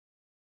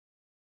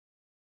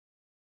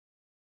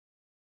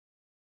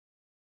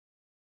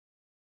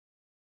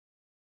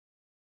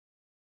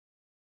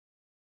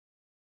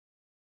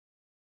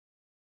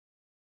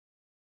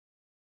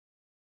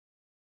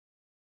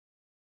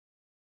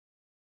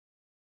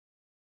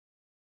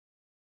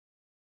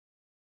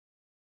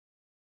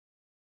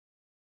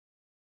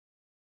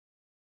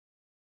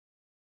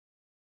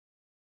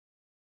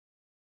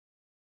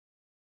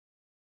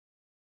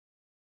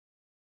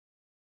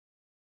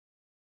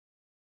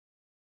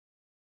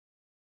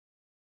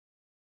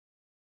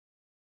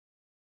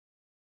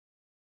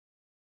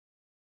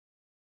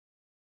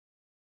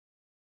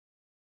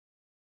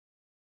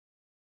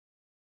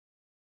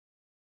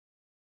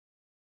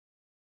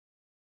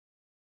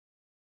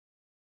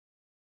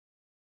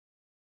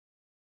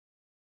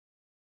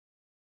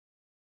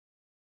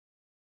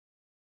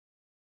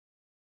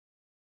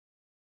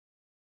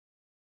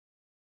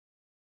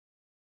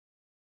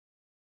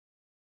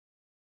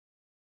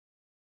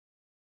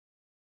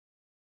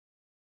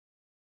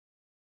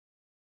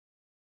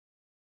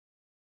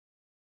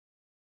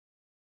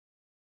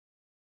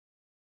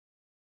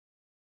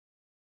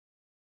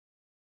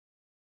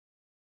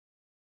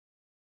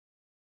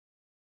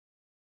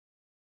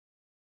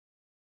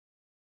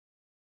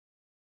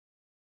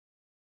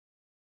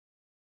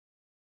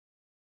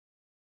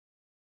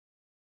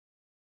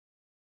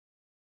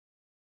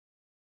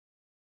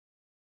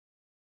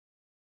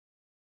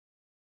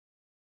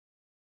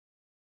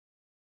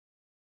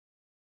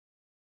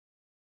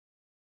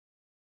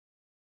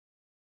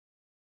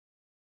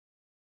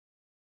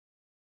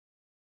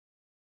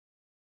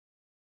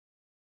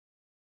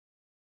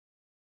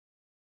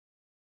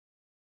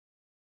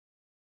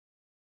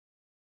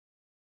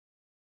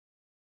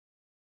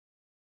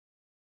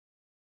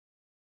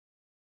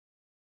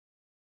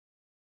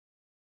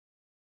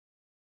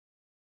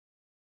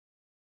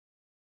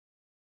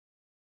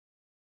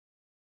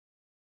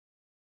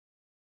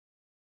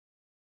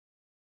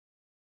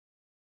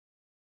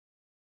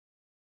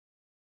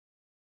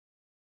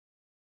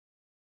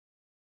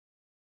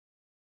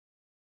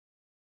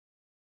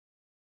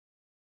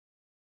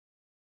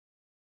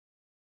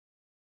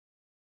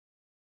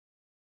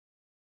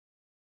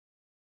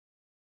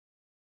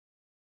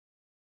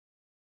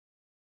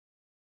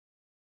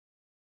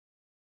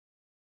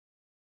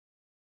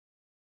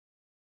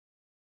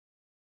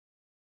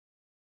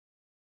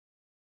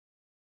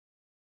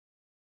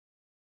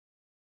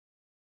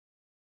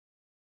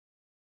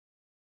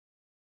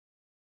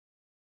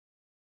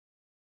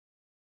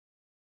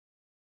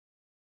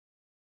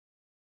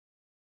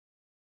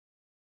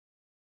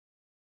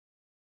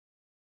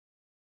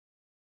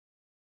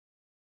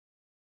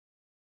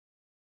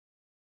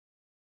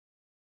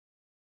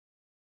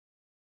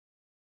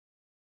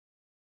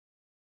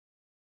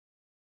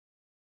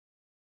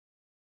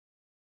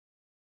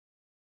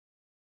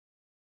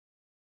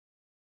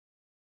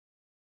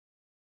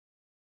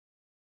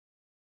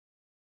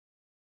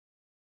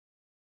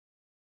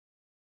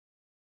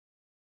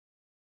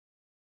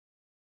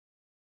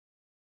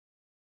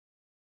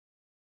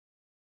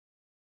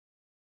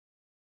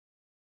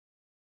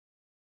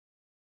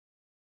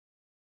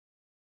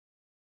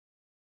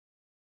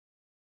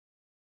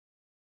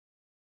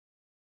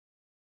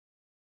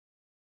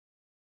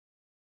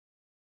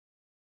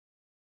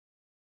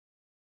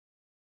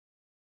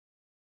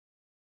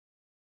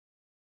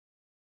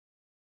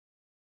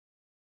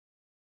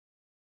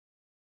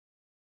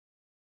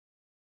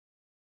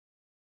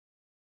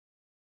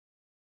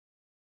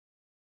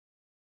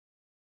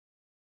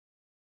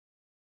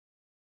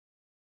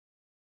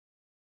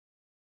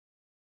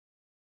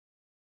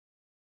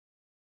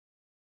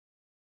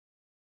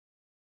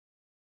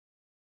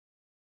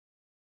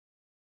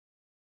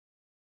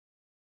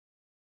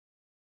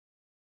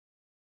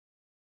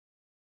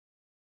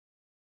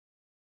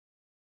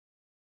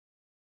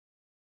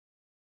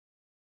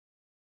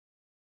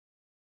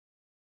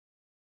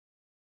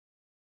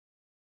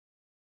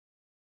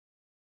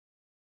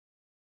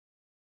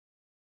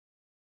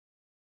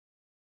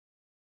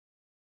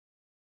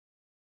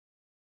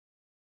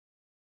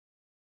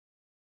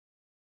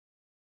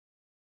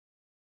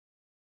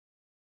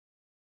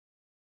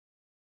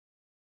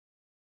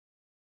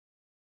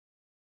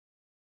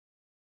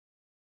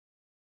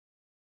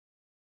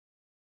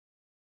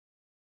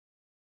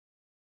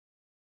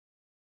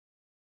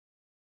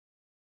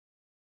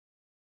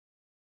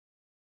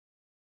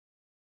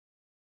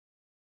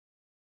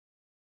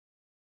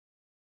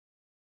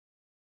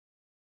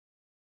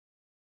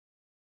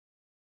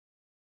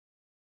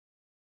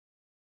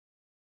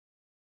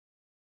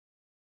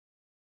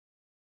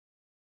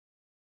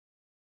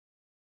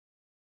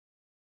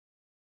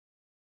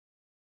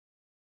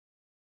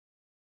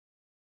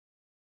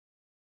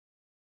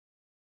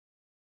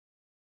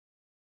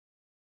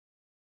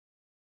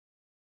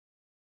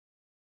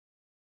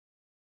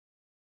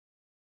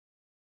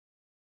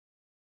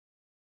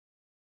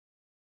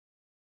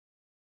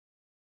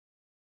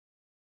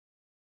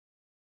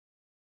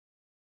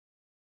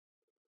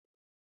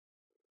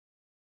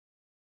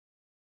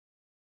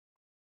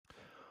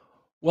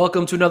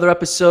Welcome to another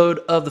episode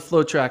of the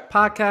FloTrack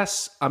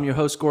podcast. I'm your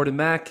host, Gordon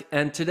Mack,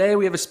 and today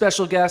we have a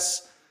special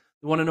guest,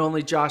 the one and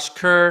only Josh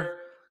Kerr,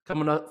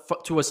 coming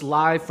up to us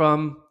live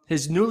from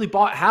his newly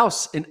bought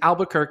house in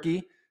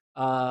Albuquerque.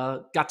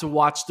 Got to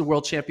watch the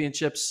World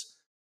Championships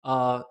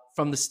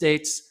from the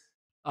States.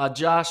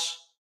 Josh,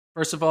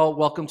 first of all,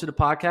 welcome to the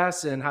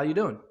podcast, and how you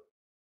doing?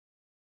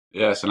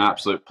 Yeah, it's an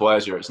absolute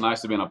pleasure. It's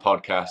nice to be on a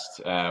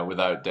podcast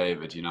without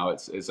David. You know,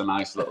 it's a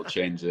nice little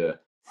change of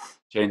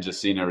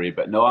scenery.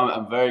 But no,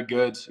 I'm very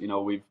good. You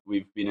know,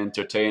 we've been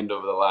entertained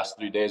over the last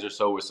 3 days or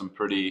so with some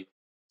pretty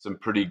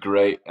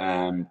great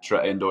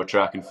indoor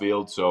track and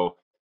field. So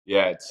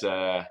yeah,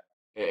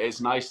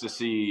 it's nice to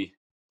see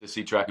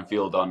track and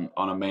field on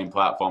a main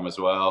platform as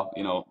well.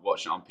 You know,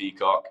 watch it on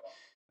Peacock,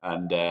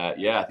 and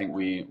yeah, I think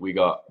we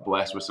got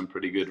blessed with some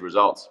pretty good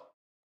results.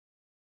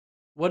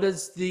 What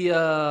is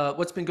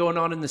what's been going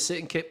on in the sit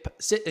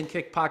and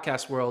kick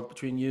podcast world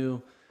between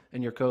you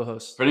and your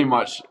co-host? Pretty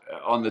much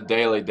on the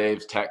daily,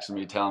 Dave's texting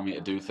me, telling me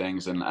to do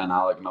things, and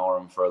I'll ignore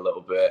him for a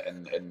little bit.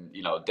 And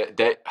you know,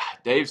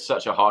 Dave's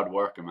such a hard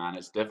worker, man.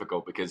 It's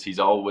difficult because he's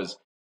always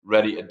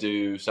ready to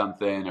do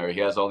something, or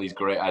he has all these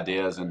great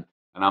ideas, and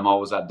I'm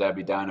always at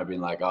Debbie Downer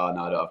being like, oh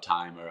no, I don't have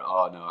time, or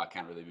oh no, I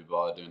can't really be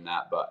bothered doing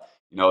that. But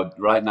you know,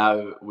 right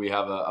now we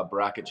have a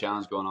bracket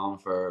challenge going on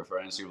for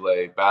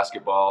NCAA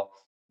basketball.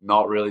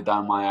 Not really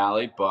down my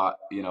alley, but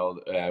you know,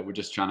 we're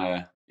just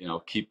trying to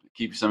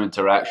keep some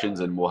interactions,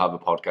 and we'll have a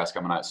podcast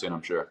coming out soon,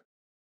 I'm sure.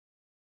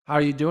 How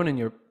are you doing in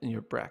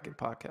your bracket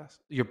podcast?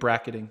 Your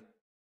bracketing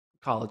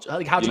college.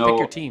 Like, how'd You you pick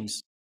your know,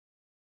 teams?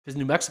 Because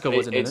New Mexico it,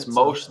 wasn't in it's it, so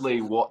mostly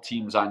what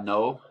teams I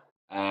know,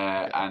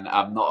 okay. and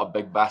I'm not a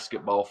big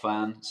basketball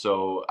fan,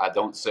 so I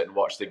don't sit and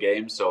watch the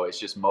game. So it's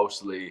just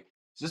mostly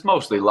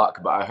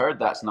luck. But I heard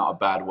that's not a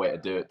bad way to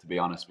do it, to be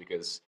honest,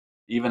 because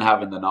even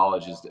having the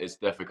knowledge is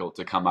difficult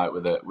to come out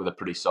with a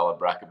pretty solid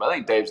bracket. But I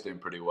think Dave's doing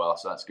pretty well,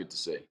 so that's good to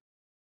see.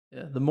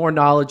 Yeah, the more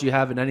knowledge you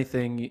have in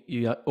anything,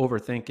 you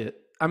overthink it.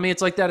 I mean,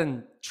 it's like that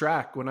in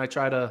track. When I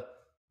try to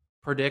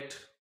predict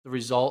the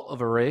result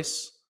of a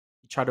race,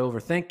 you try to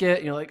overthink it.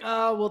 And you're like,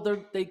 oh,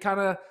 well, they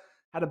kind of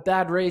had a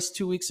bad race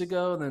 2 weeks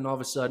ago, and then all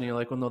of a sudden you're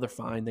like, well, no, they're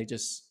fine. They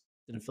just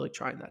didn't feel like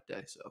trying that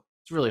day. So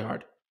it's really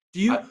hard. Do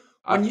I you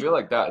I when you feel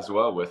like that as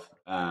well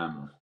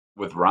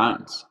with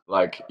rounds.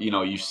 Like, you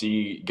know, you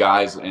see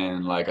guys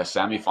in like a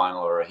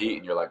semifinal or a heat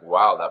and you're like,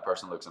 wow, that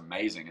person looks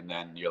amazing. And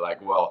then you're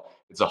like, well,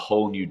 it's a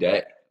whole new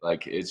day.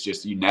 Like it's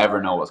just you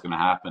never know what's gonna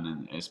happen,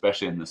 and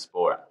especially in this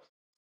sport.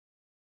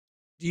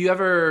 do you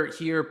ever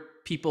hear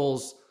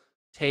people's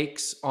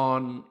takes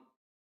on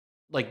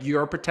like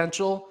your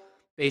potential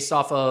based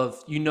off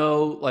of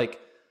like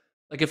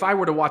if I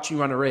were to watch you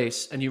run a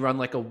race and you run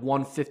like a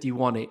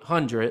 151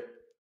 800,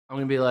 I'm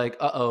gonna be like,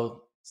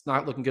 uh-oh, it's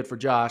not looking good for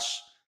Josh.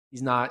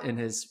 He's not in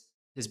his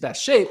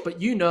best shape.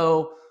 But you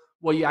know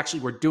what you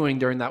actually were doing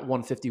during that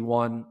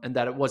 151, and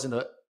that it wasn't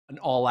an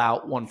all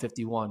out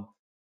 151.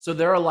 So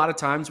there are a lot of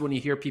times when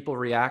you hear people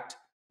react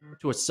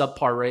to a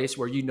subpar race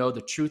where you know the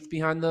truth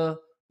behind the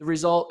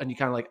result, and you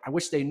kind of like, I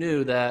wish they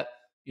knew that,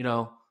 you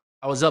know,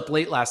 I was up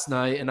late last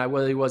night and I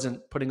really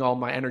wasn't putting all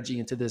my energy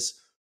into this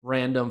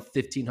random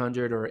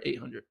 1500 or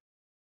 800.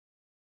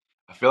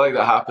 I feel like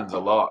that happens a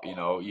lot. You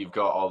know, you've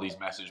got all these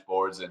message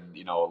boards and,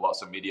 you know,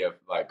 lots of media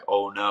like,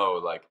 oh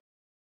no, like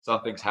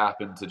something's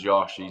happened to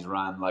Josh. He's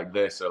ran like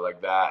this or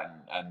like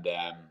that. And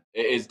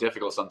it is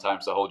difficult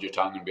sometimes to hold your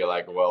tongue and be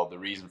like, well, the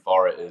reason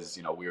for it is,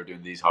 you know, we were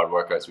doing these hard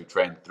workouts, we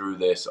trained through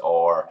this,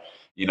 or,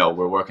 you know,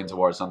 we're working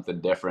towards something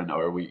different,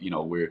 or we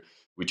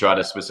tried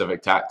a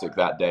specific tactic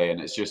that day.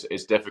 And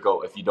it's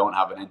difficult if you don't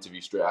have an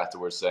interview straight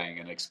afterwards saying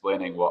and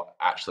explaining what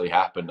actually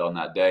happened on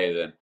that day.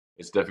 Then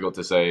it's difficult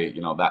to say,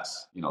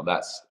 that's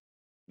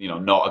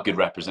not a good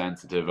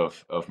representative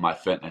of my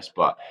fitness.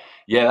 But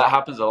yeah, that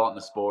happens a lot in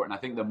the sport, and I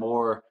think the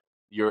more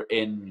you're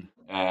in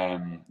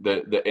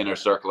the inner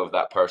circle of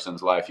that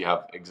person's life, you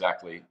know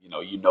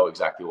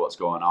exactly what's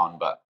going on.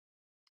 But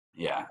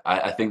yeah,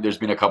 I think there's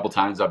been a couple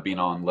times I've been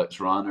on Let's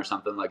Run or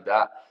something like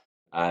that,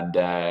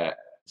 and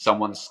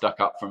someone stuck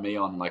up for me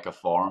on like a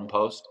forum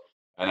post,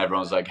 and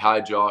everyone's like,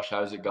 "Hi Josh,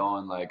 how's it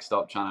going? Like,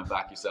 stop trying to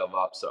back yourself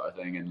up," sort of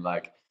thing. And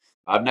like,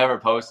 I've never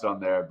posted on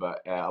there,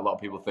 but a lot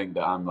of people think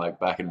that I'm like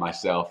backing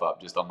myself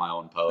up just on my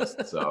own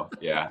post. So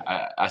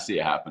yeah, I see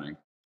it happening.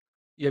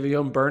 You have your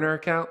own burner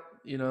account,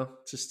 you know,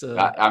 just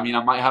I mean,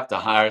 I might have to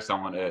hire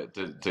someone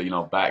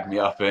to back me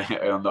up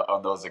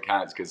on those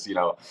accounts, because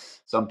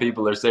some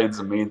people are saying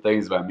some mean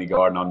things about me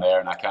going on there,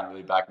 and I can't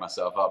really back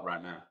myself up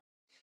right now.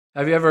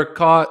 have you ever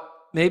caught,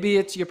 maybe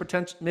it's your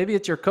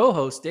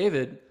co-host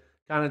David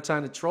kind of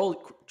trying to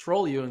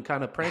troll you and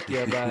kind of prank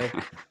you by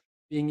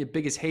being your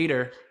biggest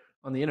hater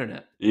on the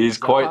internet? He's Is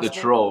that quite the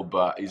possible? troll,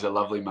 but he's a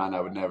lovely man. I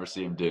would never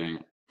see him doing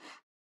it.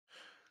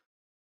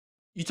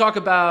 You talk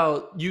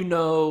about,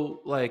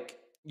 like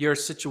your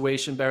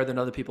situation better than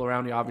other people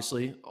around you.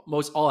 Obviously,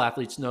 most all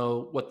athletes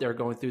know what they're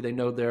going through. They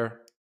know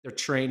their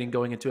training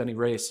going into any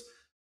race.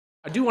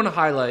 I do want to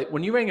highlight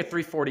when you ran a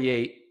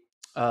 348.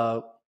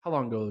 How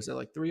long ago was it?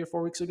 Like 3 or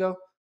 4 weeks ago.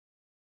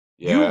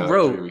 You Yeah, like three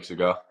wrote weeks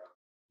ago.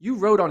 you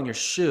wrote on your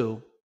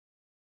shoe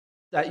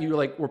that you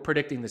like were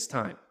predicting this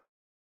time.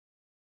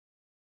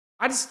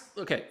 I just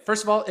okay.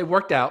 First of all, it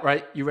worked out,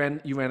 right? You ran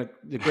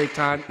a great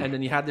time, and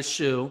then you had the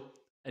shoe,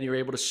 and you were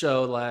able to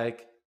show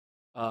like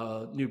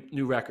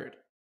new record.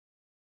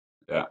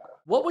 Yeah.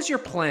 What was your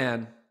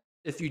plan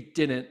if you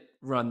didn't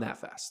run that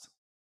fast?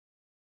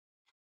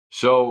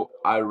 So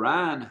I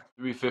ran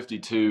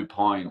 352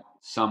 point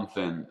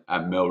something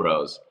at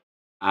Milrose,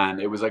 and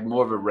it was like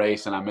more of a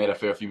race, and I made a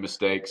fair few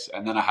mistakes,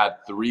 and then I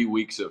had 3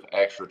 weeks of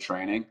extra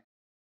training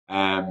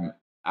um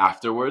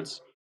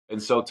afterwards.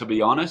 And so to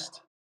be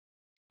honest,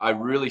 I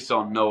really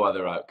saw no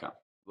other outcome.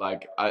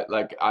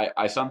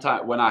 I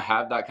sometimes when I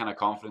have that kind of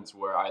confidence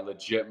where I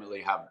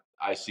legitimately have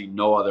I see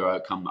no other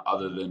outcome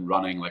other than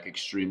running like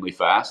extremely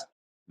fast,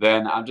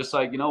 then I'm just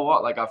like, you know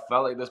what? Like I've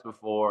felt like this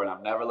before and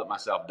I've never let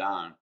myself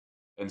down.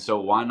 And so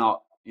why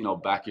not,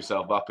 back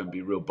yourself up and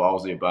be real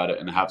ballsy about it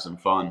and have some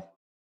fun?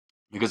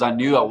 Because I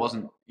knew I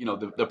wasn't,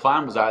 the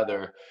plan was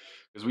either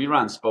because we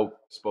ran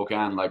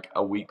Spokane like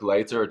a week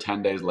later or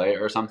 10 days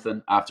later or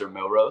something after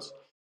Milrose.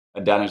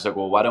 And Danny was like,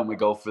 "Well, why don't we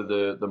go for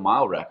the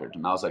mile record?"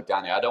 And I was like,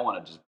 "Danny, I don't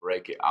want to just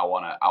break it. I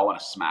want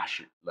to smash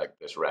it, like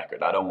this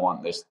record. I don't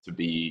want this to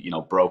be,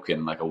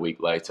 broken like a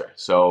week later."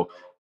 So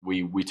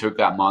we took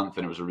that month,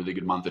 and it was a really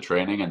good month of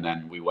training, and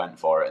then we went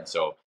for it. And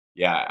so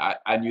yeah,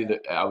 I knew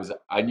that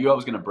I knew I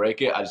was going to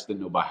break it. I just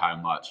didn't know by how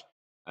much.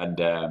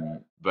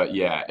 And but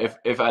yeah,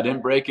 if I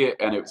didn't break it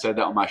and it said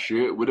that on my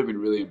shoe, it would have been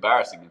really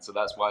embarrassing. And so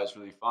that's why it's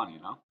really fun.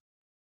 You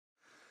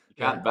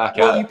Yeah. can't back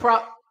Well,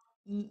 out.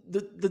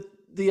 you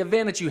the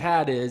advantage you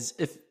had is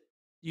if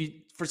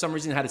you for some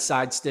reason had a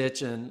side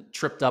stitch and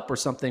tripped up or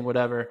something,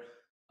 whatever.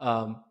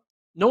 Um,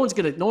 no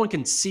one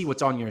can see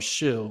what's on your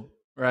shoe,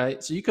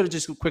 right? So you could have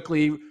just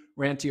quickly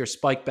ran to your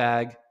spike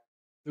bag,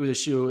 threw the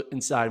shoe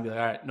inside, and be like,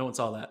 all right, no one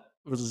saw that.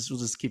 We'll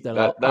just keep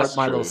that That's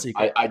my little true.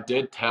 secret. I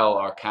did tell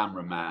our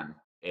cameraman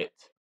it,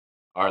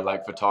 our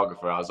like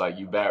photographer. I was like,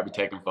 "You better be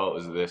taking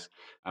photos of this."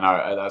 And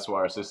that's what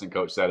our assistant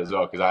coach said as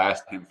well, because I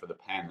asked him for the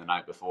pen the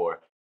night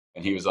before,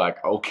 and he was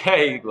like,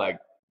 "Okay, like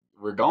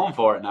we're going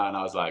for it now." And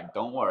I was like,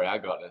 "Don't worry, I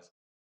got this."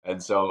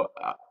 And so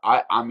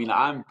I mean,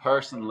 I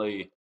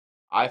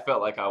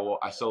felt like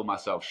I sold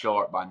myself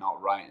short by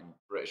not writing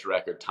British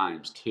record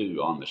times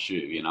 2 on the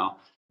shoe.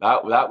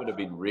 That would have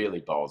been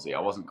really ballsy.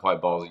 I wasn't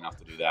quite ballsy enough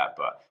to do that,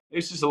 but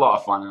it's just a lot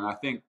of fun. And I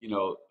think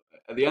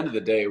at the end of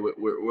the day,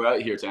 we're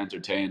out here to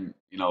entertain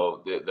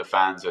the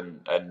fans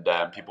and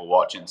people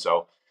watching.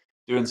 So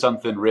doing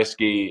something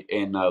risky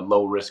in a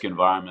low risk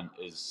environment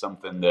is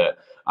something that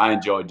I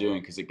enjoy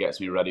doing because it gets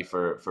me ready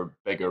for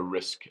bigger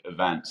risk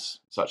events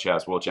such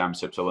as World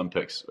Championships,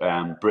 Olympics,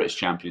 British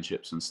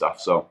Championships, and stuff.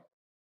 So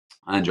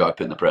I enjoy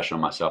putting the pressure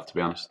on myself, to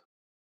be honest.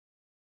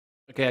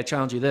 Okay, I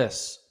challenge you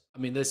this. I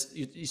mean, this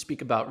you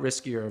speak about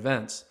riskier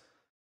events.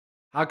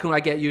 How can I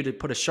get you to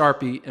put a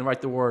Sharpie and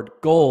write the word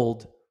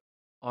gold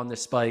on the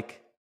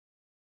spike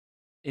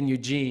in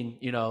Eugene,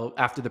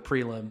 after the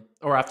prelim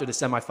or after the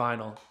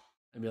semifinal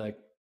and be like,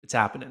 it's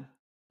happening.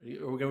 I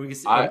I'm going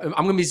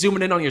to be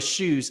zooming in on your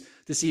shoes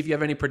to see if you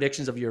have any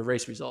predictions of your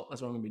race result.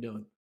 That's what I'm going to be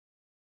doing.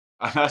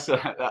 that's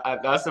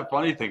the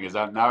funny thing is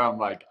that now I'm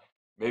like,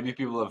 maybe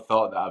people have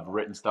thought that I've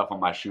written stuff on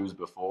my shoes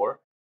before,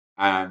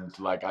 and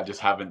like I just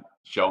haven't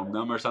shown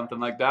them or something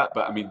like that.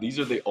 But I mean, these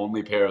are the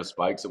only pair of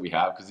spikes that we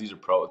have because these are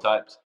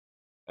prototypes.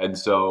 And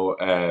so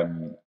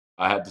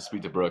I had to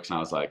speak to Brooks, and I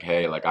was like,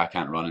 "Hey, like I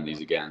can't run in these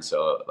again.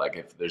 So like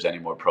if there's any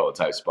more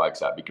prototype spikes,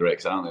 that'd be great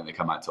because I don't think they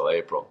come out till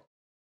April."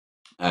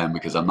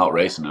 Because I'm not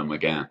racing them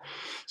again.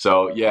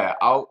 So yeah,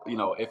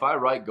 if I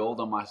write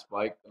gold on my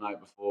spike the night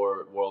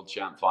before World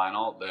Champ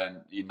final,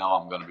 then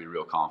I'm going to be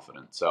real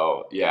confident.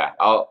 So yeah,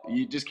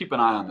 you just keep an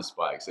eye on the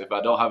spikes. If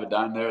I don't have it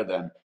down there,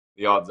 then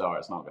the odds are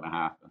it's not going to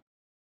happen.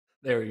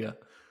 There we go.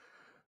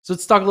 So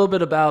let's talk a little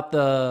bit about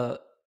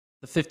the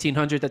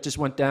 1500 that just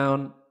went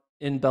down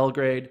in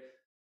Belgrade.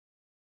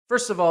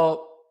 First of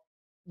all,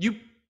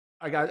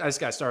 I just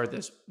got started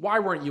this. Why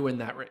weren't you in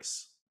that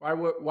race? Why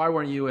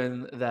weren't you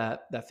in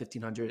that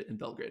 1500 in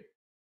Belgrade?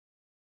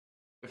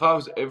 If I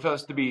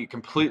was to be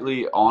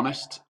completely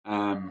honest,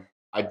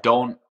 I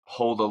don't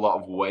hold a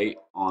lot of weight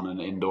on an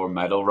indoor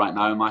medal right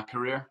now in my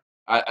career.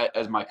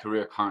 As my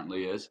career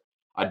currently is,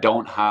 I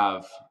don't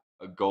have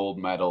a gold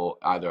medal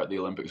either at the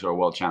Olympics or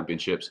World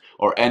Championships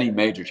or any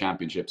major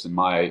championships in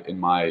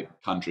my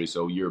country.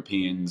 So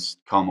Europeans,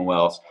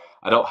 Commonwealths,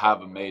 I don't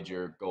have a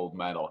major gold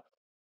medal.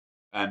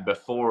 And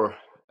before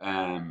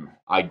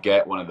I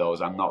get one of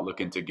those, I'm not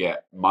looking to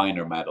get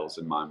minor medals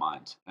in my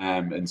mind.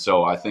 And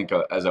so I think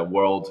as a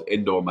world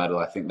indoor medal,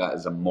 I think that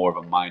is a more of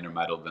a minor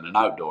medal than an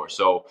outdoor.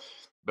 So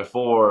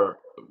before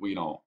we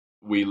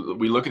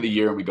look at the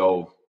year and we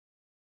go,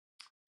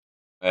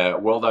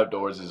 World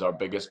Outdoors is our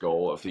biggest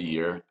goal of the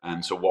year,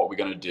 and so what we're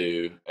going to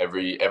do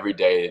every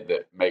day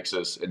that makes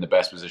us in the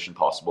best position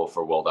possible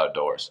for World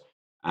Outdoors.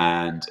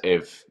 And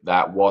if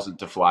that wasn't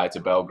to fly to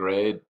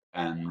Belgrade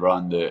and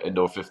run the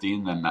indoor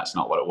 15, then that's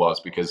not what it was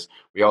because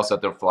we also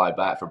had to fly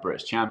back for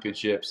British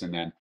Championships, and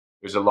then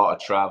there's a lot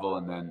of travel,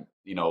 and then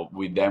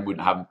we then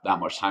wouldn't have that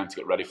much time to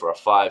get ready for a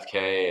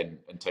 5K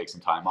and take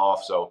some time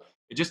off. So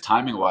it just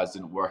timing wise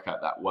didn't work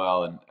out that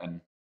well,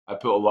 and I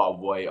put a lot of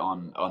weight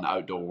on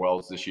outdoor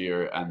worlds this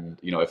year, and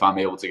if I'm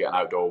able to get an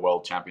outdoor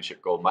world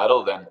championship gold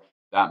medal, then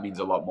that means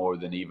a lot more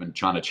than even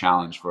trying to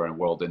challenge for a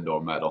world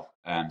indoor medal.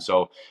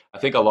 So I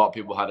think a lot of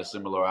people had a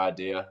similar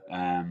idea,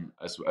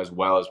 as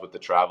well as with the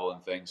travel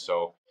and things.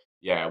 So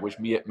yeah, which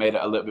made it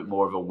a little bit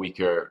more of a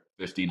weaker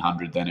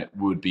 1500 than it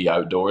would be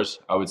outdoors,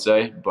 I would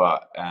say.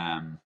 But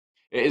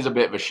it is a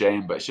bit of a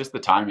shame, but it's just the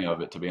timing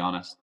of it, to be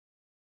honest.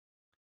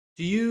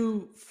 Do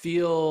you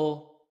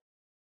feel,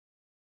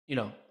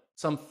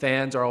 some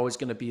fans are always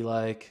going to be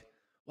like,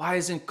 why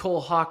isn't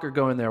Cole Hawker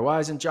going there? Why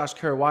isn't Josh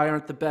Kerr? Why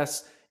aren't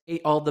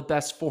all the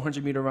best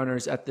 400-meter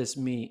runners at this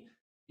meet?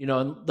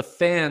 And the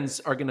fans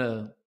are going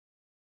to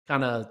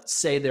kind of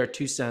say their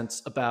 2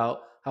 cents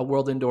about how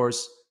World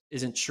Indoors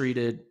isn't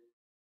treated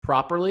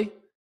properly,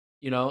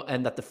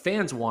 and that the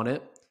fans want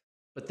it.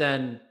 But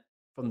then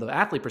from the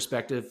athlete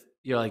perspective,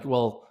 you're like,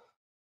 well,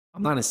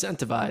 I'm not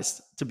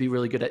incentivized to be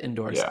really good at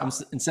indoors. I'm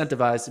Yeah.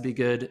 incentivized to be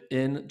good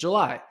in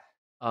July.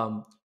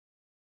 Um,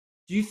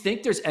 do you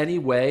think there's any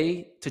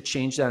way to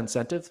change that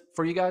incentive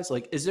for you guys?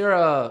 Like,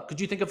 could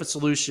you think of a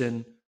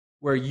solution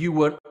where you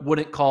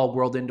wouldn't call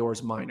World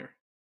Indoors minor?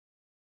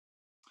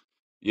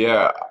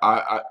 Yeah,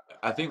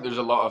 I think there's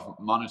a lot of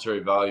monetary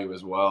value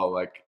as well.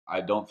 Like, I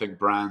don't think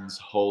brands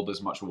hold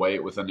as much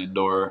weight within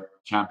indoor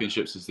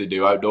championships as they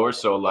do outdoors.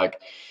 So,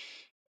 like,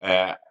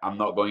 I'm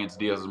not going into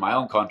deals as my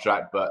own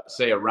contract, but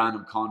say a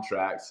random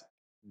contract,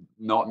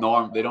 they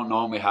don't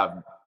normally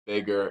have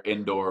bigger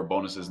indoor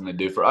bonuses than they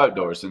do for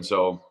outdoors. And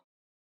so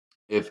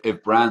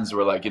if brands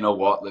were like, you know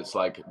what, let's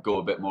like go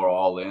a bit more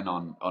all in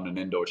on an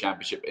indoor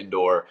championship,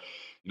 indoor,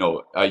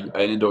 an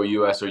indoor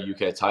US or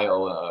UK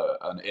title,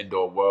 an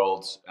indoor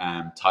world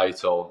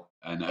title,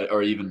 and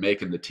or even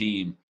making the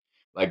team,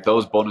 like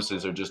those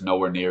bonuses are just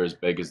nowhere near as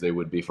big as they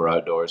would be for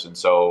outdoors. And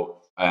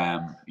so,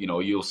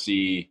 you'll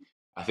see.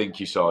 I think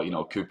you saw,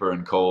 Cooper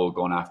and Cole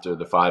going after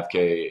the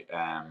 5K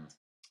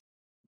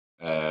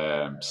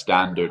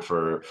standard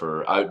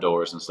for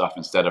outdoors and stuff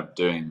instead of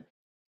doing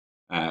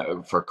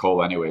for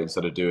Cole anyway,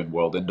 instead of doing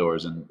world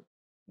indoors. And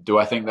do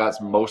I think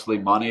that's mostly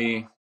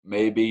money?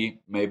 Maybe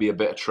a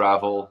bit of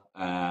travel,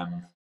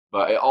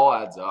 but it all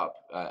adds up.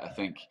 I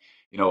think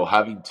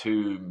having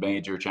two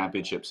major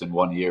championships in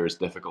 1 year is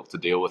difficult to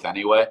deal with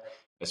anyway,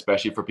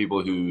 especially for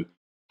people who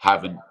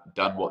haven't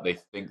done what they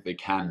think they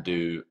can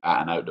do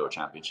at an outdoor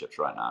championships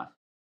right now.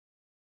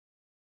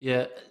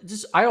 Yeah,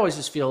 I always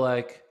just feel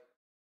like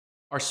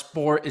our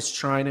sport is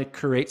trying to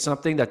create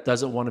something that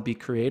doesn't want to be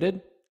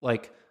created.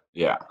 Like,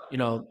 Yeah, you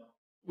know,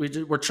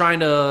 we're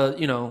trying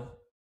to,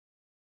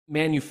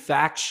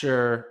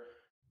 manufacture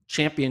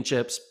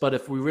championships, but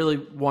if we really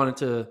wanted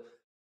to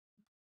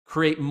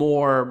create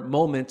more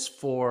moments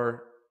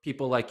for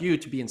people like you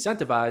to be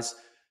incentivized,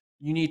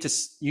 you need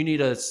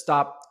to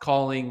stop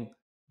calling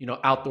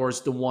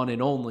outdoors the one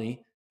and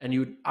only.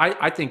 And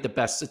I think the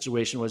best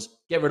situation was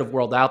get rid of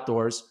World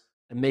Outdoors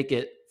and make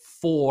it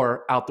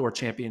 4 outdoor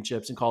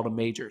championships and call them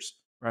majors,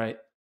 right?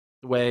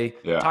 The way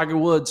yeah, Tiger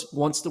Woods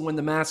wants to win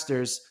the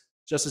Masters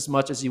just as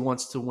much as he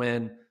wants to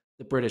win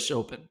the British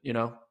Open,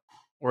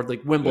 or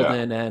like yeah.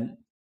 Wimbledon and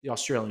the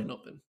Australian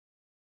Open.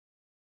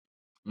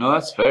 No,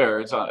 that's fair.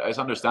 It's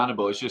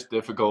understandable. It's just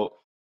difficult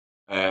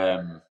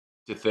um,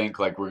 to think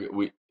like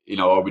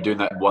are we doing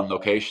that in one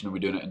location? Are we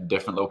doing it in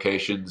different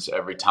locations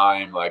every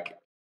time? Like,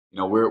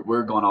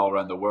 we're going all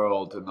around the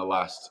world in the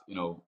last,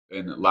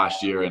 in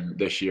last year and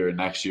this year and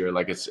next year.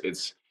 Like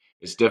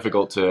it's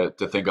difficult to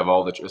think of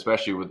all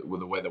especially with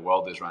the way the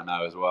world is right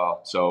now as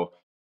well. So,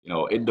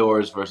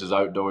 indoors versus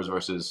outdoors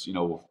versus,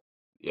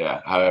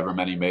 yeah, however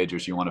many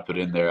majors you want to put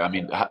in there. I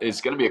mean,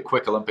 it's going to be a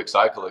quick Olympic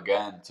cycle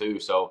again too.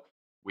 So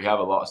we have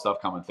a lot of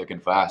stuff coming thick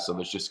and fast. So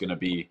there's just going to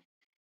be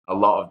a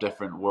lot of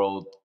different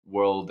world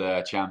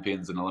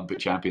champions and Olympic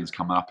champions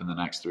coming up in the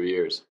next 3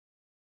 years.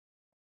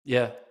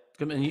 Yeah.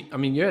 I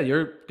mean, yeah,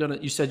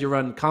 you said you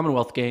run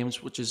Commonwealth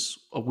Games, which is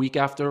a week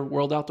after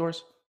World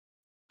Outdoors.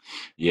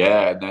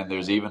 Yeah, and then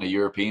there's even a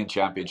European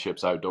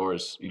Championships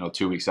outdoors,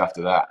 2 weeks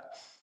after that.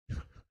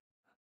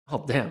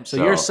 Oh, damn. So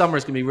your So summer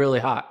is going to be really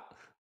hot.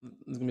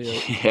 It's going to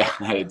be yeah,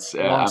 it's.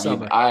 a long I mean,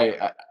 summer.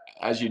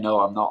 as you know,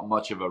 I'm not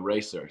much of a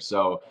racer,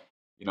 so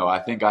I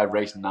think I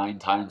raced 9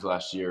 times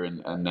last year,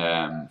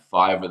 and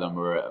 5 of them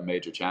were at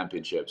major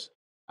championships.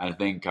 And I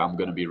think I'm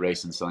going to be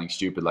racing something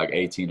stupid like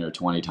 18 or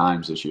 20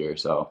 times this year.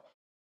 So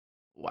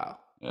Wow.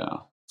 yeah.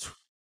 So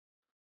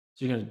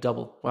you're going to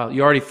double. Wow.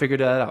 You already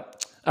figured that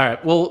out. All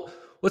right. Well,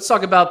 let's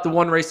talk about the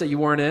one race that you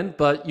weren't in,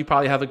 but you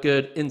probably have a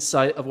good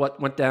insight of what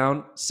went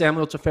down.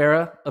 Samuel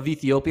Tefera of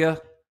Ethiopia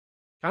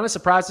kind of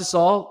surprised us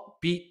all,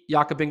 beat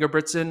Jakob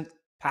Ingebrigtsen,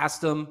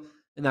 passed him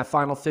in that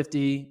final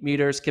 50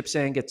 meters.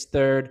 Kipsang gets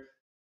third.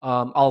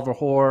 Oliver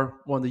Hoare,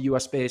 one of the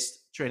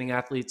US-based training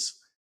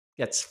athletes,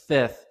 gets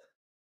fifth.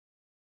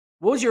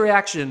 What was your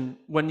reaction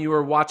when you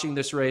were watching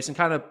this race, and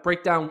kind of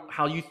break down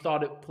how you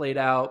thought it played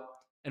out?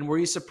 And were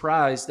you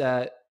surprised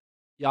that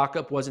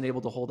Jakob wasn't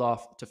able to hold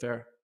off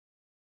Tefera?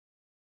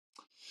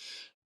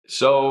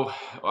 So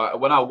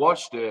when I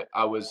watched it,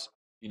 I was,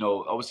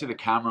 obviously the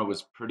camera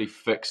was pretty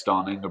fixed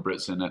on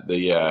Ingebrigtsen at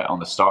the on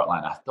the start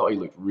line. I thought he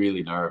looked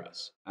really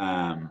nervous,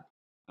 and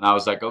I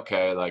was like,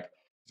 okay, like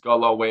he's got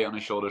a lot of weight on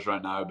his shoulders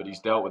right now, but he's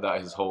dealt with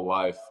that his whole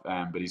life.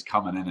 But he's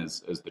coming in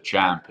as the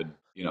champ, and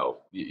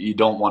you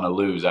don't want to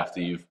lose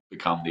after you've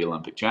become the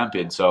Olympic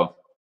champion. So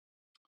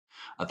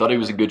I thought he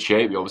was in good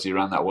shape. He obviously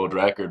ran that world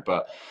record,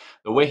 but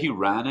the way he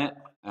ran it,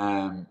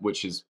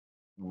 which is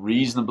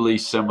reasonably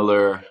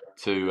similar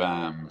to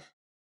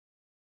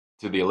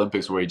the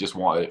Olympics where he just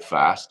wanted it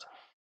fast.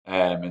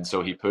 And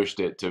so he pushed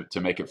it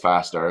to make it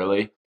fast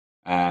early.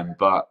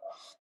 But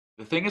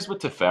the thing is with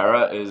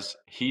Tefera is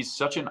he's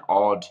such an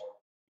odd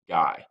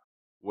guy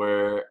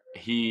where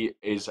he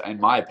is, in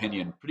my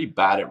opinion, pretty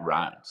bad at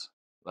rounds.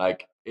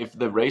 Like if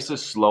the race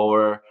is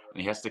slower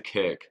and he has to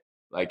kick,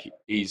 like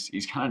he's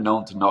kind of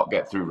known to not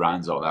get through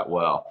rounds all that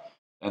well.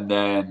 And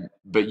then,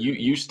 but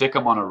you stick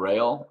him on a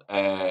rail,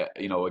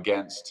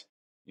 against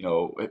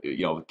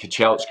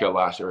Kichelchka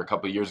last year, a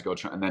couple of years ago,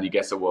 and then he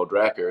gets a world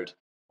record,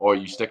 or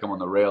you stick him on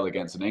the rail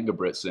against an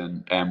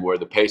Ingebrigtsen, where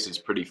the pace is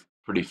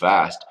pretty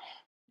fast.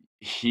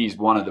 He's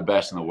one of the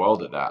best in the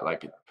world at that.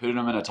 Like put him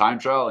in a time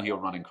trial and he'll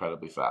run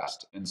incredibly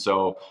fast. And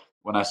so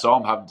when I saw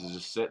him having to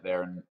just sit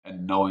there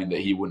and knowing that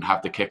he wouldn't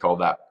have to kick all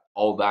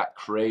that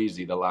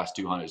crazy the last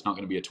 200, it's not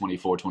going to be a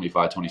 24,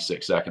 25,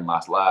 26-second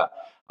last lap.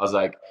 I was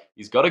like,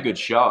 he's got a good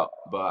shot,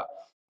 but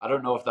I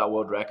don't know if that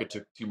world record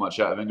took too much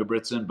out of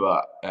Ingebrigtsen,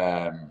 but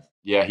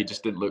yeah, he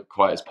just didn't look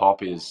quite as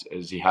poppy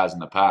as he has in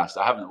the past.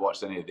 I haven't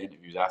watched any of the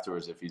interviews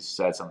afterwards if he's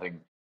said something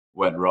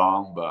went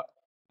wrong, but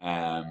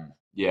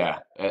yeah,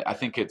 I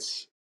think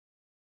it's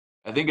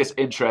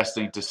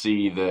interesting to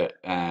see that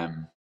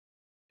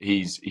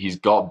he's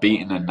got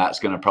beaten, and that's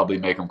going to probably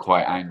make him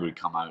quite angry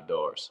come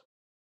outdoors.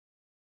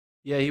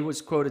 Yeah, he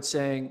was quoted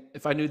saying,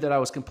 "If I knew that I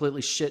was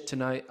completely shit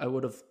tonight, I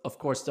would have, of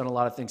course, done a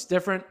lot of things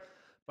different.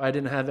 But I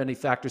didn't have any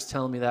factors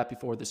telling me that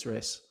before this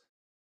race."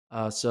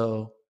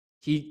 So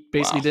he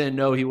basically Wow. didn't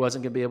know he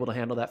wasn't going to be able to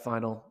handle that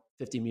final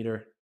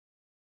 50-meter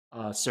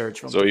surge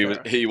from So he was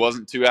Tefera. he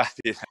wasn't too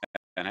happy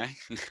then, eh?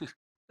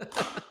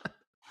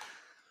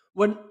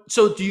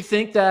 So do you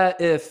think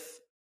that if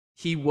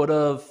he would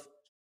have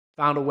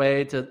found a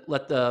way to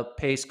let the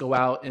pace go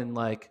out in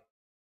like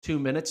 2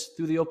 minutes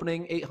through the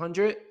opening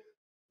 800,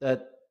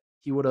 that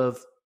he would have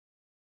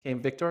came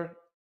victor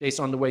based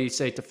on the way you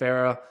say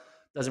Tefera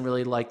doesn't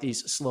really like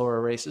these slower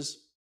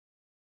races?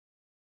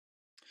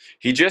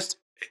 He just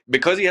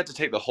because he had to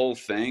take the whole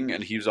thing,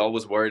 and he was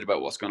always worried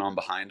about what's going on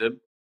behind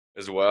him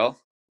as well.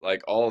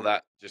 Like all of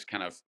that just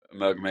kind of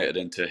amalgamated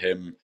into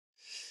him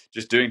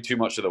just doing too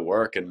much of the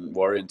work and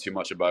worrying too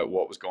much about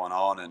what was going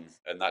on,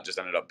 and that just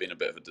ended up being a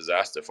bit of a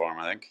disaster for him,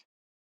 I think.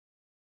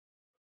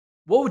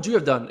 What would you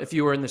have done if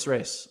you were in this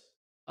race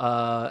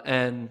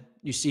and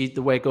you see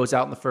the way it goes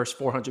out in the first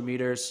 400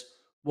 meters?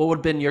 What would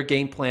have been your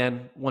game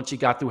plan once you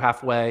got through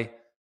halfway,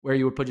 where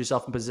you would put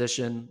yourself in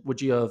position?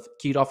 Would you have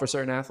keyed off a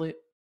certain athlete?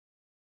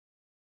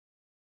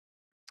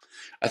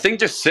 I think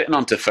just sitting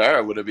on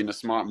Tefera would have been a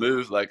smart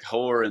move. Like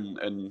Hoare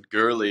and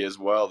Gurley as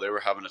well, they were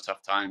having a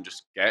tough time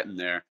just getting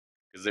there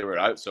because they were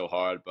out so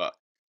hard. But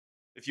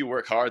if you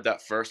work hard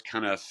that first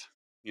kind of,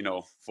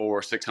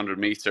 600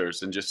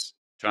 meters and just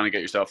trying to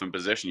get yourself in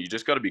position, you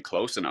just got to be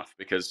close enough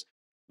because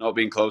not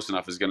being close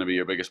enough is going to be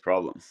your biggest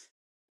problem.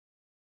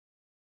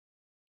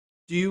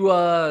 Do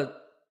you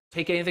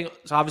take anything?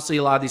 So obviously,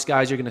 a lot of these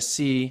guys you're going to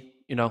see,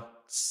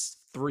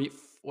 three,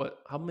 what,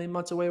 how many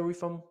months away are we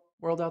from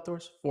World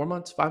Outdoors? 4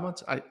 months, 5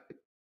 months? I'm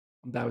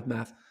bad with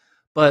math.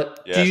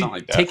 But do Yeah, something you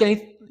like that. take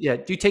any? Yeah,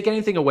 do you take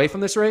anything away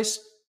from this race,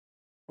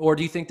 or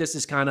do you think this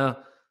is kind of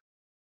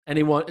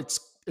anyone?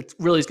 It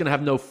really is going to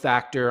have no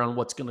factor on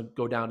what's going to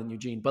go down in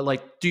Eugene. But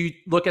like, do you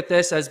look at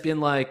this as being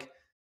like,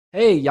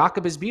 hey,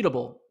 Jakob is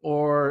beatable,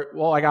 or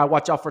well, I got to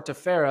watch out for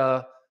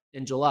Tefera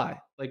in July?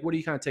 Like, what do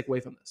you kind of take away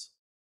from this?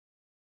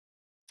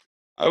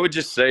 I would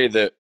just say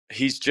that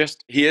he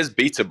is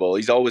beatable.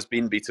 He's always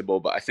been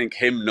beatable, but I think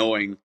him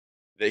knowing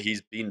that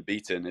he's been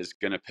beaten is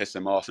going to piss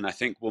him off, and I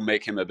think will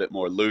make him a bit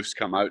more loose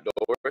come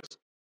outdoors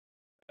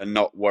and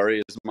not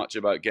worry as much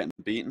about getting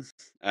beaten.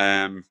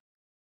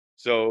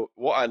 So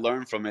what I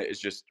learned from it is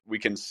just we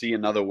can see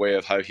another way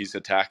of how he's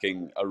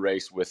attacking a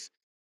race with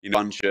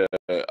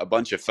a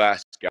bunch of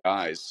fast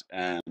guys,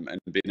 and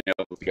being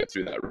able to get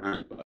through that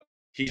round. But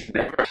he's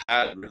never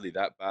had really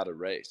that bad a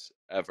race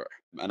ever,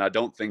 and I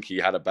don't think he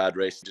had a bad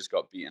race. He just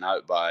got beaten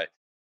out by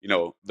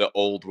the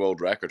old world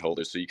record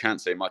holders. So you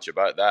can't say much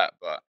about that,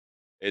 but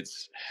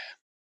it's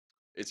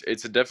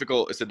it's a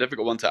difficult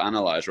one to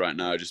analyze right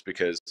now, just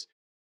because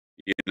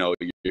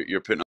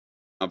you're putting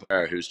up a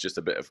player who's just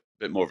a bit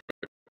more of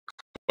a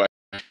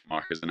question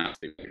mark as an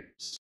athlete.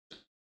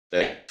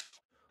 We're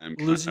Kind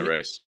losing of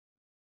race.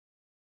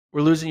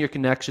 we're losing your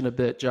connection a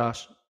bit,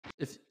 Josh.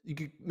 If you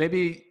could,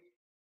 maybe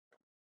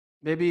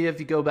if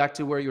you go back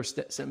to where you were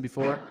sitting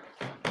before,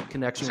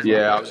 connection was a lot Yeah,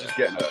 I better was there. just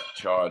getting a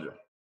charger.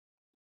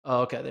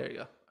 Oh, okay, there you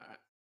go.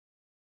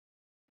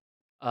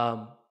 All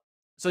right.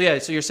 So yeah,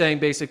 so you're saying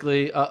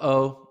basically,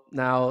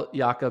 now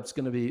Jakob's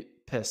going to be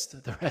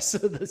pissed the rest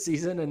of the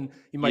season, and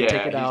he might take Yeah,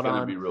 it he's out going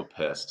to on be real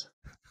pissed.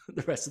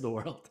 the rest of the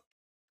world.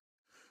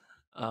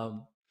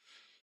 Um,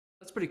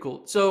 that's pretty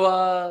cool.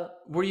 So,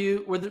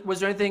 was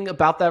there anything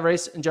about that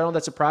race in general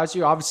that surprised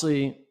you?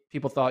 Obviously,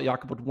 people thought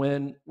Jakob would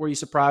win. Were you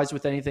surprised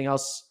with anything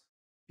else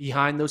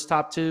behind those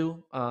top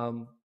two?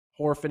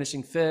 Hoare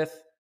finishing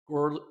fifth,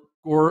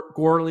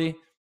 Gorley,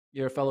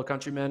 your fellow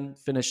countryman,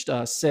 finished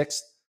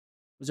sixth.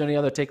 Was there any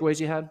other takeaways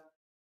you had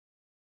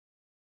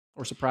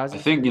or I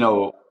surprises? think,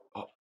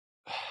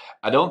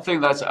 I don't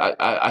think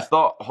I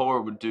thought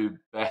Horror would do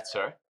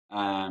better.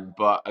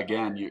 But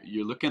again,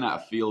 you're looking at a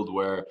field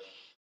where,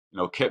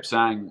 Kip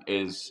Sang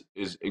is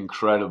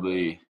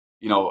incredibly,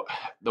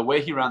 the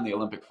way he ran the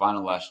Olympic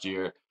final last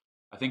year,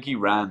 I think he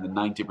ran the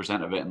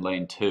 90% of it in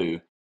lane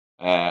two,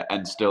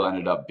 and still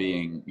ended up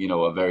being,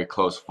 a very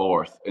close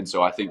fourth. And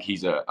so I think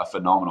he's a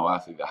phenomenal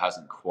athlete that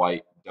hasn't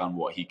quite done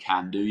what he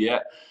can do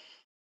yet.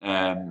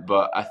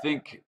 But I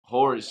think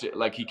Horace,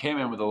 like he came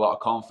in with a lot of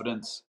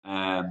confidence,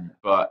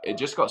 but it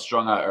just got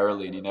strung out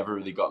early, and he never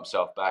really got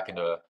himself back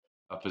into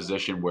a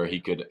position where he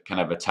could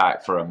kind of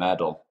attack for a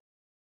medal.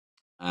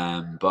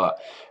 But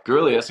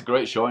Gurley, that's a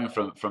great showing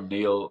from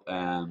Neil.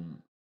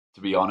 To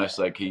be honest,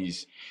 like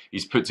he's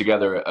put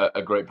together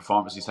a great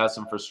performance. He's had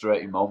some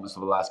frustrating moments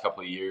over the last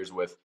couple of years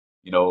with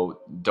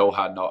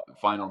Doha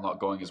not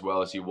going as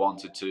well as he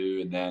wanted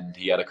to, and then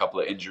he had a couple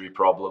of injury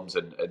problems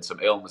and some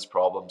illness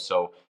problems.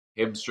 So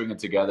him stringing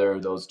together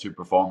those two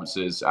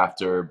performances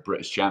after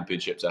British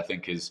Championships, I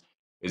think is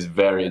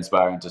very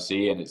inspiring to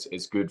see, and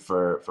it's good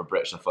for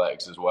British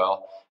athletics as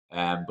well.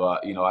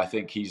 But I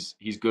think he's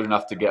good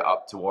enough to get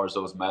up towards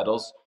those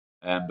medals.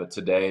 But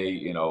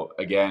today,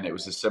 again, it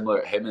was a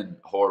similar. Him and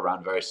Hoare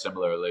ran very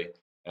similarly,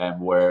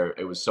 where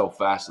it was so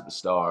fast at the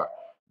start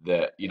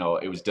that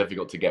it was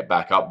difficult to get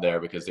back up there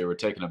because they were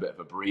taking a bit of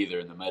a breather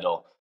in the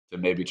middle to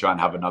maybe try and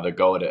have another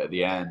go at it at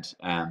the end.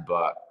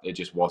 But it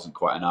just wasn't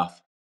quite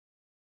enough.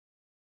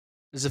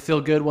 Does it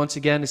feel good once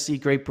again to see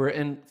Great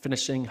Britain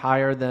finishing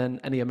higher than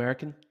any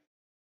American?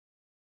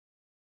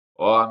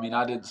 Well, I mean,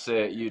 I didn't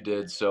say it, you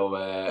did. So,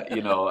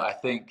 I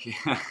think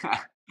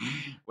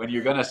when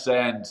you're going to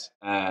send,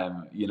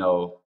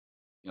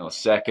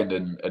 second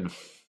and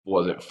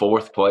was it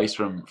fourth place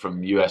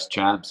from US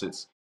champs,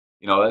 it's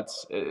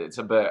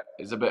a bit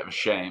of a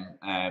shame.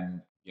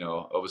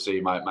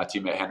 Obviously my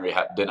teammate Henry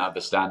didn't have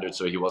the standard,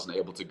 so he wasn't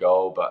able to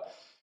go. But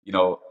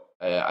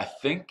I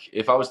think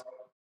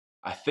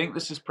I think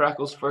this is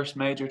Prakel's first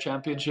major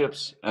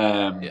championships.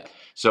 Yeah.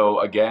 So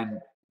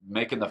again,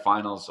 making the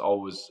finals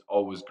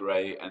always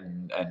great,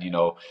 and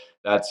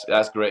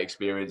that's great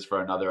experience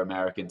for another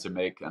American to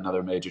make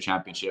another major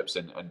championships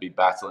and be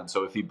battling.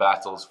 So if he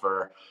battles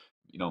for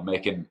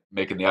making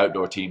the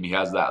outdoor team, he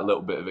has that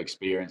little bit of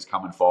experience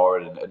coming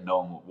forward and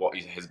knowing what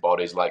his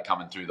body's like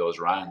coming through those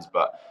rounds.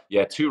 But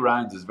yeah, 2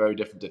 rounds is very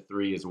different to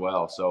 3 as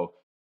well. So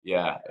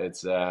yeah,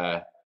 it's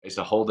a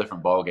whole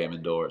different ball game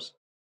indoors.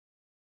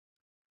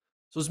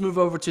 So let's move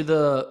over to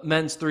the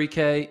men's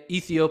 3K.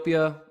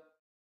 Ethiopia.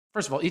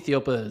 First of all,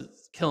 Ethiopia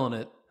is killing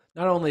it.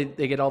 Not only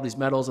they get all these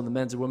medals on the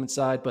men's and women's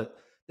side, but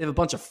they have a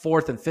bunch of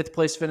fourth and fifth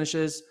place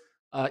finishes.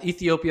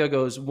 Ethiopia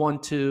goes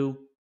 1-2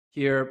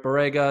 here.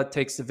 Barega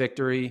takes the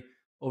victory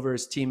over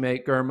his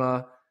teammate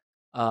Germa.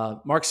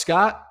 Mark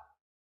Scott,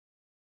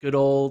 good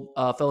old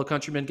fellow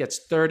countryman,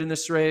 gets third in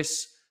this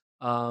race.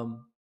 Dylan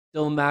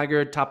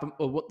Maggard,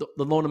 the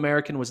lone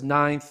American, was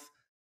ninth.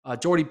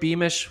 Jordy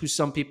Beamish, who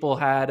some people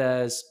had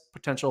as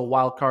potential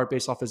wild card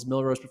based off his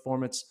Millrose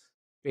performance,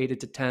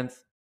 faded to 10th.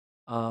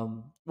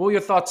 What were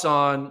your thoughts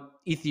on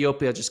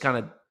Ethiopia just kind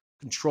of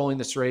controlling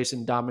this race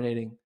and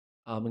dominating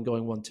and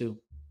going 1-2?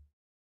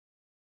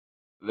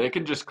 They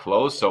can just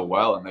close so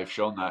well, and they've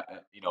shown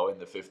that in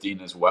the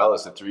 15 as well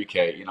as the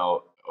 3K.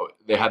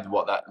 They had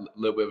that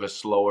little bit of a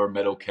slower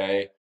middle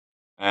K,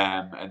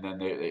 and then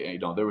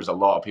there was a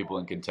lot of people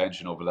in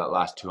contention over that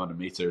last 200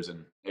 meters,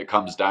 and it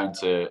comes down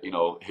to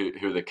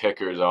who the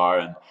kickers are,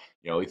 and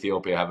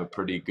Ethiopia have a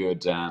pretty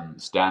good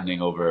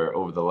standing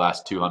over the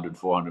last 200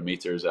 400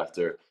 meters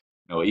after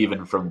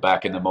even from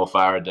back in the Mo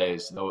Farah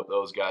days.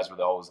 Those guys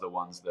were always the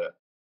ones that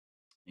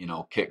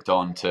kicked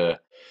on to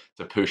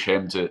push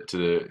him to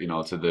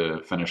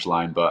the finish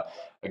line. But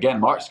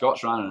again, Mark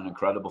Scott's ran an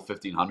incredible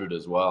 1500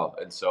 as well,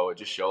 and so it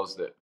just shows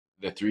that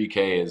the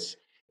 3K is,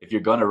 if you're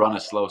going to run a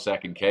slow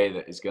second K,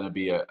 that is going to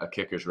be a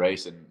kicker's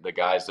race, and the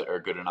guys that are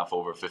good enough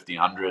over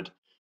 1500,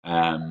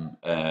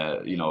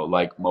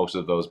 like most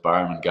of those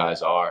Barman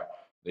guys are,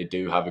 they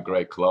do have a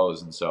great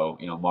close. And so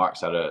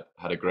Mark's had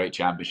a great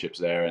championships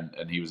there,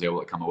 and he was able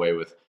to come away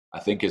with, I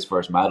think, his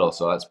first medal.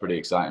 So that's pretty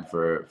exciting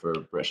for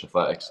British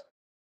athletics.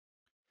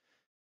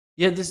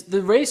 Yeah,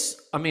 the race,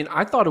 I mean,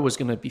 I thought it was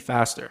going to be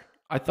faster.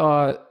 I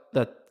thought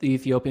that the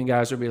Ethiopian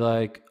guys would be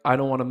like, I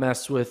don't want to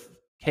mess with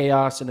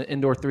chaos in an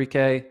indoor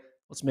 3K.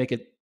 Let's make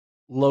it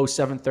low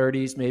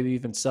 730s, maybe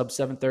even sub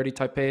 730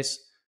 type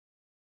pace.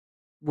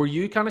 Were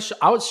you kind of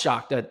I was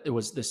shocked that it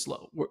was this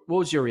slow. What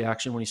was your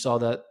reaction when you saw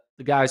that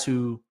the guys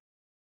who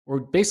were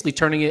basically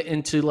turning it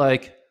into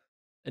like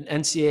an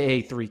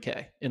NCAA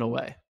 3K in a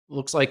way?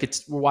 Looks like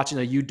we're watching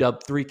a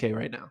UW 3K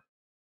right now.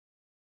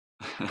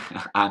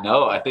 I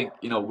know. I think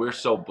we're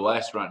so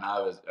blessed right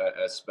now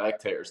as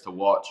spectators to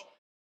watch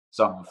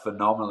some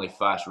phenomenally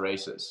fast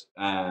races.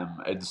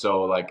 And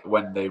so like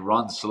when they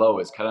run slow,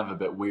 it's kind of a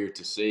bit weird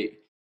to see.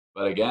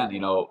 But again,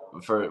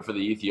 for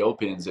the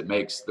Ethiopians, it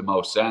makes the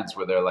most sense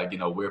where they're like,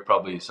 we're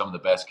probably some of the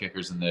best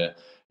kickers in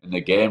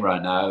the game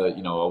right now.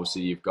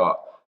 Obviously you've got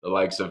the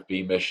likes of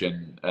Beamish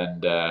and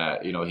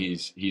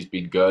he's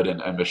been good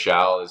and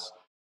Michelle is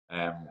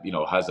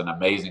has an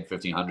amazing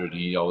 1500 and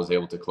he always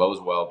able to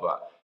close well.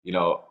 But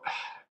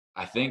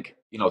I think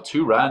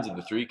 2 rounds of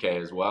the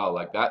 3K as well.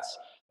 Like that's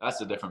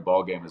a different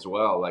ball game as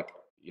well. Like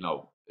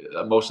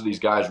most of these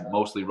guys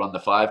mostly run the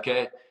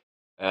 5K,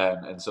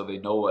 and so they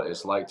know what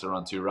it's like to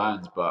run 2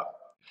 rounds. But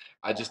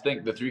I just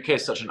think the 3K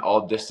is such an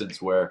odd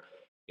distance where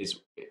it's,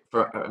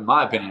 in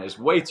my opinion, it's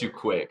way too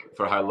quick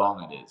for how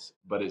long it is,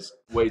 but it's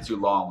way too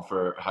long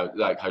for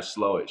how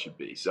slow it should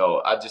be.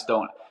 So I just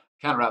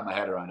can't wrap my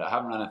head around it. I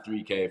haven't run a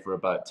 3K for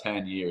about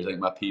 10 years. I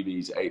think my PB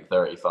is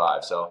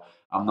 8:35. So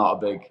I'm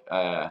not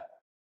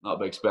a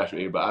big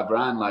specialty, but I've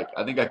ran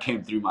I think I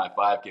came through my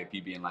 5K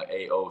PB in like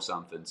 8:0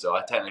 something. So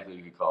I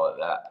technically could call it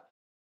that.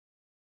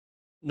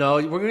 No,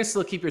 we're gonna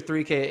still keep your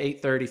 3K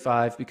at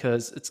 8:35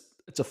 because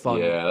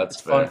Yeah, that's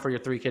it's fun fair. for your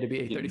 3K to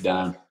be Keep me 8:35.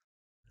 down.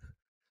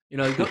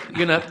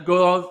 You're gonna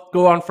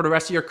go on for the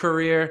rest of your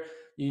career.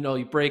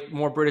 You break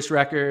more British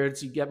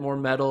records, you get more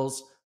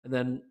medals, and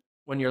then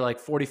when you're like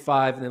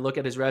 45 and they look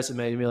at his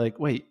resume and be like,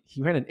 wait,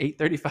 he ran an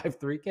 8:35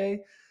 3K?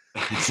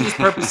 You should just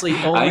purposely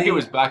I think it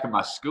was only. back in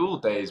my school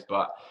days,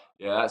 but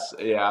yeah.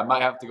 I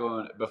might have to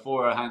go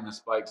before I hang the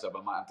spikes up.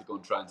 I might have to go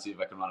and try and see if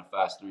I can run a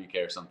fast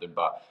 3K or something.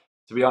 But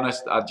to be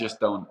honest, I just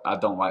don't. I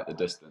don't like the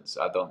distance.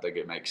 I don't think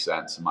it makes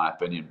sense in my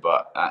opinion.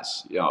 But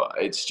that's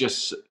it's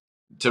just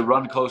to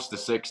run close to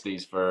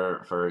 60s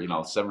for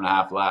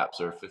 7.5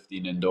 laps or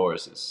 15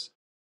 indoors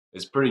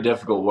is pretty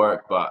difficult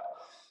work. But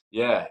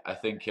yeah, I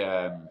think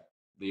the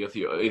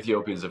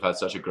Ethiopians have had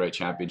such a great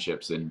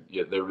championships, and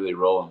yeah, they're really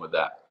rolling with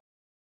that.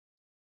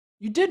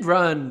 You did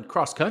run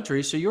cross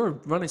country, so you were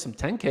running some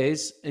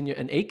 10Ks and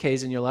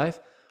 8Ks in your life.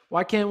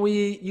 Why can't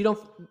we? You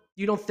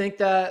don't think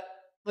that,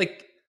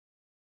 like,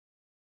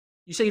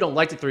 you say you don't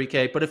like the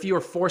 3K, but if you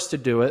were forced to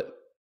do it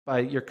by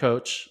your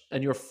coach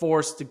and you're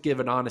forced to give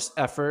an honest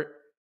effort,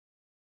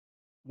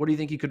 what do you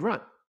think you could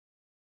run?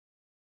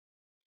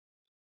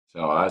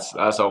 So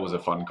that's always a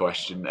fun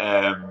question.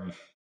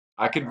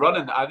 I could run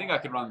in. I think I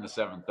could run in the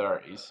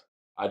 7:30s.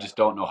 I just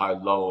don't know how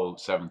low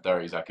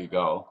 7:30s I could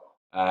go.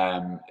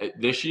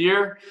 This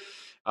year,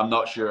 I'm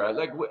not sure.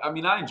 I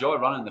mean, I enjoy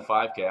running the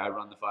 5K. I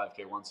run the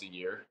 5K once a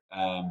year.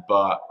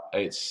 But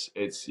it's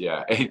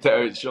yeah,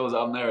 it shows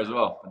on there as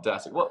well.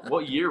 Fantastic.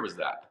 What year was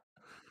that?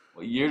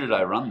 What year did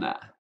I run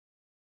that?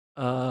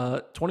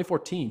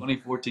 2014.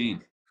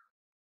 2014.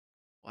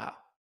 Wow.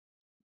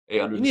 You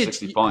need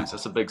 860 to. points.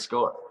 That's a big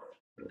score.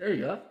 There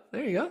you go.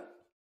 There you go.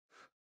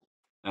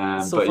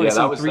 It's so But funny yeah, that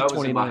saying was in my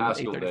 329 high but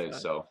school days.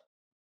 835. So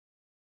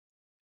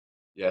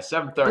yeah,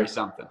 7:30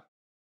 something.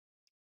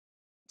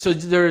 So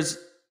there's,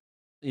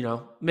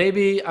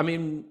 maybe, I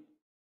mean,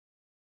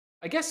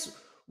 I guess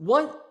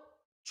what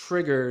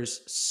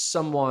triggers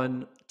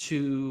someone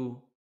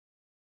to,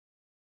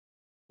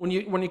 when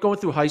you're going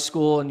through high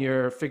school and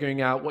you're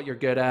figuring out what you're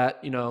good at,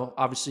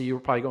 obviously you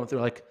were probably going through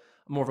like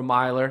more of a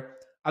miler.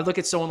 I look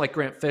at someone like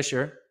Grant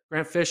Fisher.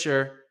 Grant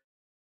Fisher,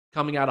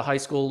 coming out of high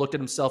school, looked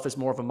at himself as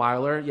more of a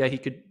miler. Yeah, he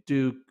could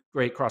do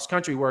great cross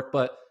country work,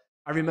 but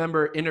I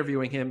remember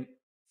interviewing him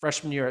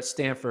freshman year at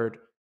Stanford,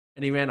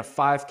 and he ran a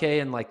 5K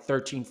in like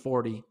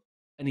 13:40,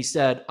 and he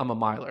said, "I'm a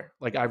miler.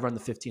 Like I run the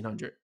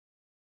 1500."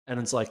 And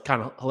it's like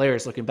kind of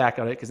hilarious looking back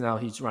at it because now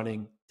he's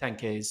running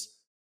 10Ks,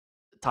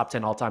 top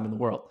 10 all time in the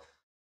world.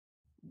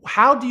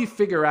 How do you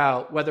figure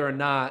out whether or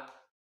not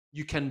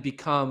you can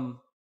become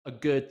a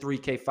good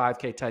 3K,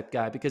 5K type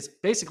guy? Because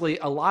basically,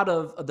 a lot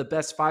of the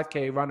best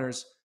 5K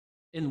runners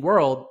in the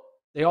world,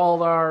 they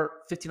all are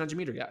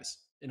 1500-meter guys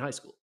in high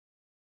school.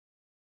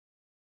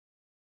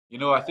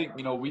 I think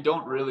we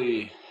don't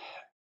really.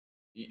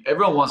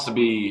 Everyone wants to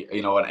be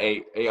an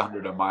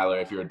 800 a miler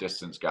if you're a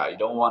distance guy. You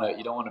don't want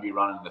to be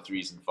running the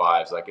threes and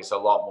fives. Like it's a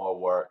lot more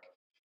work,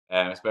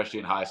 and especially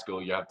in high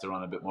school, you have to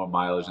run a bit more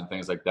mileage and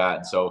things like that.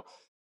 And so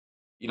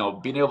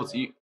being able to,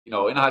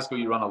 in high school,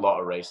 you run a lot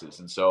of races.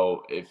 And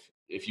so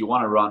if you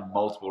want to run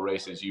multiple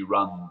races, you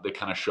run the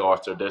kind of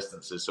shorter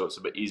distances. So it's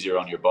a bit easier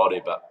on your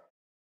body. But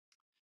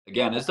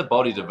again, as the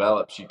body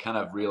develops, you kind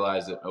of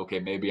realize that, okay,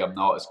 maybe I'm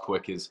not as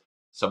quick as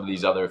some of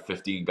these other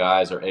 15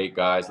 guys or 8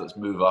 guys. Let's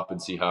move up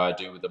and see how I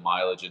do with the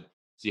mileage and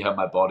see how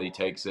my body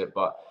takes it.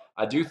 But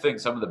I do think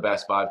some of the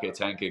best 5K,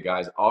 10K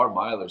guys are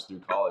milers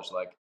through college.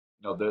 Like,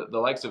 the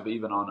likes of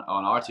even on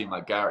our team,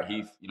 like Garrett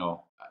Heath,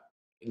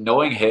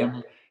 knowing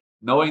him,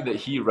 knowing that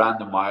he ran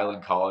the mile in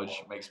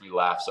college makes me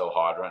laugh so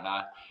hard right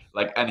now.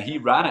 Like, and he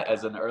ran it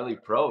as an early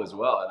pro as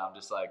well. And I'm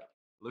just like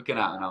looking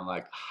at it and I'm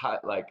like,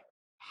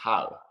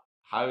 how?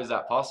 how is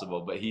that possible?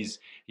 But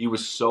he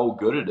was so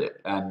good at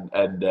it, and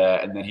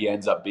then he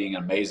ends up being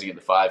amazing at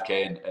the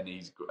 5K, and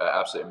he's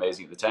absolutely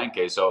amazing at the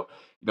 10K. So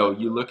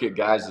you look at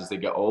guys as they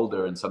get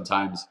older, and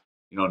sometimes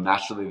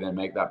naturally they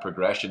make that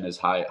progression as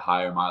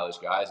higher mileage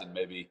guys, and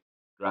maybe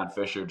Grant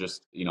Fisher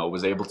just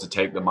was able to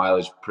take the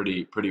mileage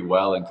pretty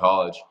well in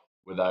college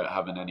without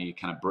having any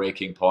kind of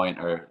breaking point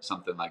or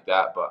something like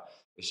that. But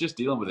it's just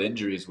dealing with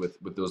injuries with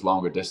those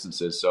longer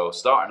distances. So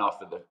starting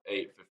off at the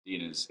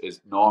 8:15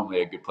 is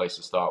normally a good place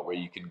to start, where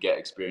you can get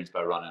experience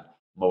by running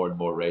more and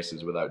more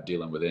races without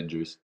dealing with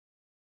injuries.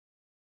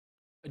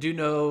 I do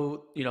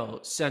know,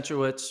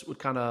 Centrowitz would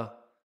kind of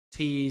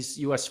tease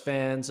U.S.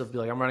 fans of be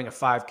like, I'm running a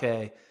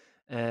 5K.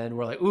 And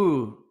we're like,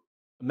 ooh,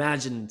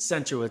 imagine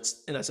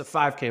Centrowitz and as a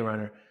 5K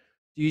runner.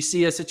 Do you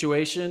see a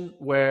situation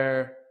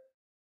where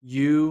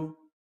you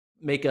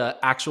make an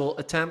actual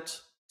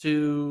attempt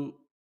to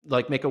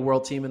like make a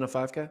world team in a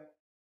 5K?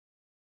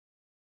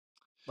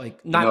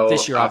 Like not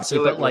this year, I obviously,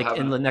 feel like but we're like in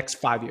having the next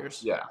 5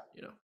 years, yeah,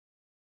 you know?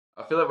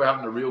 I feel like we're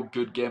having a real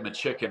good game of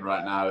chicken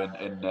right now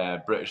in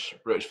British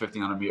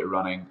 1500 meter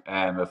running.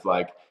 Of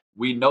like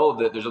we know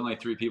that there's only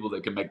three people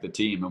that can make the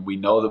team, and we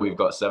know that we've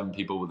got seven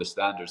people with a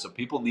standard. So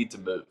people need to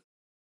move.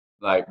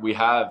 Like we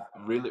have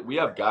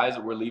guys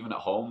that we're leaving at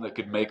home that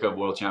could make a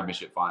world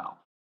championship final.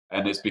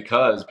 And it's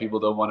because people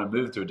don't want to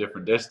move to a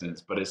different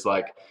distance. But it's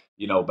like,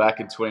 back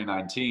in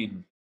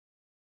 2019,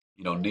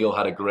 Neil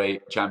had a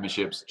great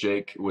championships.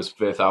 Jake was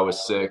fifth, I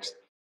was sixth.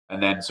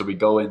 And then so we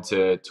go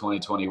into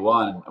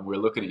 2021 and we're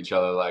looking at each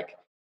other like,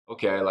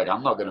 okay, like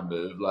I'm not gonna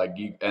move. Like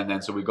you and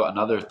then so we got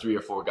another three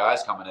or four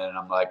guys coming in and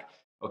I'm like,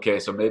 okay,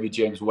 so maybe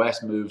James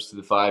West moves to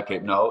the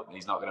 5K. No,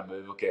 he's not gonna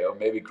move. Okay, or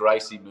maybe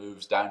Gracie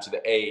moves down to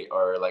the 8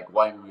 or like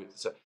Wyman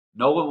moves. So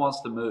no one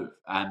wants to move.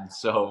 And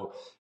so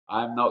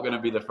I'm not going to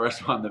be the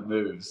first one that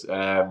moves,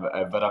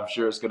 but I'm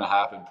sure it's going to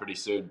happen pretty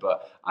soon.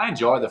 But I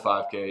enjoy the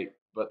 5K.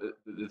 But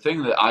the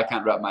thing that I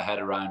can't wrap my head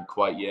around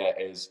quite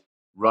yet is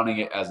running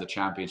it as a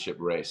championship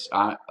race.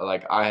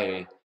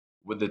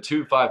 With the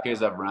two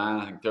 5Ks I've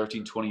ran, I think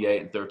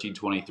 13:28 and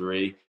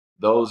 13:23,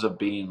 those have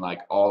been like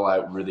all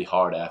out really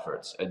hard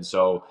efforts. And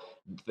so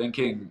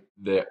thinking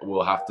that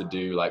we'll have to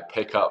do like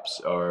pickups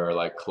or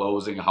like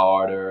closing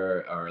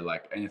harder or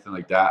like anything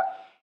like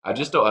that, I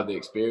just don't have the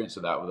experience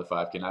of that with the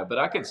 5K now, but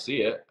I can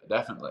see it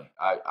definitely.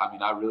 I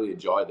mean, I really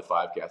enjoy the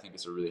 5K. I think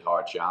it's a really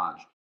hard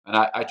challenge, and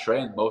I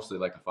train mostly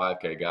like a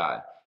 5K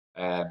guy,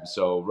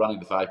 so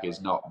running the 5K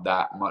is not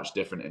that much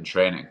different in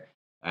training.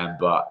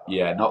 But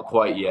yeah, not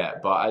quite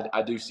yet, but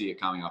I do see it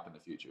coming up in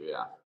the future.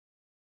 Yeah,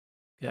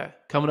 Yeah,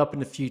 coming up in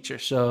the future.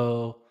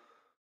 So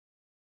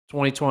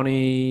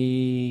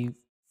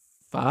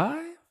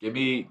 2025. give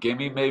me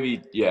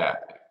maybe yeah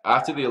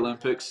after the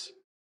Olympics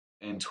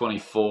in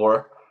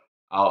 24. Yeah.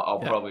 I'll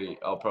probably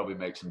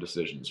make some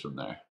decisions from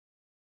there.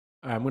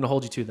 All right, I'm going to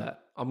hold you to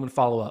that. I'm going to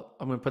follow up.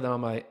 I'm going to put that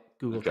on my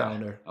Google Okay,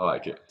 Calendar. I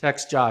like it.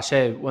 Text Josh,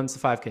 hey, when's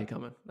the 5K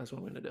coming? That's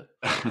what I'm going to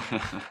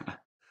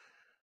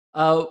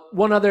do.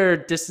 One other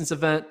distance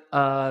event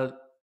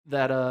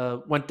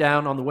that went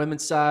down on the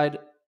women's side,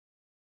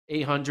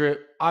 800.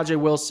 Ajay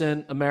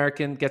Wilson,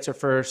 American, gets her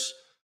first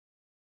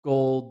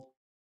gold.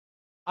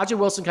 Ajay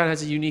Wilson kind of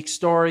has a unique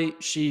story.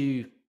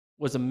 She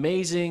was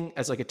amazing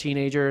as like a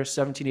teenager,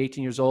 17,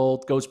 18 years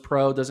old, goes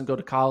pro, doesn't go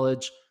to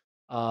college.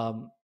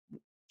 Um,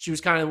 she was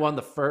kind of one of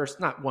the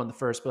first, not one of the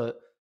first, but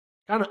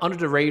kind of under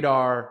the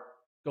radar,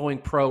 going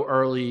pro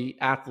early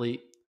athlete.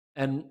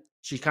 And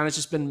she's kind of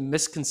just been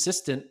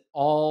misconsistent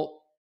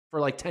all for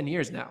like 10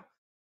 years now.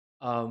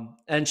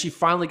 And she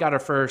finally got her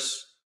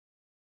first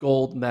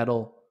gold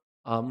medal,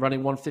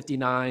 running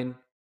 159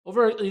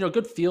 over,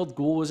 good field.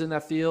 Gould was in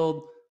that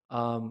field.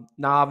 Now,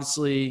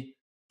 obviously,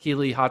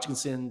 Keely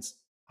Hodgkinson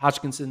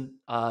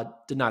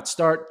did not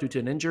start due to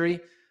an injury.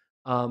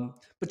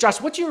 But Josh,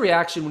 what's your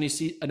reaction when you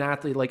see an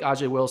athlete like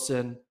Ajay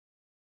Wilson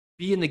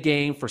be in the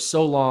game for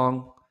so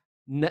long,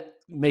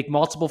 make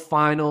multiple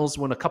finals,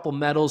 win a couple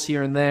medals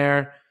here and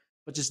there,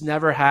 but just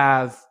never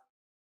have,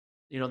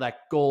 that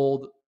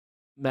gold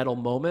medal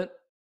moment?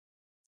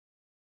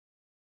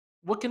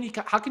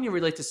 How can you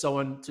relate to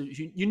someone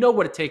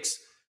what it takes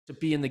to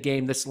be in the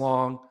game this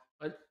long?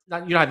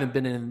 You haven't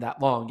been in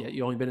that long yet.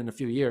 You only been in a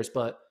few years,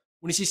 but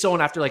when you see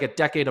someone after like a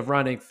decade of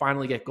running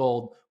finally get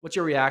gold, what's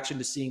your reaction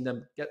to seeing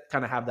them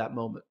kind of have that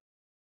moment?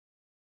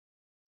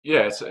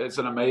 Yeah, it's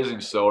an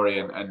amazing story,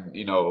 and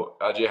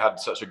Ajay had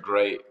such a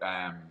great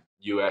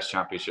U.S.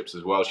 championships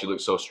as well. She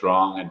looked so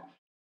strong, and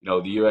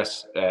the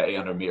U.S.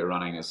 800 meter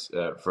running is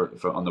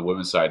for on the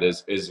women's side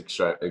is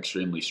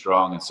extremely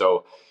strong, and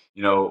so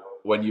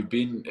when you've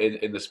been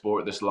in the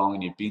sport this long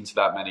and you've been to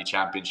that many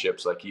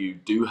championships, like you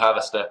do have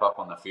a step up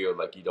on the field.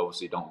 Like you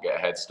obviously don't get a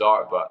head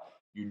start, but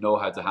you know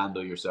how to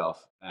handle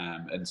yourself,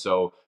 and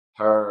so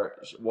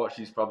what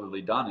she's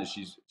probably done is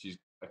she's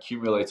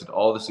accumulated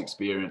all this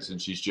experience,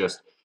 and she's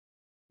just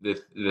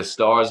the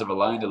stars have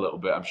aligned a little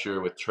bit, I'm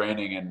sure, with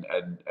training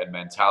and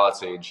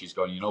mentality. And she's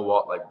going, you know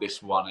what, like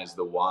this one is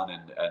the one.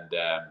 And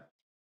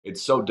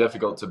it's so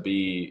difficult to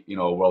be,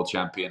 a world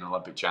champion,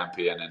 Olympic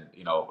champion, and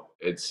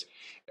it's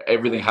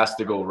everything has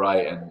to go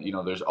right, and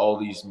there's all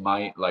these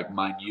minute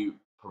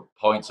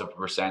points of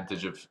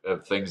percentage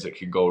of things that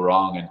can go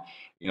wrong, and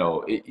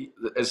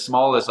as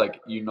small as like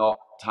you not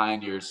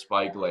tying your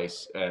spike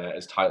lace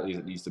as tightly as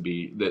it needs to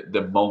be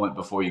the moment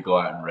before you go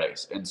out and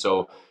race, and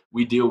so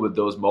we deal with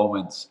those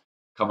moments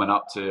coming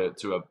up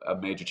to a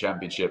major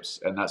championships,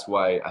 and that's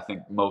why I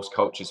think most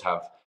coaches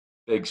have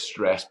big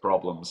stress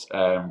problems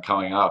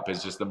coming up.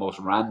 Is just the most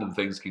random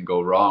things can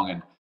go wrong,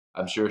 and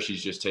I'm sure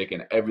she's just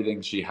taken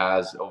everything she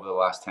has over the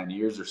last 10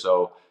 years or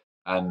so,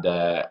 and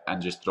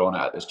just thrown it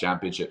at this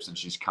championships, and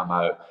she's come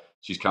out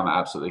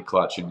absolutely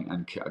clutch,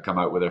 and come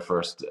out with her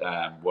first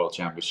world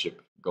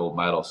championship gold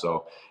medal.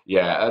 So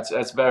yeah,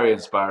 that's very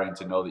inspiring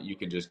to know that you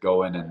can just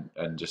go in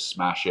and just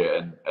smash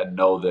it, and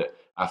know that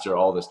after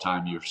all this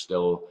time you're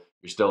still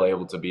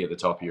able to be at the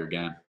top of your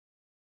game.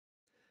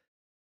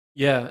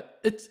 Yeah,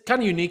 it's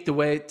kind of unique the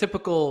way a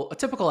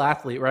typical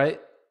athlete, right?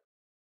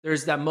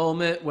 There's that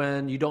moment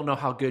when you don't know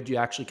how good you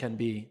actually can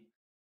be.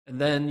 And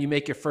then you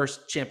make your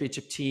first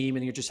championship team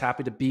and you're just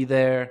happy to be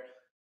there.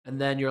 And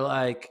then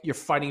you're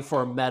fighting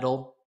for a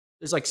medal.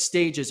 There's like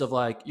stages of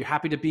like, you're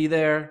happy to be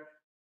there.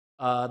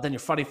 Then you're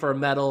fighting for a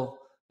medal.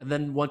 And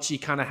then once you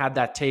kind of had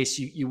that taste,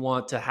 you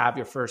want to have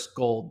your first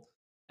gold.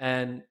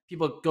 And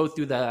people go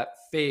through that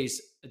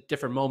phase at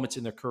different moments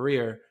in their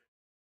career.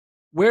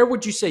 Where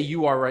would you say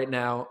you are right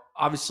now?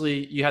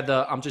 Obviously, you had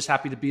the I'm just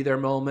happy to be there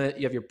moment.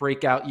 You have your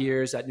breakout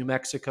years at New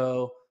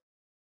Mexico.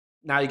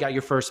 Now you got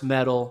your first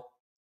medal.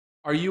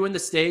 Are you in the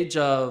stage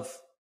of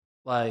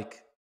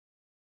like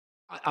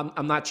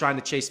I'm not trying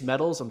to chase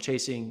medals, I'm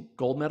chasing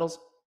gold medals?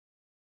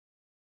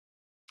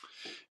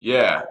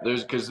 Yeah,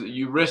 there's because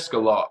you risk a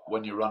lot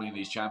when you're running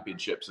these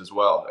championships as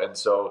well, and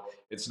so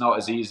it's not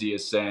as easy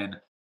as saying,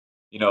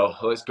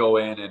 let's go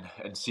in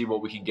and see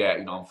what we can get.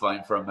 I'm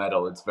fighting for a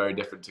medal. It's very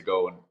different to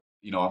go and,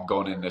 I'm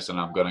going in this and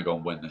I'm going to go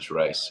and win this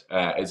race.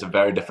 It's a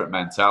very different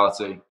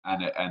mentality,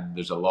 and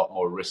there's a lot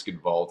more risk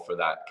involved for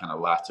that kind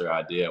of latter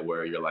idea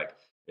where you're like,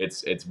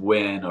 it's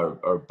win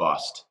or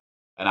bust.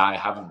 And I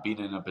haven't been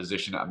in a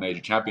position at a major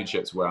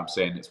championships where I'm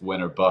saying it's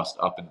win or bust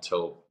up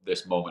until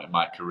this moment in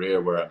my career,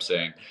 where I'm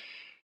saying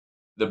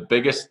the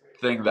biggest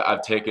thing that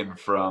I've taken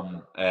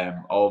from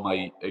all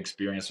my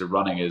experience of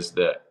running is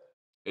that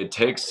it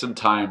takes some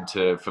time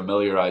to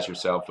familiarize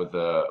yourself with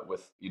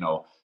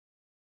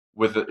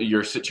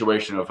your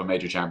situation of a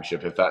major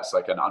championship. If that's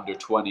like an under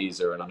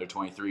 20s or an under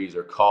 23s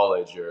or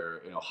college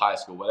or high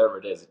school, whatever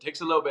it is, it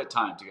takes a little bit of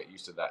time to get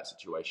used to that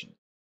situation.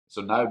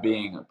 So now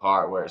being a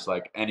part where it's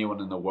like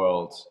anyone in the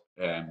world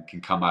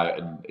can come out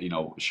and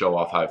show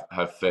off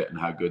how fit and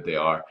how good they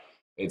are.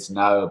 It's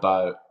now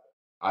about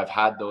I've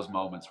had those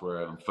moments where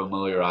I'm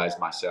familiarized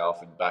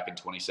myself, and back in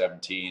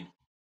 2017,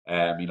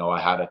 I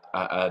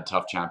had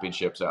tough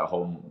championships at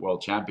home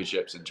world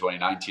championships in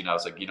 2019. I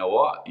was like, you know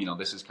what,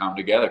 this has come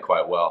together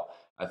quite well.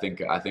 I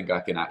think I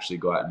can actually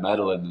go out and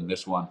medal, and in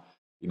this one,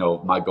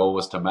 my goal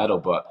was to medal,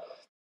 but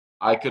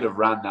I could have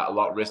ran that a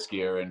lot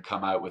riskier and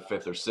come out with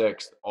fifth or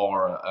sixth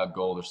or a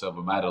gold or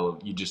silver medal.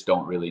 You just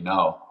don't really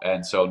know.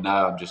 And so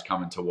now I'm just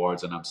coming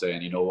towards and I'm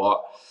saying, you know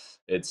what?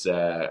 It's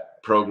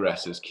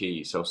progress is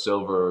key. So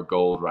silver or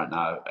gold right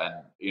now. And,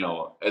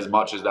 as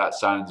much as that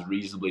sounds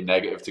reasonably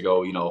negative to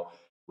go,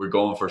 we're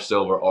going for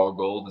silver or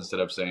gold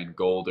instead of saying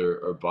gold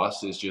or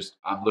bust, it's just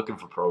I'm looking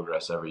for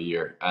progress every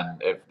year.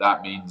 And if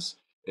that means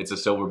it's a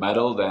silver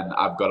medal, then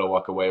I've got to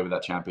walk away with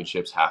that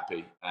championships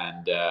happy.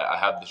 And I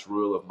have this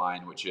rule of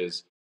mine, which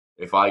is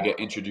if I get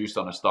introduced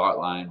on a start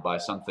line by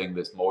something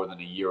that's more than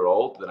a year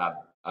old, then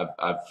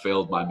I've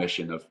failed my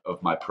mission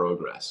of my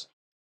progress.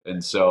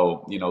 And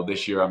so,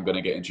 this year I'm going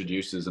to get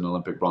introduced as an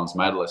Olympic bronze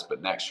medalist,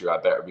 but next year I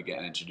better be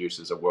getting introduced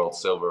as a world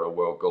silver or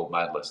world gold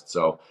medalist.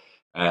 So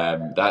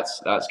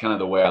that's kind of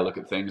the way I look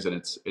at things, and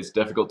it's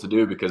difficult to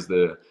do because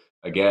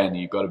again,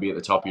 you've got to be at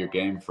the top of your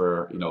game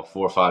for 4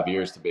 or 5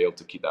 years to be able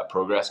to keep that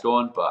progress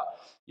going. But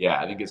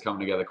yeah, I think it's coming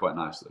together quite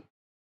nicely.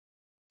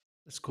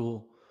 That's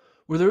cool.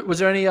 Was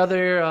there any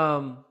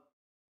other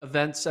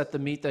events at the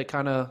meet that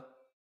kind of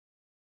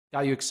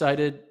got you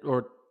excited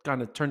or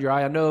kind of turned your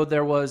eye? I know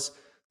there was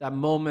that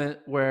moment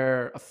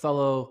where a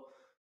fellow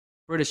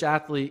British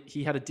athlete,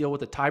 he had to deal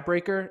with a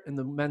tiebreaker in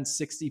the men's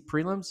 60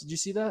 prelims. Did you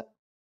see that?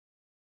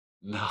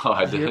 No,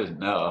 I Did you hear? didn't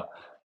know.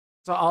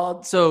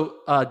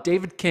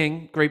 David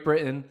King, Great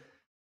Britain,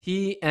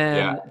 he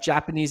Yeah, and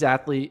Japanese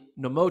athlete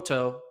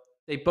Nomoto,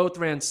 they both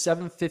ran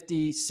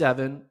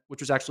 7:57,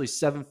 which was actually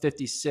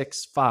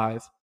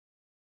 7:56.5,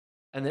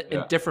 and in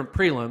yeah. different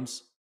prelims,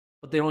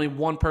 but they only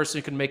one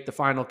person could make the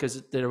final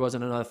because there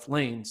wasn't enough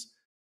lanes.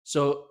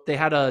 So they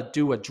had to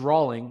do a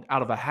drawing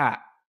out of a hat.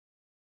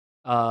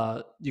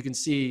 You can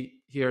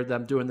see here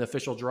them doing the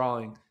official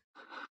drawing.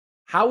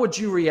 How would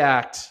you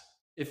react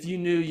if you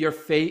knew your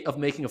fate of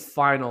making a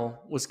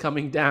final was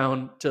coming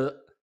down to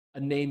a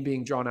name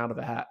being drawn out of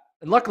a hat?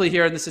 And luckily,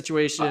 here in this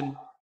situation,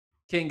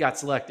 King got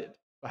selected.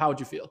 But how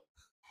would you feel?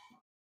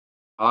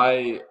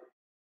 I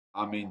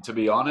I mean, to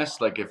be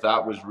honest, like if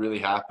that was really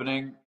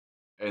happening,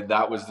 and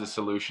that was the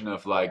solution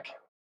of like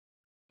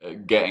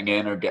getting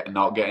in or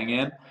not getting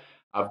in,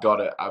 I've got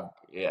it.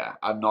 Yeah,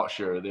 I'm not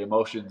sure. The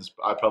emotions,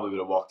 I probably would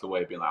have walked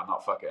away being like, I'm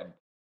not fucking,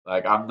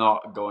 like, I'm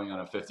not going on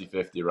a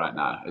 50-50 right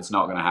now. It's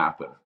not going to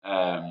happen.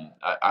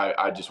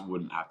 I just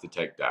wouldn't have to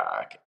take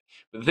that.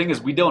 But the thing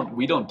is, we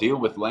don't deal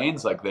with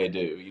lanes like they do.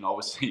 You know,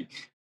 obviously,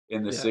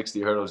 in the Yeah.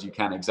 60 hurdles, you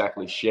can't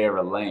exactly share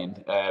a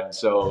lane.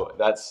 So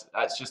that's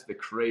just the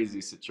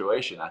crazy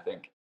situation. I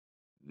think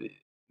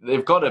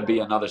they've got to be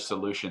another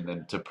solution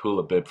than to pull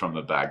a bib from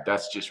the bag.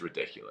 That's just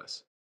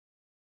ridiculous.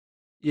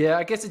 Yeah,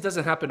 I guess it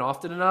doesn't happen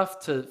often enough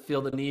to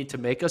feel the need to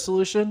make a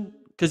solution,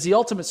 because the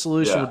ultimate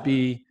solution Yeah. would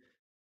be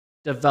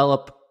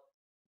develop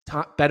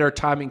better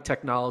timing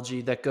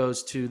technology that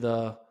goes to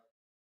the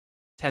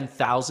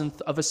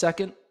 10,000th of a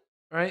second,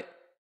 right?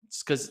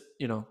 It's because,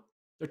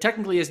 there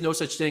technically is no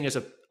such thing as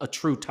a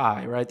true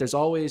tie, right? There's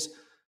always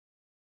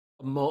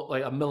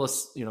like a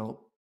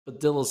a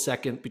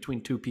millisecond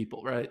between two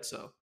people, right?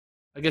 So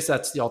I guess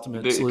that's the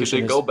ultimate Could they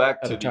solution go is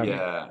back to better the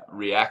timing.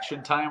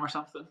 reaction time or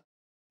something?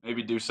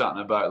 Maybe do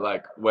something about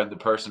like when the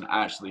person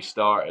actually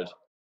started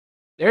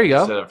There you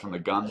instead go. of from the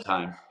gun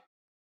time.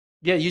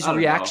 Yeah, use I don't know,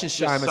 reaction just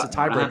time as a something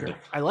tiebreaker. random.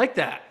 I like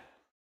that.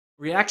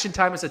 Reaction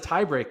time as a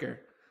tiebreaker.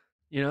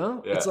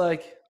 It's Yeah,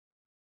 like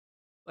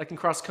in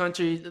cross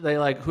country, they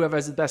like whoever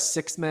has the best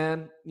sixth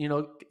man,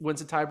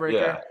 wins a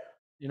tiebreaker,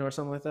 yeah, or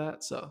something like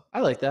that. So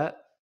I like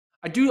that.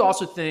 I do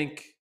also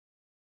think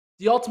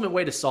the ultimate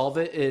way to solve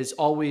it is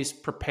always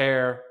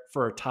prepare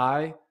for a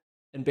tie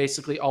and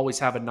basically always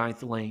have a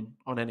ninth lane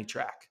on any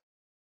track,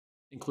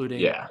 including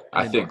yeah. an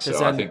I indoor. think Because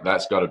so. I then, think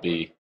that's got to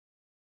be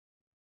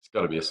it's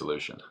got to be a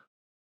solution.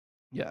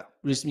 yeah,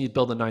 we just need to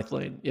build a ninth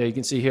lane. Yeah, you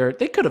can see here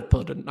they could have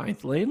put a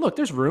ninth lane. Look,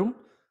 there's room.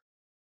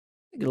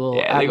 Get a little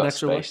Yeah, they add an got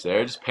extra lane. space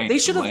there. Just paint They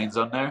some should have lanes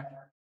on there.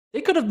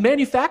 They could have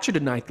manufactured a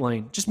ninth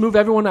lane. Just move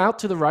everyone out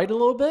to the right a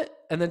little bit,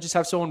 and then just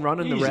have someone run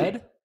in the Easy.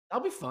 red.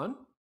 That'll be fun.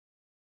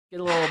 Get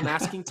a little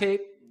masking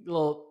tape, a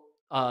little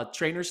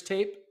trainer's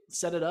tape,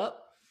 set it up.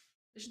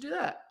 They should do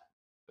that.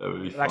 That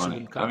would be That actually funny.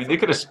 been kind I of mean, they fun.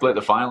 could have split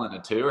the final into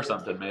two or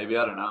something. Maybe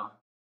I don't know.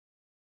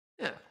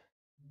 Yeah,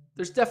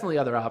 there's definitely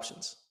other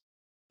options,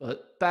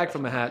 but bag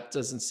from a Definitely. hat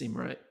doesn't seem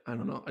right. I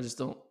don't know. I just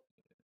don't.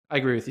 I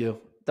agree with you.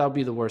 That would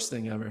be the worst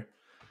thing ever.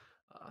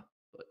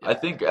 But I yeah,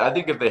 think I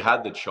think if they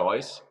had the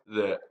choice,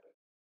 that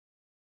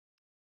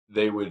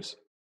they would,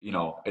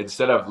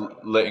 instead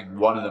of letting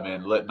one of them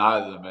in, let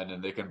neither of them in,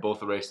 and they can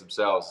both race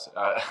themselves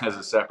as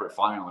a separate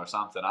final or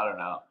something. I don't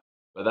know,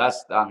 but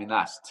I mean,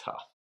 that's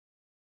tough.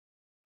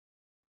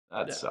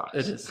 That yeah, it sucks.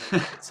 is.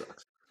 It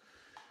sucks.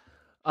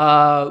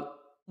 Uh,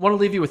 Want to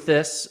leave you with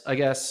this, I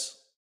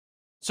guess.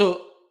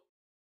 So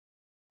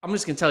I'm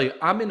just gonna tell you,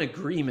 I'm in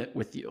agreement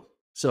with you.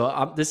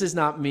 So this is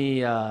not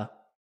me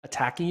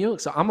attacking you.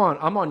 So I'm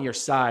on your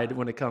side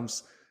when it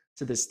comes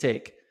to this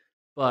take.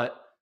 But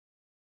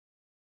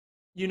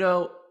you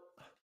know,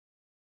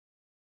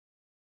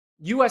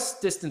 U.S.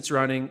 distance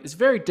running is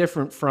very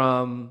different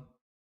from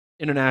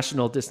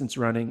international distance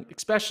running,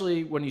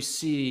 especially when you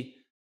see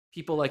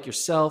people like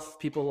yourself,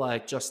 people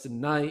like Justin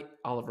Knight,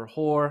 Oliver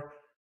Hoare,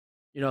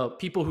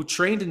 people who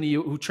trained in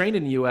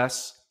the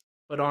U.S.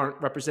 but aren't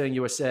representing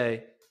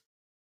USA.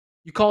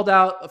 You called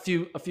out a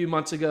few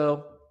months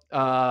ago,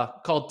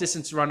 called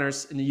distance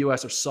runners in the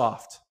U.S. are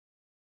soft.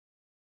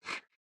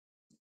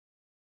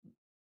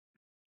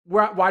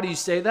 Why do you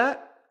say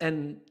that?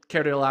 And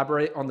care to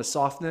elaborate on the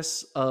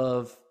softness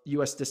of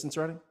U.S. distance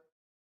running?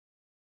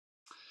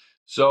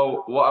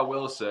 So what I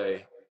will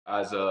say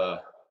as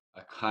a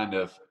kind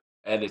of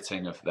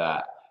editing of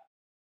that,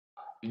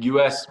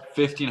 US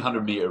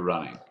 1500-meter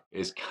running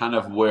is kind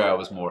of where I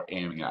was more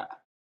aiming at.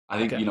 I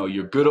think, Okay.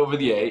 you're good over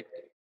the 8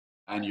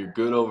 and you're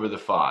good over the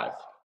 5.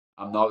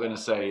 I'm not going to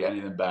say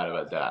anything bad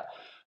about that.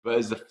 But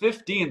as the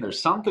 15,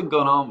 there's something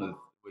going on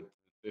with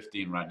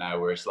 15 right now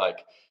where it's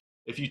like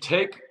if you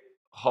take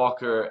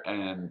Hawker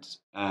and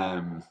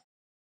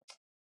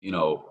you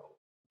know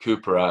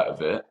Cooper out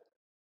of it,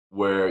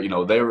 where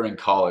they were in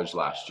college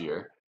last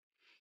year,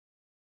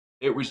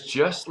 it was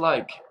just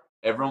like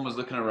everyone was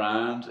looking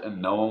around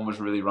and no one was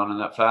really running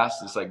that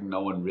fast. It's like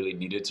no one really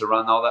needed to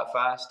run all that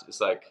fast.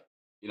 It's like,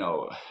 you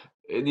know,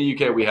 in the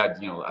UK we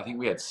had, I think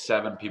we had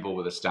 7 people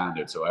with a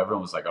standard. So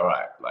everyone was like, all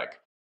right, like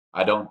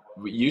it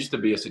used to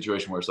be a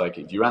situation where it's like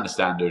if you ran the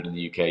standard in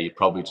the UK, you'd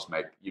probably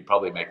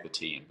make the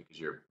team because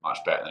you're much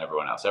better than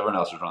everyone else. Everyone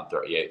else was running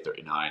 38,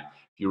 39.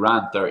 If you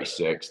ran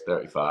 36,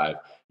 35,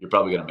 you're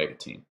probably going to make a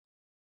team.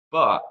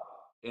 But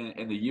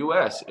in the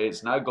US,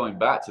 it's now going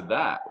back to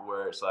that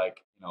where it's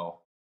like,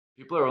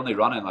 people are only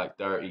running like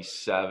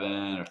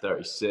 37 or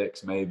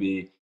 36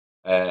 maybe.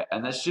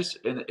 And that's just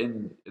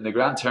in the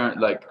grand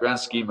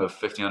scheme of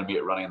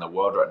 1500-meter running in the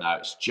world right now,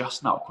 it's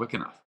just not quick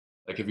enough.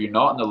 Like if you're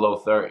not in the low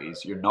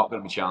 30s, you're not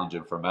going to be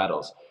challenging for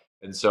medals.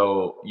 And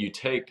so you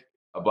take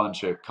a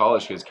bunch of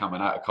college kids coming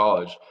out of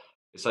college,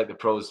 it's like the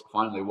pros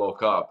finally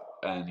woke up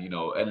and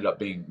ended up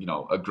being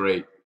a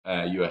great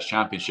US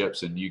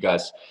championships, and you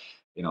guys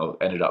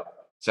ended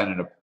up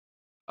sending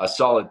a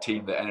solid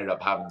team that ended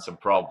up having some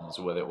problems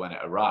with it when it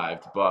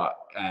arrived. But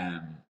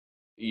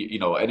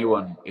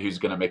anyone who's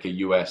going to make a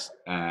US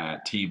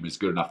team is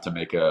good enough to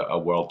make a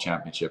world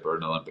championship or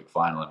an Olympic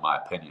final, in my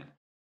opinion,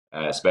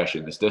 especially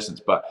in this distance.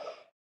 But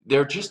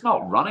they're just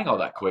not running all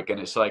that quick, and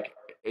it's like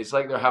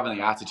they're having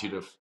the attitude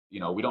of,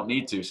 we don't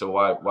need to, so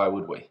why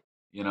would we?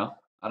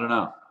 I don't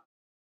know.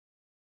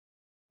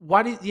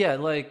 Why do yeah,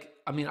 like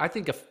I mean, I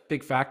think a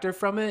big factor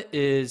from it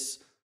is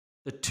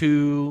the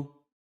two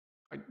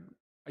I,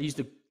 I use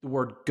the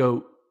word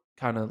goat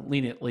kind of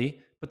leniently,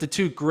 but the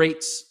two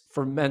greats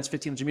for men's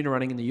 1500 meter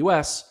running in the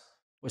US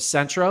was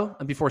Centro,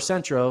 and before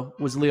Centro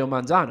was Leo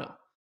Manzano.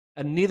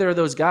 And neither of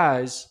those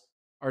guys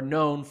are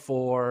known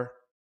for,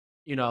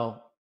 you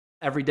know,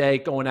 every day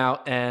going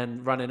out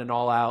and running an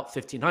all out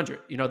 1500.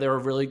 They were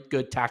really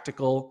good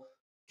tactical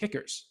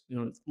kickers.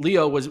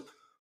 Leo was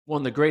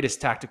one of the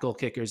greatest tactical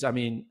kickers. I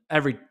mean,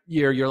 every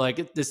year you're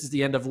like, this is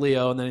the end of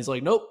Leo. And then he's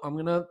like, nope, I'm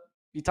going to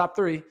be top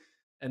three.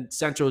 And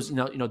Centro's,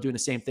 doing the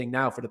same thing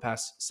now for the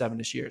past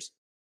 7-ish years.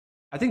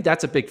 I think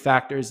that's a big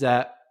factor, is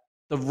that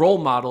the role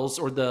models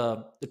or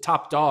the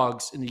top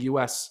dogs in the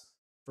US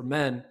for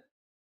men,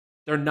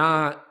 they're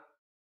not,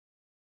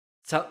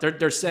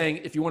 they're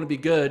saying, if you want to be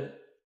good,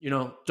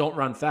 don't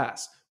run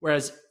fast.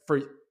 Whereas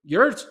for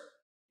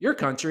your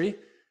country,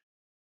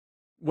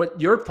 what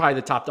you're probably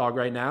the top dog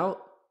right now,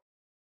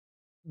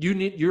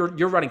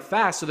 you're running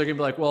fast, so they're gonna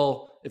be like,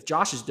 well, if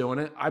Josh is doing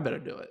it, I better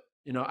do it.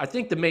 I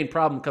think the main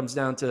problem comes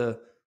down to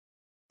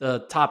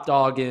the top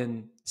dog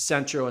in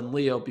Centro and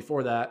Leo.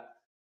 Before that,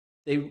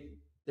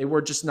 they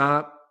were just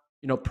not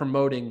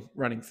promoting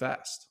running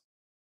fast.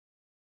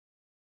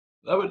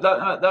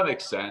 That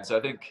makes sense. I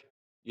think,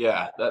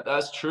 yeah,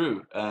 that's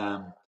true.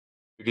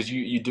 Because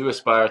you do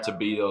aspire to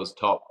be those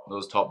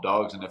top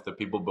dogs, and if the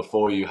people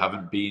before you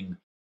haven't been,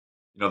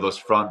 those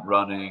front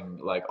running,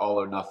 like all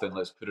or nothing,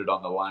 let's put it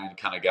on the line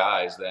kind of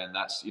guys, then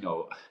that's,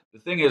 the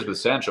thing is with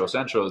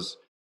Centro's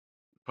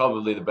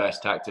probably the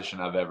best tactician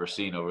I've ever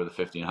seen over the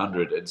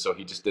 1500, and so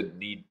he just didn't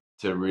need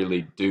to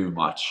really do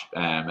much.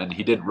 And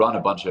he did run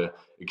a bunch of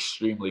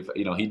extremely,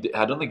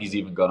 I don't think he's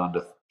even gone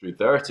under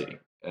 330.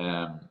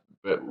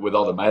 But with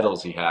all the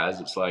medals he has,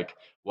 it's like,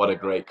 what a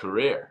great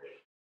career.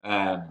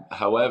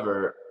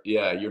 However,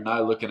 yeah, you're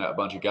now looking at a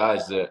bunch of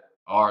guys that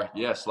are,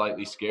 yeah,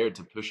 slightly scared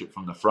to push it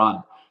from the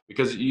front,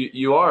 because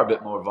you are a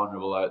bit more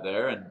vulnerable out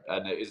there,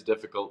 and it is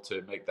difficult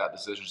to make that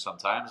decision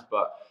sometimes.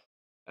 But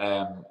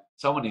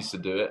someone needs to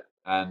do it,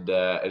 and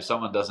if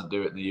someone doesn't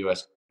do it in the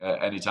US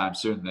anytime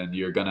soon, then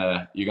you're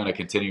gonna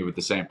continue with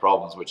the same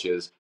problems, which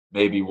is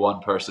maybe one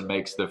person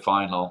makes the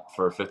final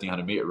for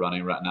 1500 meter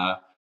running right now,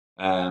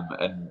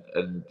 and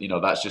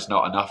that's just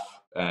not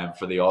enough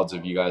for the odds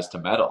of you guys to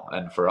medal.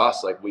 And for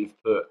us, like we've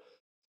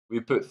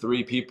put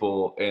 3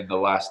 people in the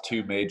last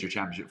 2 major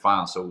championship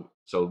finals.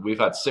 So we've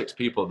had 6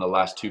 people in the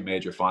last 2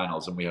 major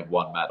finals, and we have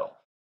 1 medal.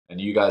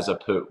 And you guys have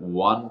put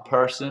 1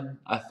 person,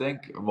 I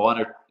think,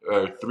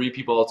 or 3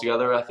 people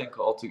altogether, I think,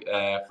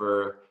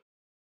 for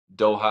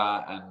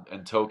Doha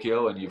and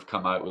Tokyo, and you've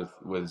come out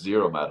with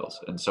 0 medals.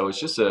 And so it's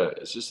just a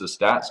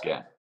stats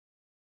game.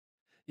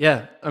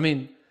 Yeah, I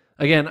mean,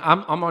 again,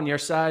 I'm on your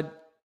side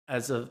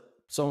as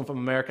someone from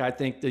America. I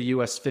think the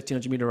U.S.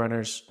 1500 meter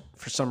runners,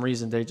 for some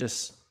reason,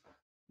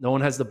 no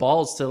one has the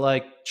balls to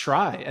like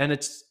try, and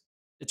it's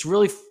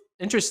really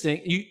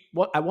interesting.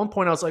 At one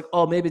point I was like,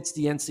 oh, maybe it's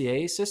the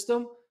NCAA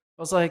system.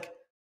 I was like,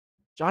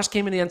 Josh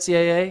came in the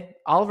NCAA,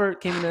 Oliver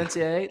came in the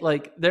NCAA.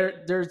 Like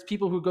there's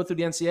people who go through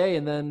the NCAA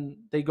and then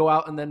they go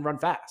out and then run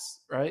fast,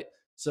 right?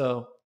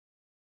 So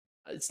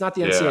it's not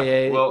the Yeah.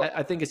 NCAA. Well,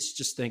 I think it's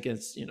just thinking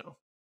it's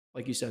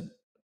like you said,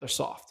 they're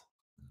soft.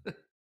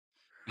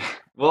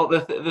 well,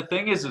 the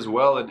thing is as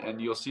well,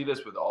 and you'll see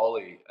this with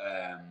Ollie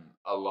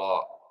a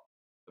lot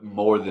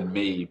more than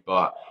me,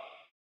 but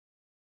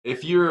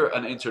if you're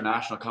an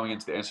international coming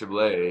into the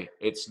NCAA,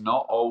 it's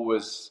not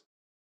always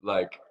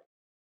like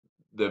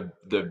the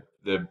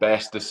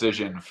best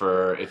decision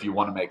for if you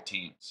want to make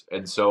teams.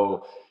 And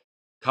so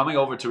coming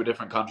over to a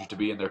different country to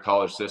be in their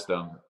college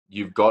system,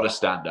 you've got to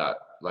stand out.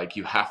 Like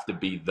you have to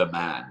be the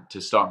man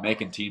to start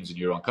making teams in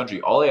your own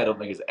country. Ollie, I don't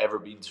think has ever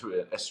been to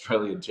an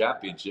Australian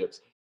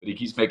Championships, but he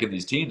keeps making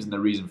these teams, and the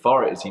reason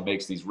for it is he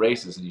makes these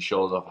races and he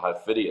shows off how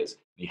fit he is.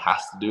 He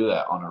has to do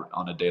that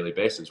on a daily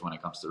basis when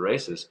it comes to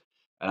races,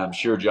 and I'm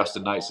sure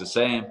Justin Knight's the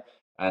same,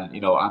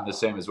 and I'm the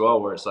same as well.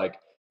 Where it's like,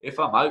 if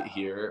I'm out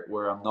here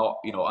where I'm not,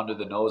 under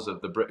the nose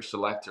of the British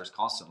selectors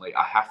constantly,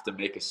 I have to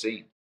make a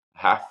scene.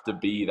 I have to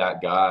be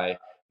that guy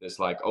that's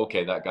like,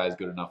 okay, that guy's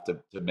good enough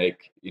to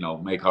make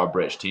our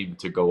British team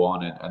to go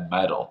on and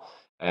medal.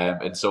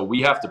 And so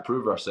we have to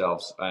prove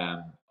ourselves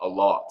a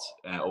lot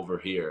over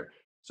here.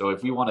 So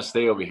if we want to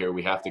stay over here,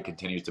 we have to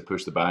continue to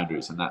push the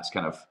boundaries, and that's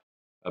kind of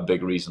a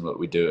big reason that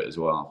we do it as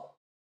well.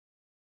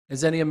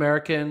 Has any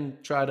American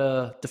try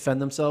to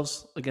defend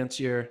themselves against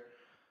your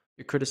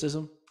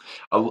criticism?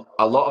 A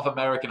lot of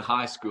American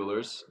high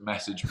schoolers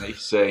message me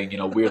saying,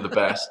 we're the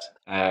best,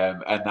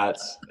 and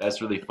that's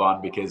really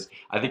fun, because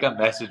I think I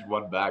messaged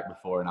one back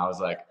before, and I was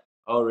like,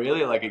 oh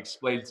really? Like,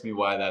 explain to me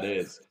why that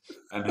is.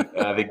 And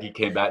I think he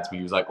came back to me.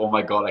 He was like, oh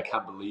my god, I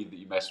can't believe that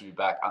you messaged me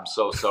back. I'm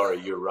so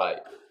sorry. You're right.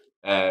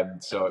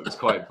 So it was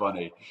quite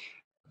funny.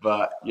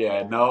 But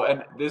yeah, no,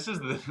 and this is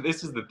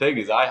the thing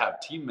is I have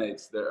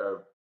teammates that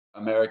are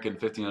American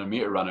 1500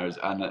 meter runners,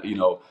 and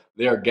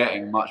they are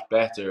getting much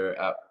better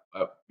at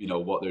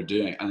what they're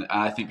doing, and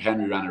I think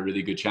Henry ran a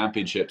really good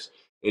championships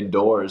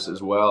indoors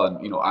as well,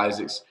 and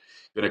Isaac's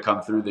going to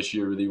come through this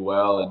year really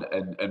well,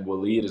 and will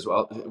lead as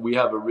well. We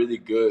have a really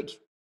good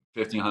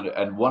 1500,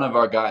 and one of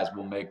our guys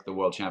will make the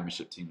world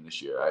championship team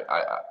this year.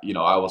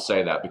 I will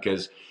say that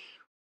because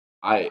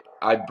I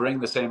bring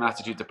the same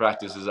attitude to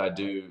practice as I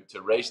do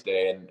to race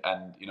day,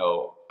 and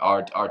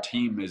our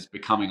team is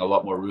becoming a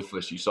lot more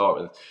ruthless. You saw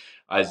it with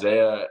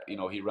Isaiah.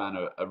 He ran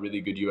a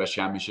really good U.S.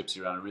 championships.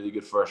 He ran a really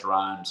good first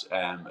round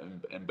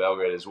in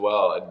Belgrade as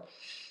well. And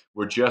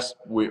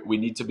we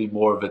need to be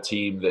more of a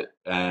team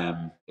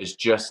that is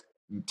just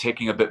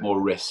taking a bit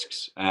more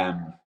risks.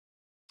 And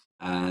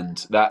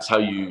that's how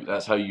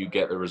you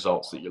get the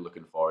results that you're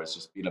looking for. It's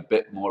just being a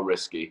bit more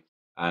risky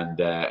and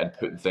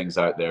putting things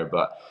out there.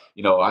 But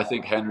I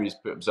think Henry's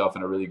put himself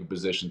in a really good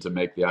position to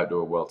make the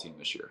outdoor world team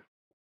this year.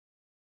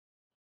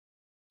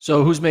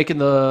 So who's making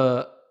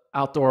the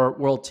outdoor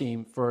world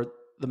team for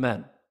the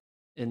men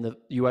in the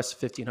US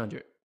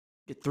 1500?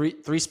 Get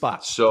three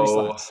spots. Three So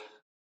slots.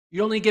 You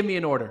don't need to give me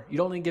an order. You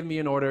don't need to give me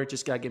an order.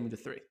 Just gotta give me the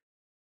three.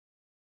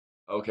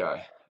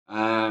 okay,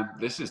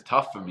 this is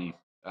tough for me.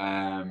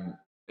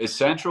 Is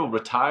Central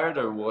retired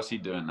or was he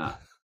doing that?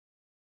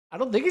 I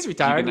don't think he's 'Cause you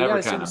can retired. never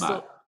Yeah, so count he's him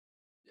out.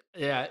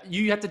 still. Yeah,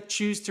 you have to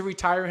choose to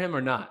retire him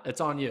or not.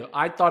 It's on you.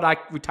 I thought I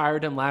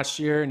retired him last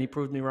year, and he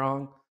proved me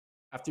wrong.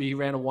 After he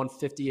ran a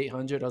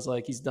 1:5800, I was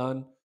like, he's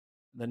done.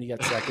 And then he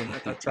got second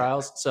at the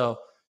trials. So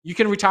you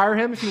can retire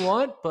him if you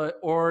want,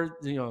 or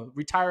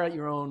retire at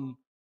your own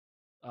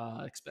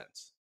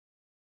expense.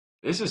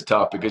 This is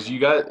tough because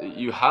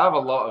you have a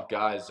lot of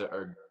guys that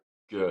are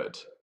good,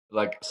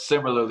 like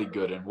similarly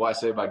good. And what I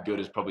say by good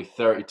is probably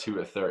 32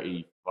 to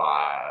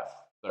 35,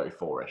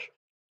 34ish.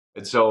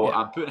 And so Yeah.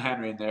 I'm putting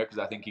Henry in there because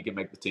I think he can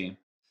make the team.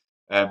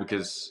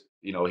 Because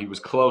he was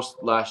close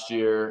last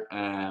year,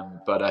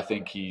 but I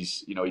think he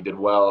did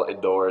well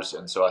indoors,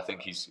 and so I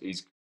think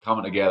he's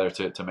coming together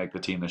to make the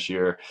team this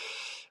year.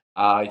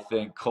 I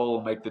think Cole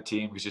will make the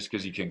team just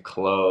because he can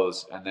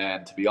close, and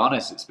then to be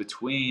honest, it's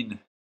between.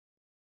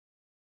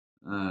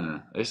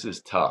 This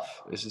is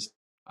tough.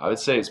 I would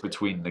say it's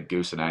between the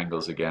Goose and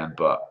Angles again,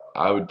 but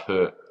I'd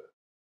put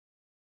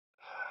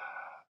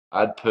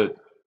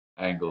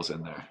Angles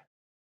in there.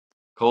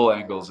 Cole,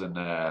 Angles, and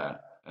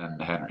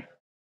Henry.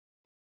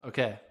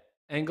 Okay.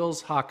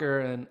 Engels, Hawker,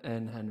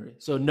 and Henry.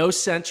 So no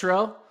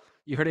Centro.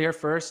 You heard it here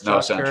first. No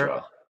Josh Kerr.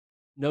 Central.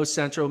 No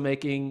Centro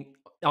making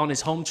on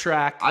his home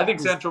track, I think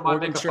his Central might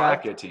Oregon make a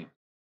track. 5K team.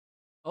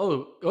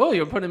 Oh,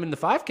 you're putting him in the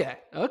 5K.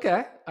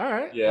 Okay. All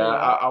right. Yeah,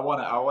 I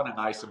want to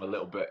nice him a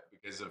little bit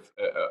because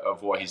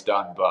of what he's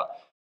done. But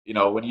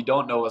when you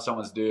don't know what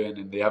someone's doing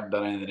and they haven't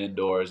done anything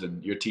indoors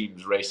and your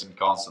team's racing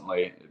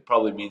constantly, it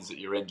probably means that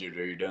you're injured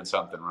or you're doing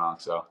something wrong.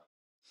 So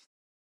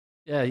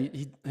Yeah,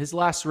 his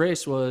last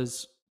race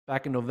was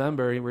back in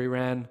November where he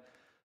ran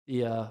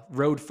the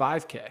Road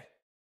 5K.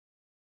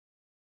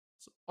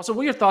 Also,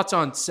 what are your thoughts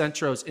on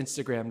Centro's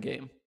Instagram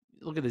game?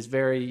 Look at his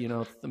very,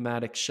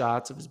 thematic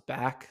shots of his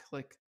back.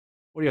 Like,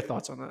 what are your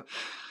thoughts on that?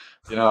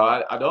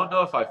 I don't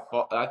know if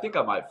I think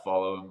I might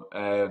follow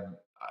him.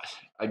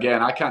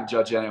 Again, I can't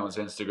judge anyone's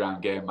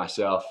Instagram game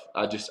myself.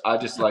 I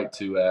just like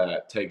to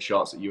take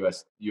shots at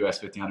US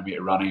 1500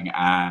 meter running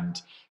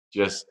and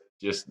just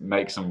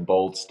make some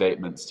bold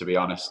statements. To be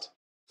honest.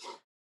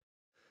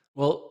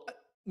 Well,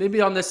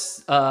 maybe on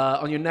this,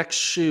 on your next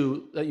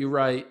shoe that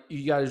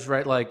you guys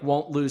write like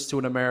 "won't lose to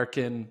an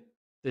American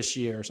this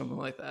year" or something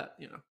like that.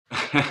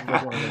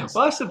 Like one of those.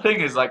 Well, that's the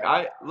thing is like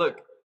I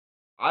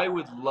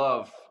would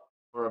love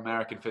for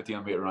American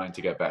 1500 meter running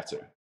to get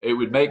better. It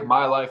would make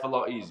my life a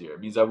lot easier.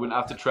 It means I wouldn't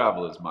have to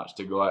travel as much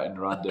to go out and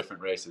run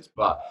different races.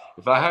 But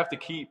if I have to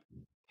keep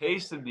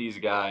pacing these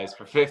guys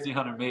for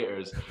 1500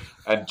 meters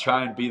and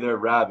try and be their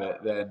rabbit,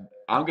 then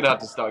I'm going to have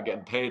to start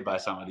getting paid by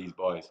some of these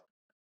boys.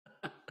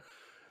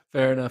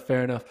 Fair enough.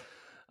 Fair enough.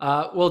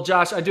 Well,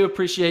 Josh, I do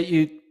appreciate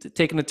you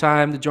taking the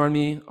time to join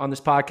me on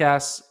this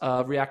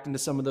podcast, reacting to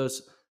some of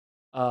those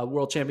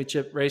World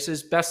Championship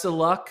races. Best of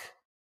luck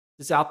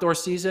this outdoor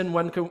season.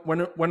 When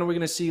are we going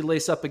to see you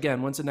lace up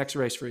again? When's the next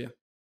race for you?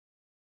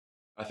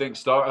 I think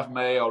start of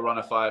May I'll run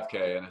a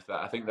 5K, and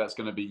I think that's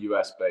going to be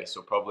US based,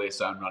 so probably a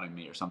Sound Running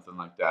meet or something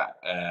like that.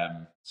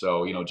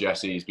 So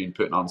Jesse's been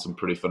putting on some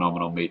pretty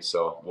phenomenal meets,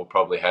 so we'll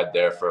probably head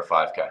there for a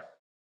 5K.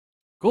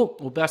 Cool.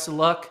 Well, best of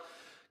luck.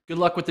 Good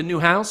luck with the new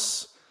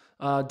house,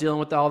 dealing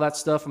with all that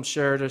stuff. I'm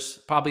sure there's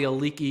probably a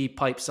leaky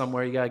pipe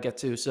somewhere you got to get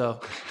to.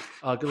 So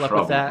good luck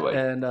with that.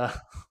 And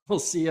we'll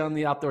see you on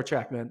the outdoor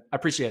track, man. I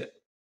appreciate it.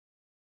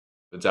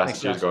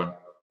 Fantastic. Cheers, Gordon.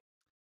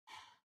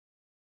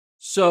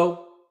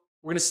 So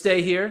we're going to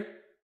stay here.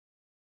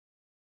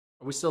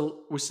 Are we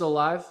still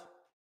alive?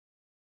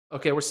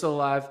 Okay, we're still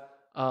alive.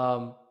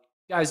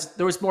 Guys,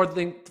 there was more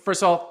thing.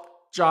 First of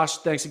all, Josh,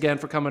 thanks again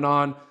for coming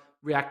on,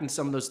 reacting to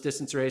some of those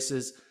distance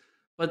races.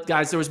 But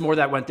guys, there was more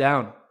that went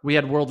down. We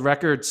had world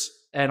records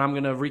and I'm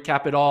going to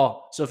recap it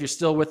all. So if you're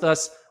still with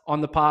us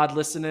on the pod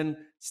listening,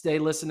 stay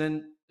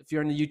listening. If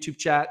you're in the YouTube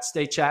chat,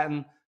 stay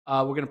chatting.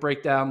 We're going to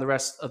break down the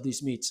rest of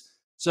these meets.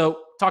 So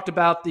talked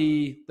about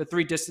the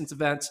 3 distance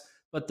events,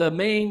 but the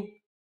main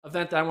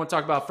event that I want to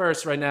talk about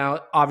first right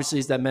now, obviously,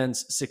 is that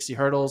men's 60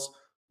 hurdles.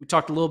 We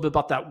talked a little bit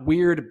about that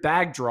weird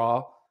bag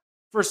draw.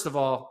 First of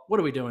all, what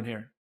are we doing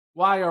here?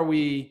 Why are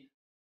we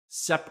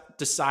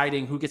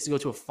deciding who gets to go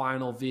to a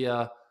final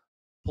via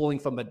pulling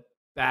from a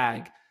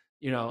bag?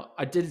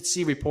 I did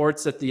see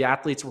reports that the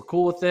athletes were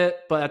cool with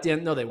it, but at the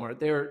end, no, they weren't.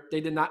 They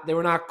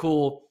were not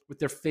cool with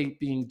their fate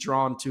being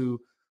drawn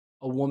to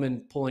a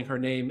woman pulling her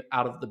name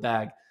out of the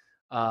bag.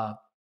 And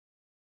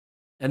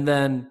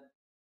then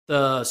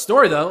the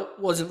story, though,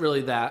 wasn't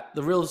really that.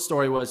 The real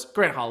story was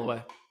Grant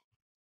Holloway,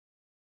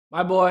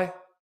 my boy,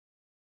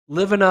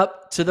 living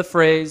up to the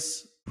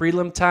phrase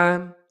prelim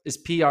time is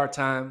PR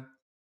time.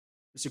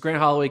 Mr. Grant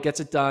Holloway gets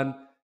it done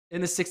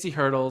in the 60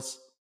 hurdles.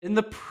 In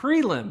the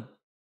prelim,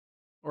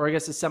 or I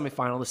guess the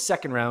semifinal, the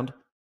second round,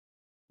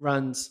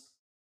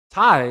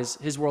 ties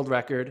his world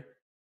record,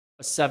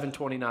 a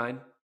 7:29.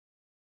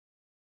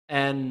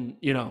 And,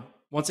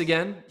 once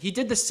again, he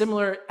did the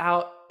similar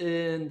out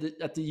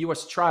at the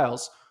U.S.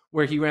 trials,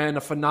 where he ran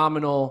a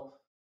phenomenal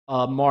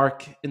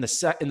mark in the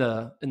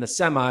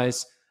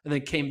semis, and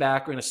then came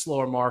back, ran a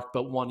slower mark,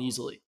 but won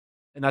easily.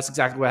 And that's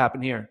exactly what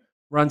happened here.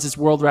 Runs his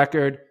world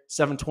record,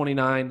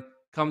 7:29,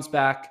 comes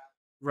back,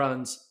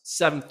 runs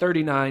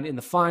 7:39 in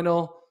the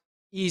final.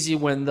 Easy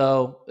win,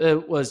 though.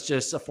 It was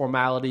just a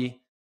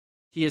formality.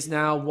 He has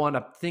now won, I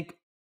think,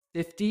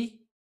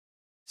 50,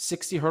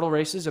 60 hurdle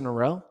races in a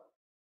row.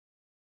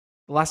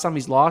 The last time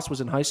he's lost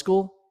was in high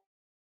school.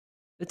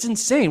 It's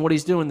insane what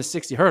he's doing in the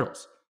 60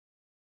 hurdles.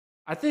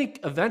 I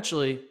think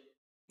eventually,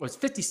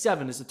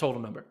 57 is the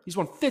total number. He's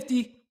won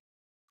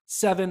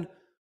 57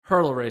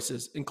 hurdle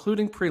races,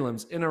 including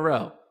prelims, in a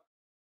row.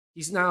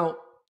 He's now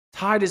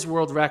tied his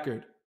world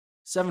record,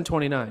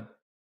 7:29.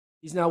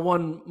 He's now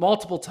won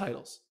multiple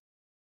titles.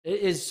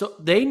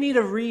 They need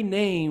to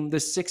rename the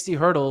 60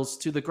 hurdles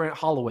to the Grant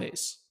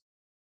Holloways.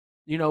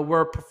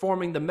 We're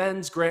performing the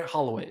men's Grant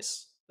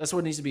Holloways. That's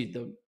what it needs to be.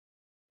 The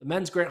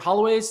men's Grant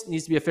Holloways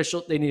needs to be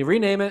official. They need to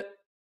rename it.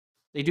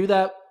 They do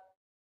that,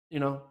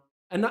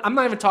 and I'm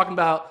not even talking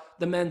about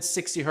the men's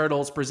 60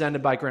 hurdles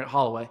presented by Grant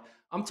Holloway.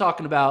 I'm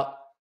talking about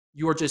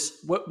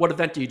what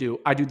event do you do?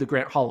 I do the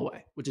Grant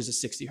Holloway, which is a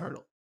 60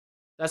 hurdle.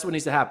 That's what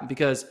needs to happen,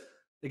 because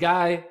the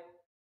guy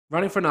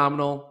running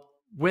phenomenal,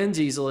 wins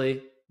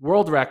easily,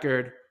 world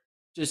record,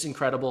 just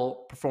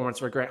incredible performance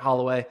for Grant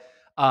Holloway.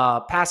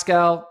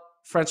 Pascal,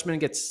 Frenchman,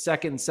 gets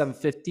second in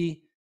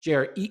 750.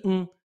 Jarrett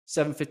Eaton,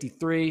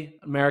 753,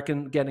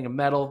 American, getting a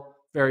medal.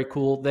 Very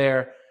cool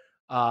there.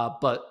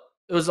 But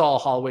it was all a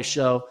Holloway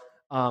show.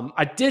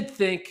 I did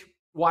think,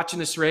 watching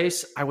this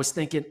race, I was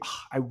thinking,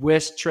 I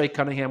wish Trey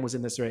Cunningham was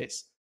in this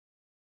race,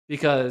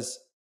 because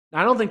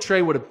I don't think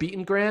Trey would have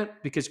beaten Grant,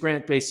 because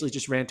Grant basically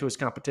just ran to his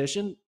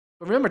competition.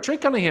 But remember, Trey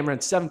Cunningham ran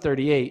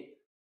 7:38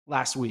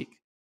 last week.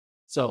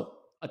 So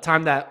a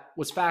time that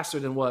was faster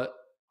than what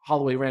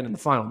Holloway ran in the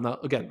final. Now,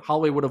 again,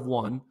 Holloway would have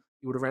won.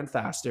 He would have ran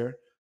faster.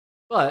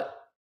 But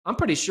I'm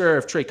pretty sure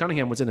if Trey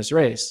Cunningham was in this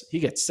race, he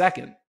gets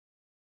second.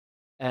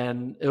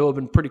 And it would have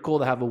been pretty cool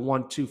to have a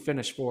 1-2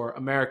 finish for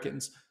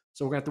Americans.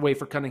 So we're going to have to wait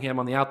for Cunningham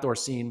on the outdoor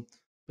scene.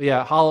 But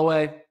yeah,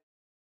 Holloway,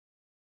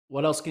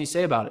 what else can you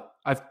say about it?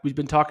 We've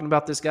been talking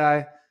about this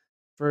guy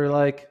for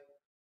like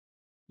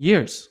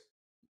years.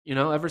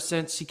 Ever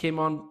since he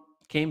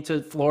came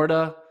to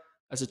Florida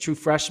as a true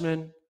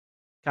freshman,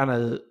 kind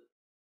of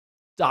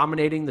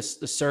dominating the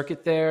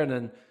circuit there, and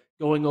then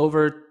going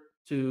over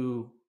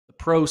to the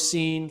pro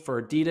scene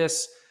for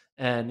Adidas,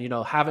 and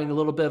having a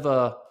little bit of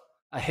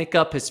a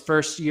hiccup his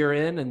first year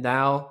in, and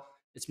now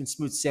it's been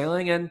smooth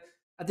sailing. And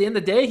at the end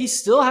of the day, he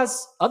still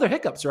has other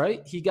hiccups,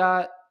 right? He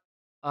got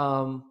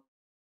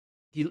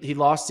he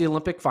lost the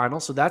Olympic final,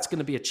 so that's going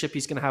to be a chip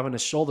he's going to have on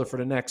his shoulder for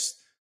the next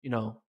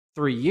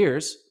 3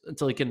 years,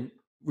 until he can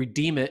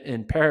redeem it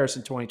in Paris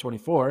in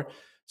 2024.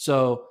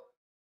 So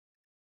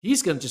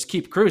he's going to just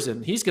keep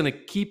cruising. He's going to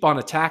keep on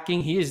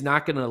attacking. He is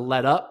not going to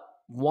let up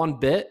one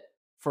bit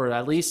for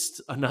at least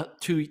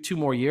two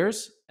more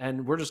years,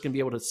 and we're just going to be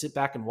able to sit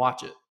back and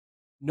watch it.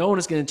 No one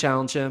is going to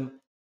challenge him.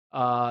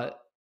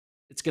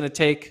 It's going to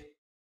take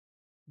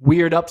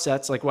weird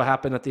upsets like what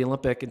happened at the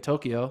Olympic in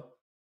Tokyo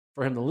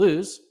for him to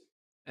lose,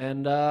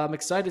 and I'm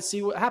excited to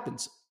see what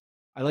happens.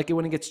 I like it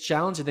when he gets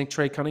challenged. I think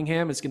Trey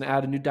Cunningham is going to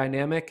add a new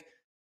dynamic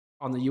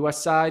on the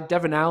U.S. side.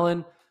 Devin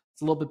Allen,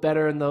 it's a little bit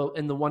better in the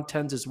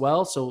 110s as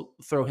well, so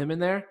throw him in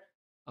there.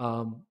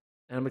 And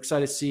I'm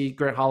excited to see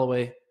Grant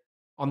Holloway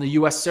on the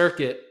U.S.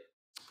 circuit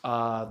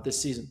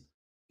this season.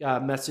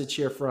 Got a message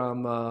here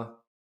from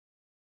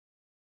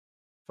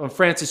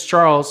Francis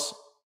Charles.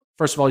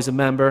 First of all, he's a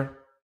member.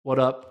 What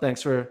up?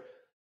 Thanks for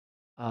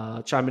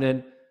chiming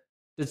in.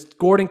 Does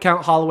Gordon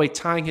count Holloway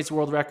tying his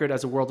world record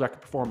as a world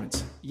record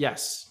performance?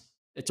 Yes,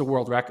 it's a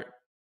world record.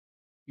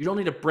 You don't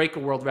need to break a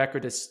world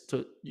record.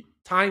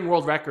 Tying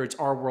world records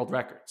are world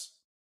records.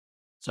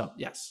 So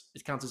yes,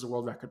 it counts as a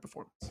world record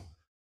performance.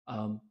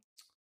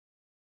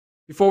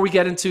 Before we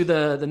get into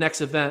the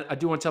next event, I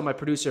do want to tell my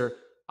producer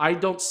I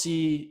don't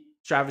see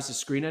Travis's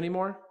screen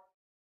anymore,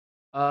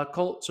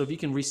 Colt. So if you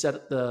can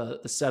reset the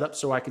setup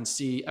so I can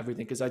see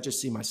everything, because I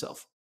just see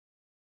myself.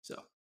 So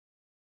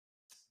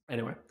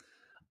anyway,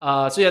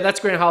 so yeah, that's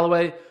Grant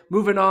Holloway.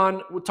 Moving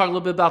on, we'll talk a little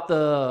bit about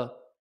the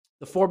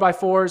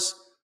 4x4s.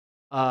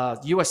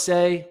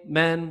 USA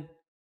men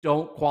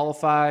don't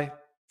qualify.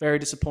 Very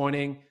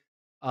disappointing.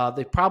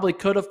 They probably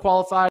could have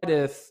qualified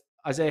if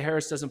Isaiah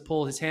Harris doesn't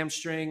pull his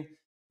hamstring.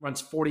 Runs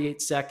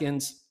 48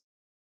 seconds.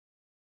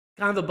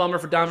 Kind of a bummer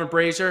for Donovan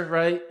Brazier,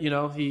 right? You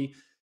know,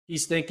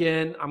 he's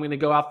thinking, I'm going to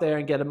go out there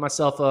and get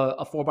myself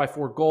a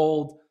 4x4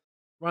 gold.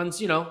 Runs,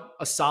 you know,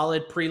 a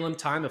solid prelim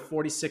time of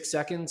 46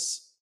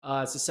 seconds.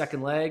 It's the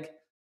second leg.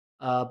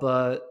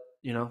 But,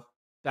 you know,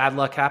 bad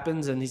luck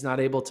happens and he's not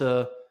able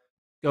to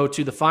go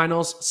to the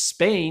finals.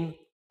 Spain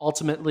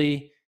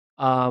ultimately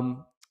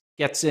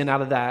gets in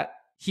out of that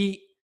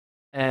heat.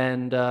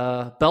 And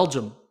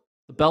Belgium,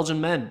 the Belgian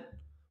men,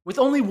 with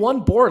only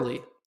one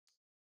Borley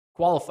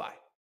qualify.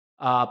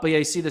 But yeah,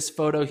 you see this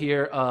photo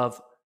here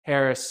of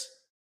Harris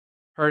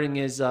hurting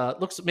his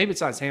looks, maybe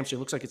it's not his hamstring,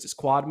 looks like it's his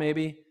quad,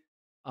 maybe.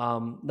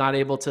 Not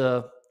able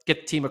to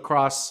get the team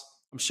across.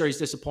 I'm sure he's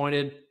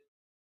disappointed.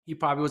 He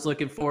probably was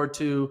looking forward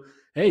to,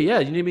 hey, yeah,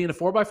 you need me in a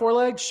 4x4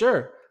 leg?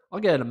 Sure, I'll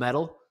get a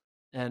medal.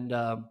 And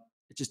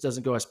it just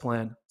doesn't go as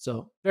planned.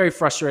 So very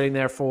frustrating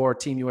there for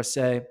Team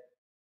USA.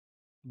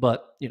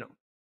 But, you know,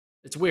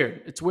 it's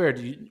weird. It's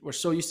weird. We're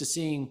so used to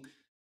seeing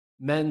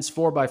men's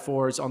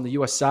 4x4s on the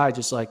US side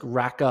just like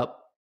rack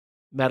up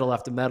medal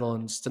after medal,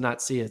 and just to not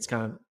see it, it's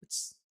kind of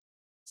it's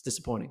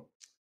disappointing.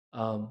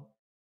 But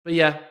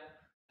yeah,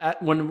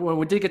 when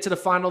we did get to the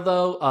final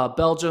though,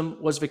 Belgium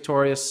was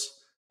victorious,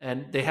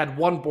 and they had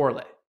one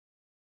Borley,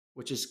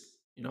 which is,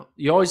 you know,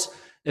 you always,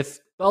 if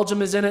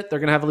Belgium is in it, they're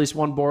gonna have at least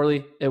one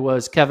Borley. It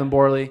was Kevin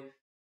Borley.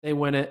 They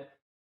win it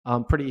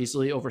pretty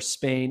easily over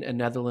Spain and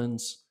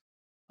Netherlands.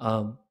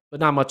 But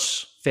not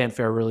much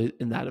fanfare really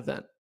in that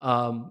event.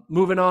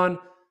 Moving on,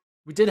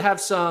 we did have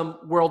some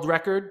world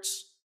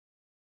records.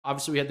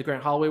 Obviously, we had the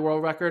Grant Holloway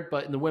world record,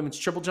 but in the women's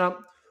triple jump,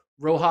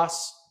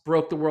 Rojas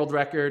broke the world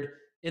record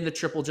in the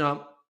triple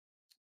jump.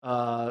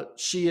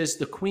 She is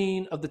the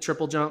queen of the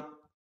triple jump.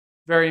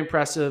 Very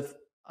impressive.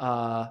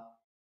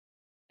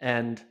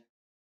 And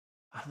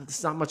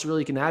there's not much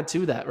really you can add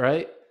to that,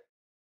 right?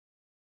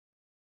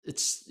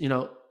 It's, you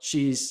know,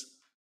 she's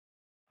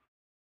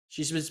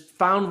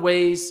found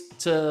ways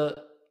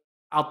to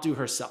outdo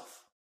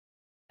herself.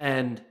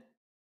 And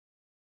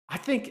I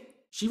think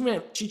she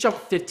jumped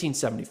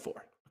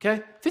 1574.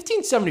 Okay.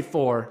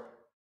 1574.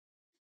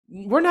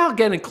 We're now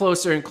getting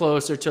closer and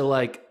closer to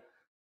like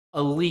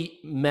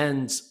elite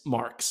men's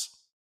marks.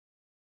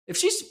 If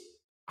she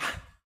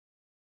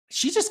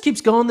just keeps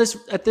going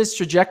at this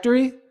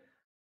trajectory,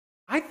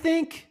 I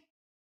think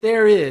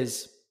there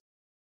is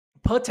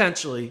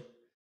potentially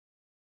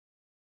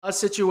a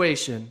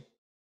situation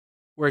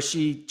where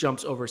she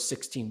jumps over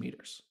 16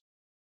 meters.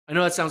 I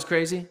know that sounds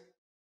crazy,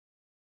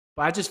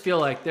 but I just feel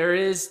like there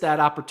is that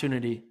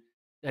opportunity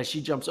that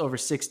she jumps over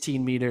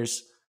 16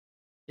 meters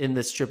in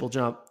this triple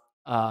jump.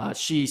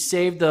 She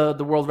saved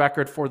the world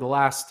record for the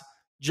last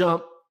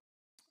jump,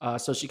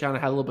 so she kind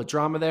of had a little bit of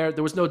drama there.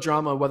 There was no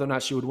drama whether or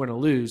not she would win or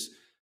lose,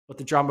 but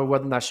the drama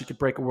whether or not she could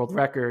break a world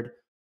record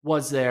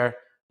was there,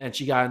 and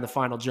she got in the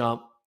final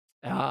jump.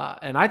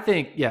 And I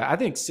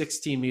think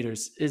 16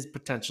 meters is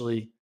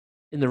potentially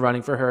in the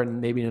running for her in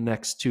maybe the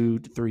next 2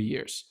 to 3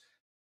 years.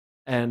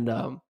 And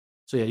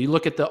so, yeah, you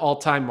look at the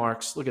all-time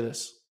marks. Look at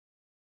this.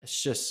 It's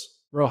just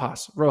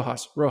Rojas.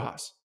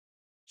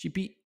 She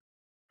beat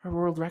her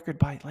world record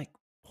by like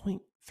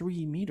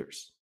 0.3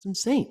 meters. It's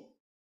insane.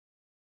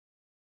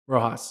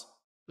 Rojas,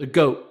 the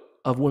GOAT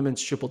of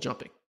women's triple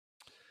jumping.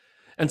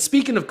 And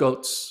speaking of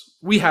goats,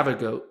 we have a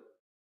GOAT.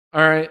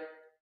 All right.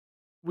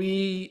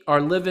 We are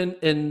living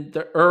in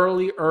the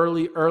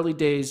early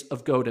days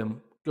of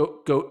Goatum.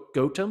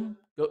 Goatum?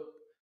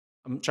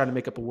 I'm trying to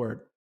make up a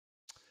word.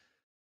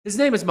 His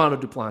name is Mondo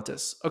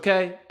Duplantis,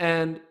 okay?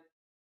 And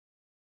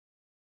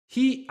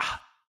he's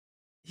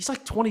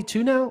like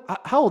 22 now.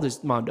 How old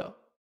is Mondo?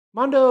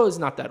 Mondo is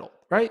not that old,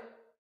 right?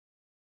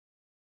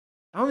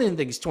 I don't even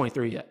think he's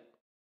 23 yet.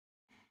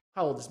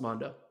 How old is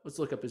Mondo? Let's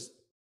look up his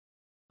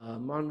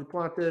Mondo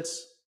Duplantis.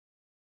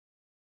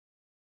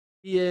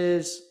 He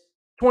is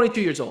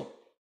 22 years old.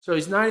 So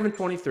he's not even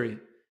 23.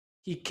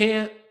 He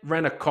can't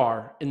rent a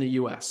car in the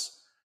US.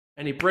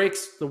 And he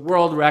breaks the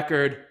world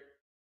record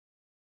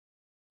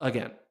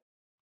again,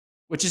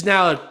 which is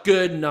now a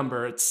good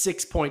number. It's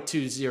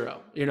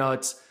 6.20. You know,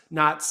 it's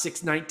not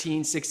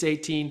 619,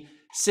 618,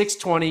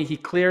 620. He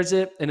clears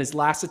it in his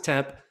last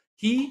attempt.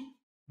 He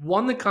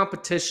won the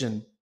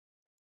competition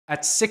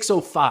at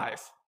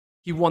 605.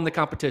 He won the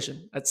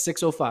competition at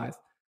 605.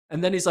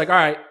 And then he's like, all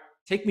right,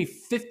 take me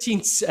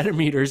 15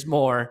 centimeters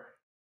more,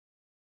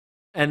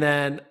 and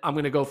then I'm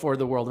going to go for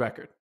the world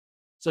record.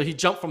 So he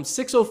jumped from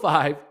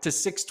 605 to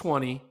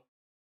 620.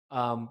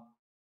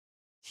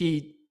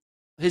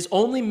 His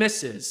only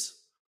misses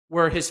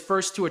were his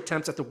first 2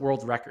 attempts at the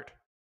world record.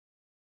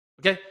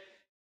 Okay?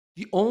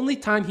 The only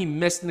time he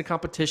missed in the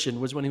competition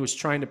was when he was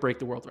trying to break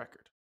the world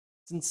record.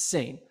 It's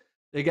insane.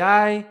 The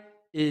guy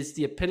is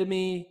the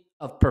epitome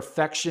of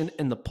perfection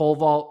in the pole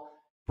vault,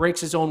 breaks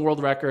his own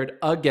world record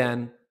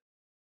again.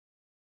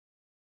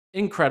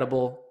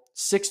 Incredible.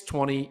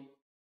 620.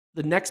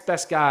 The next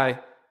best guy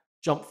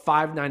jumped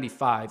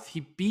 595.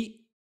 He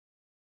beat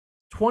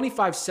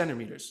 25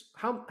 centimeters.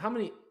 How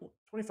many?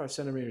 25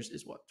 centimeters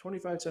is what?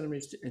 25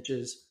 centimeters to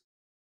inches.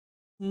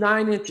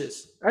 9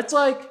 inches. That's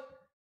like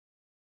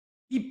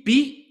he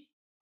beat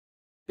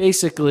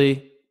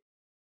basically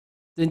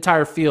the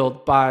entire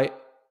field by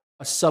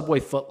a subway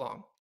foot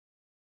long.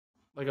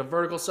 Like a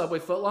vertical subway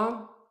foot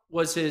long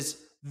was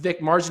his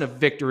margin of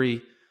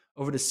victory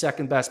over the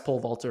second best pole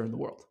vaulter in the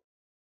world.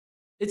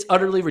 It's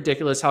utterly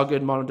ridiculous how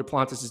good Mono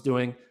Duplantis is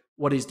doing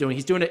what he's doing.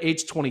 He's doing it at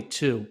age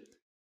 22.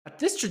 At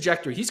this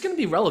trajectory, he's going to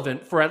be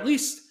relevant for at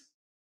least,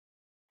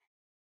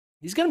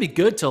 he's going to be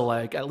good till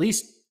like at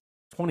least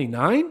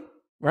 29,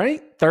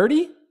 right?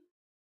 30?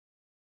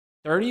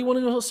 30 when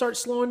he'll start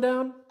slowing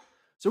down.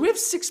 So we have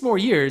 6 more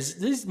years.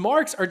 These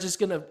marks are just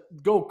going to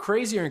go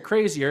crazier and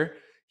crazier.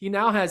 He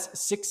now has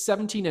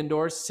 6-17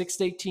 indoors,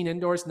 6-18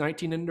 indoors,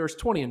 19 indoors,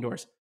 20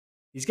 indoors.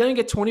 He's going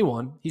to get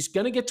 21. He's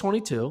going to get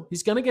 22.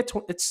 He's going to get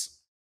 20.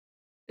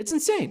 It's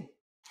insane.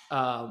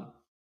 Mono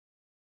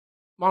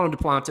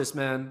Duplantis,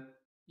 man.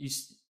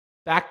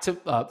 Back to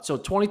so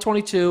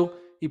 2022,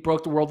 he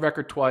broke the world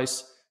record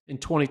twice. In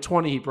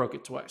 2020, he broke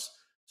it twice.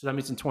 So that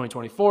means in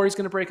 2024, he's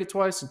going to break it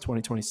twice. In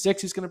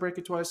 2026, he's going to break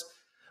it twice.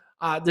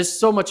 There's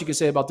so much you can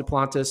say about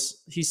Duplantis.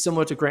 He's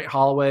similar to Grant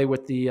Holloway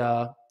with the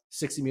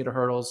 60-meter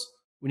hurdles.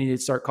 We need to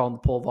start calling the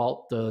pole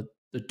vault the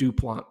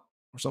Duplant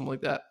or something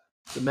like that.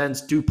 The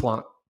men's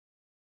Duplant.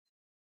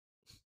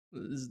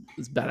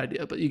 It's a bad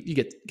idea, but you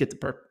get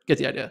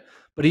the idea.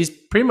 But he's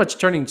pretty much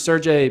turning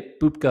Sergei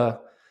Bubka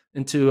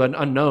into an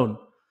unknown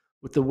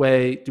with the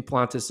way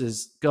Duplantis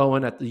is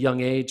going at the young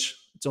age.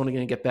 It's only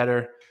going to get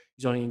better.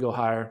 He's only going to go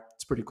higher.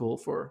 It's pretty cool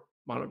for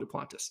Mono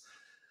Duplantis.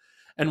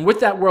 And with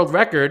that world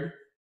record,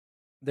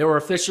 there were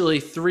officially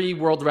 3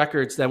 world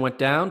records that went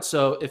down.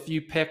 So if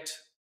you picked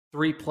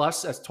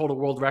 3+ as total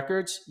world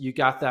records, you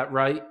got that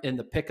right in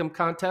the Pick'em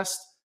contest.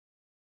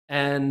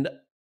 And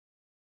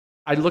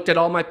I looked at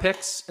all my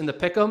picks in the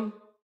Pick'em.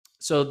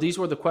 So these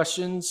were the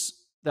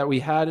questions that we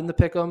had in the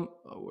Pick'em.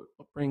 I'll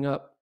bring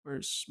up,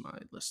 where's my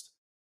list?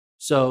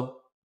 So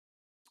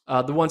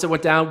the ones that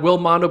went down, will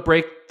Mondo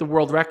break the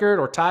world record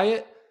or tie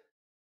it?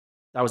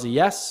 That was a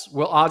yes.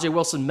 Will Ajay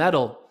Wilson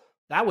medal?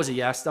 That was a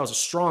yes. That was a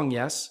strong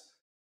yes.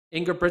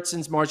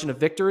 Ingebrigtsen's margin of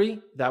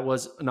victory? That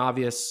was an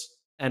obvious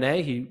NA.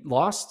 He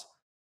lost.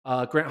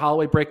 Grant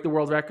Holloway break the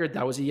world record?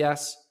 That was a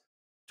yes.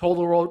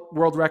 Total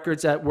world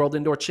records at World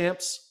Indoor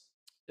Champs?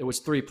 It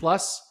was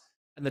 3+.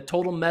 And the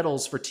total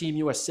medals for Team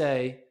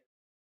USA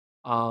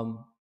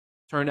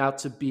turned out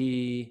to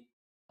be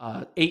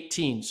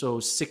 18, so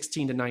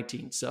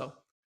 16-19. So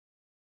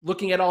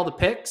looking at all the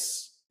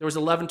picks, there was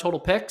 11 total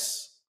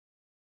picks.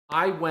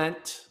 I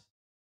went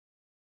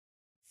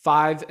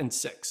 5 and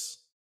 6.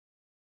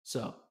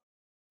 So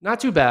not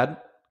too bad.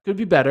 Could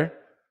be better.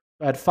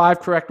 I had 5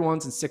 correct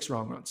ones and 6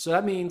 wrong ones. So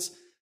that means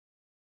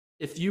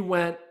if you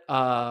went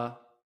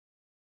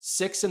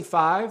 6 and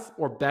 5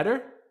 or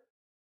better,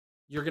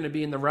 you're going to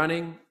be in the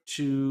running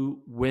to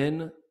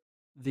win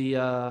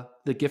the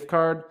gift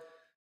card,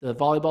 the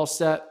volleyball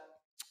set,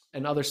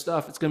 and other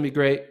stuff. It's going to be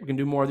great. We can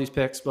do more of these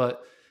picks,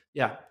 but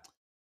yeah,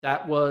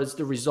 that was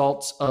the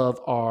results of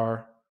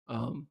our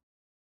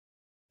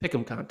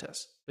Pick'em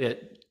contest. We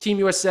had Team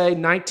USA,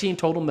 19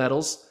 total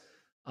medals,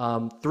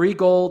 3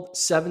 gold,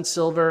 7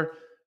 silver,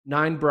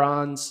 9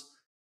 bronze.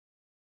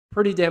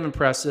 Pretty damn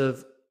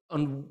impressive.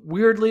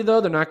 Weirdly,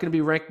 though, they're not going to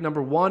be ranked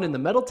number 1 in the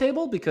medal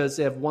table because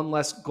they have 1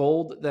 less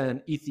gold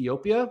than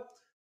Ethiopia.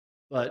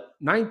 But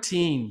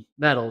 19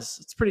 medals,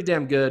 it's pretty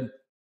damn good.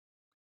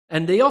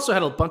 And they also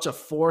had a bunch of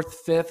 4th,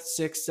 5th,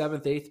 6th,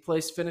 7th, 8th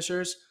place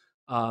finishers.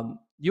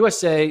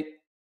 USA,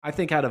 I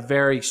think, had a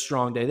very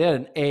strong day. They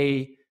had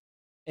an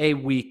A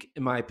week,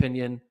 in my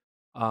opinion,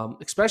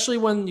 especially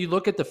when you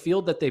look at the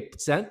field that they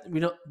sent.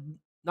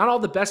 Not all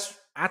the best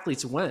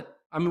athletes went.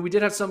 I mean, we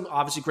did have some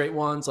obviously great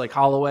ones like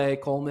Holloway,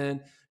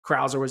 Coleman,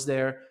 Krauser was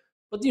there.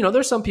 But,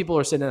 there's some people who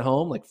are sitting at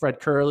home like Fred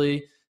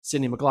Curley,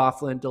 Sidney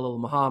McLaughlin, Dalil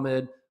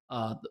Muhammad,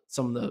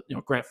 some of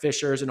the Grant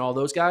Fishers and all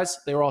those guys.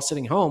 They were all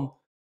sitting home.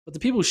 But the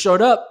people who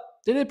showed up,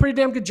 they did a pretty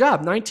damn good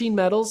job. 19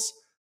 medals.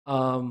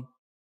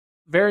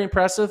 Very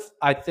impressive.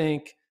 I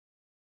think,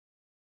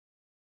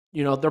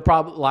 they're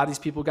probably, a lot of these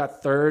people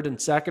got 3rd and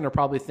 2nd are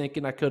probably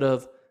thinking I could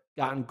have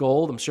gotten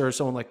gold. I'm sure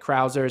someone like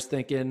Krauser is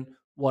thinking,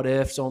 what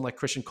if? Someone like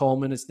Christian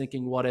Coleman is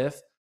thinking, what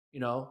if?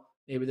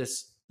 Maybe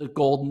the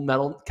gold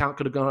medal count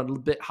could have gone a little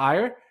bit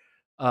higher.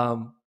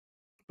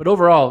 But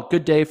overall,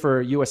 good day for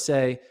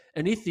USA.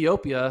 And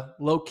Ethiopia,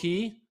 low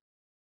key,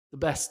 the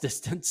best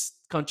distance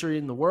country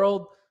in the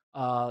world.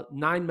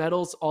 9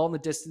 medals, all in the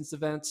distance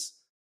events.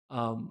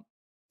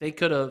 They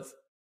could have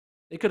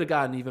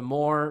gotten even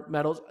more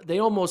medals.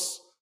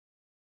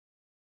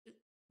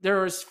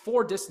 There was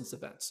 4 distance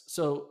events.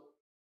 So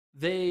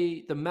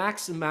the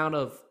max amount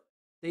of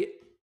they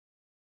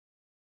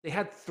they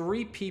had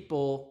 3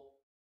 people.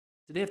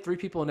 Did they have 3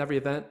 people in every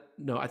event?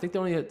 No, I think they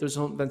only had, there's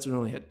some events that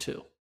only had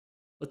 2.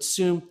 Let's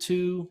assume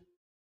 2,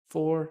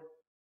 4,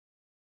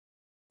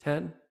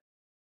 10.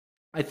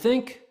 I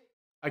think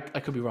I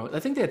could be wrong. I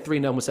think they had 3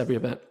 in almost every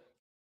event.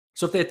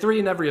 So if they had 3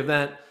 in every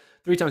event,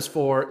 3 times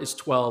 4 is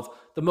 12.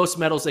 The most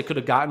medals they could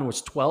have gotten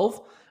was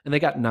 12, and they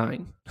got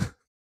 9.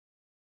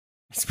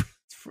 It's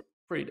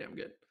pretty damn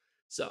good.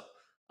 So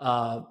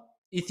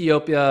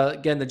Ethiopia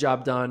getting the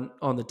job done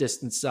on the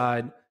distance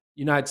side.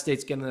 United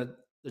States getting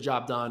the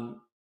job done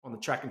on the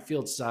track and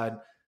field side.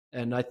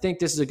 And I think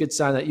this is a good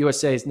sign that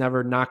USA is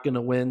never not going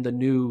to win the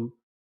new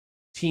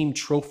team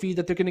trophy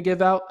that they're going to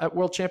give out at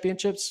World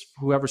Championships,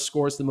 whoever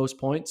scores the most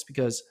points,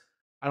 because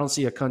I don't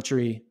see a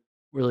country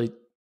really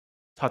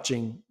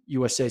touching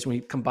USA's when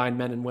you combine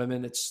men and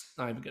women. It's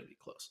not even going to be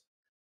close.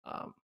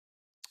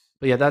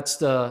 But yeah,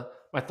 that's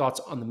my thoughts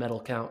on the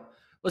medal count.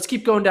 Let's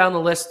keep going down the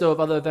list, though,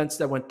 of other events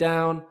that went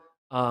down.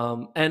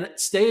 And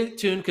stay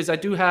tuned because I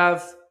do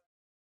have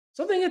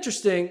something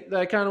interesting that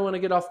I kind of want to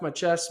get off my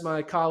chest.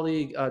 My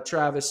colleague,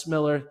 Travis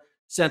Miller,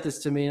 sent this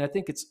to me, and I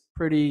think it's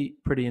pretty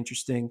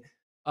interesting.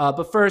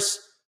 But first,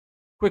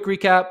 quick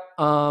recap.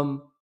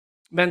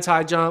 Men's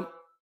high jump.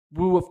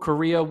 Wu of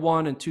Korea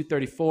won in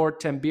 2:34.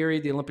 Tambiri,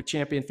 the Olympic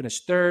champion,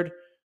 finished third.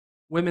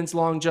 Women's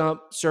long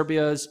jump.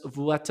 Serbia's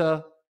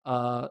Vuleta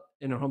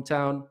in her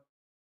hometown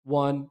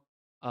won.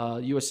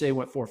 USA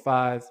went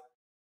 4-5.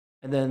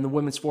 And then the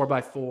women's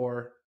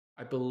 4x4,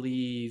 I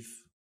believe,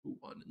 who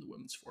won in the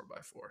women's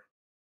 4x4?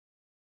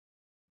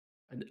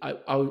 And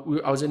I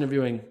was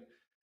interviewing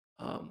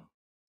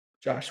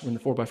Josh when the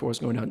 4x4 was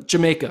going down.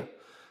 Jamaica.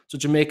 So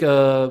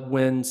Jamaica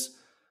wins.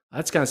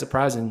 That's kind of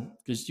surprising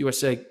because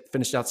USA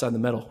finished outside the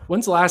medal.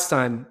 When's the last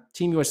time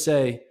Team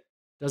USA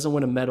doesn't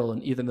win a medal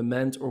in either the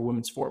men's or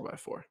women's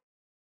 4x4?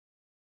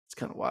 It's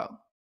kind of wild.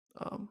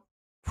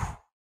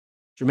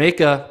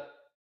 Jamaica.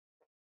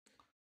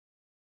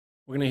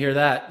 We're gonna hear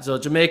that. So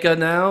Jamaica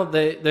now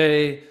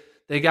they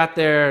got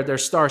their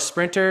star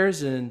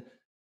sprinters and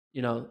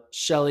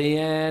Shelly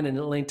Ann and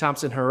Elaine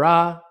Thompson,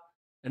 hurrah!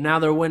 And now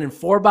they're winning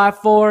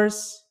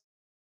 4x4s.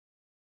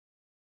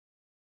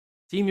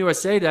 Team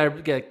USA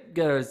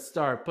gotta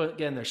start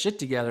getting their shit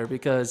together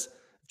because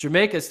if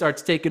Jamaica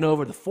starts taking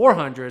over the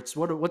 400s,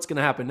 what's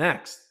gonna happen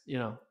next?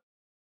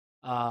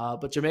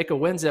 But Jamaica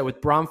wins it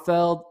with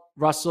Bromfeld,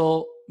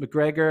 Russell,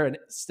 McGregor, and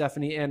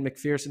Stephanie Ann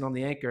McPherson on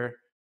the anchor.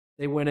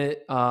 They win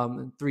it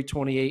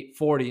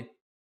 3:28.40.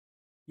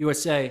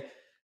 USA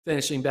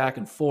finishing back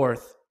and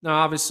forth. Now,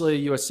 obviously,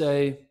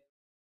 USA,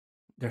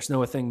 there's no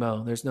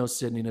Athingmo, there's no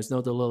Sydney, there's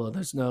no Delila,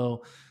 there's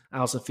no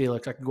Allison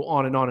Felix. I can go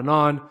on and on and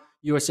on.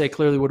 USA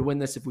clearly would win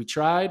this if we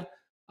tried.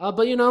 But,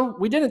 we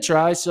didn't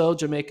try, so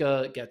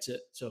Jamaica gets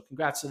it. So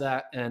congrats to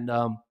that. And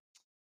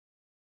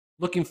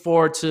looking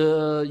forward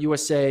to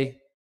USA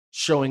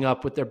showing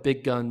up with their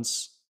big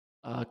guns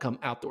come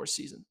outdoor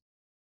season.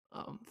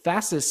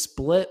 Fastest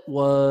split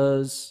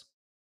was,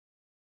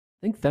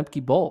 I think,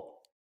 Femke Bolt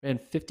ran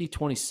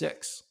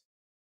 50:26.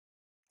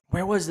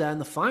 Where was that in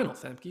the final,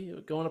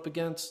 Femke? Going up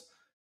against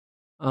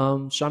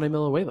Shaunae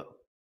Miller-Uevo.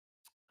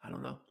 I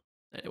don't know.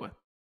 Anyway.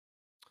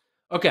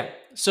 Okay,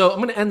 so I'm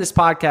going to end this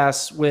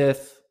podcast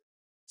with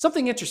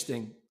something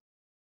interesting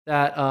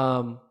that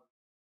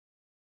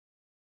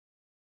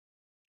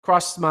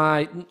crossed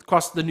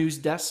the news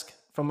desk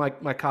from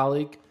my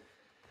colleague.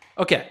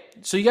 Okay,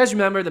 so you guys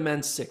remember the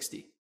men's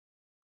 60.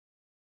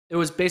 It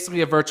was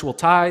basically a virtual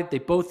tie. They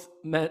both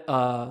met.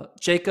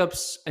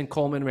 Jacobs and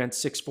Coleman ran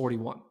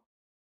 6:41.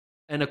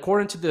 And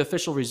according to the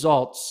official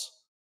results,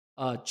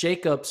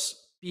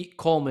 Jacobs beat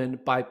Coleman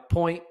by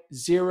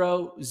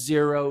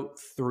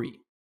 0.003.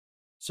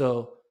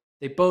 So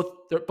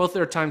both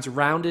their times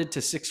rounded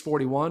to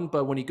 6:41,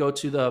 but when you go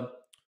to the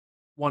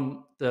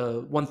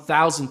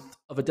 1,000th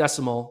of a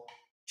decimal,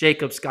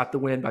 Jacobs got the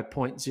win by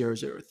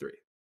 0.003.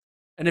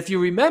 And if you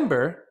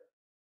remember,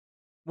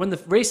 when the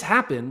race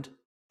happened,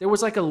 there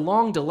was like a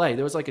long delay.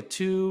 There was like a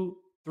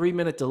 2-3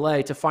 minute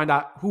delay to find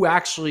out who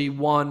actually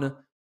won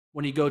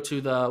when you go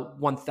to the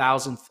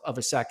 1,000th of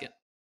a second.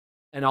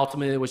 And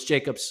ultimately, it was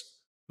Jacobs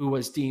who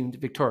was deemed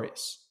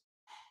victorious.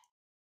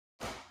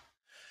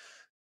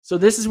 So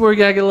this is where we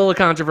gotta get a little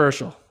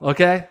controversial,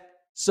 okay?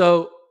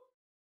 So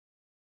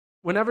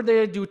whenever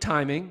they do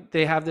timing,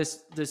 they have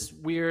this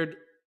weird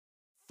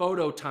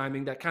photo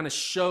timing that kind of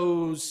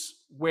shows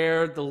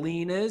where the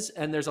lean is,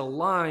 and there's a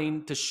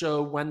line to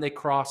show when they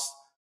cross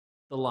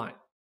the line.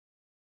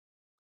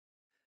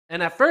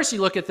 And at first, you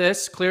look at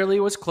this, clearly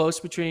it was close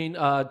between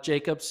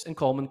Jacobs and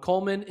Coleman.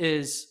 Coleman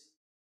is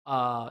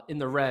in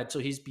the red, so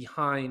he's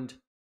behind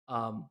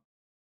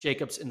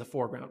Jacobs in the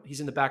foreground. He's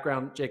in the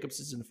background, Jacobs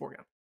is in the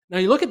foreground. Now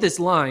you look at this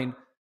line,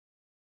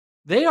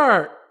 they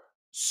are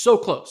so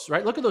close,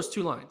 right? Look at those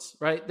two lines,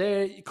 right?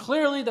 They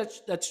clearly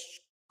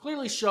that's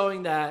clearly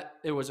showing that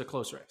it was a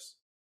close race.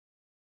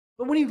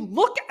 But when you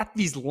look at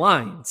these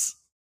lines,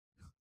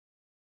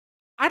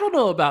 I don't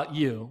know about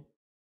you,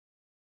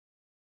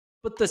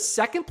 but the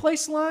second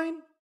place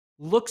line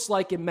looks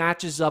like it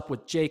matches up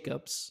with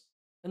Jacobs.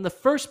 and the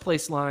first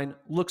place line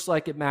looks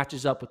like it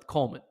matches up with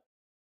Coleman.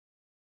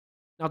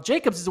 Now,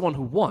 Jacobs is the one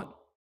who won,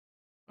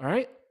 all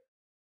right?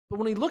 But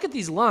when you look at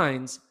these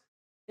lines,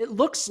 it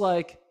looks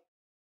like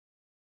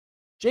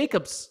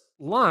Jacobs'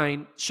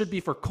 line should be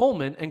for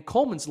Coleman, and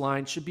Coleman's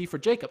line should be for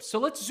Jacobs. So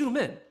let's zoom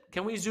in.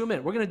 Can we zoom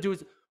in?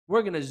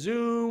 We're gonna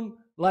zoom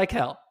like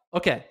hell.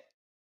 Okay.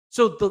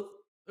 So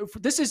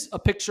this is a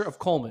picture of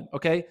Coleman.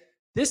 Okay.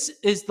 This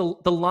is the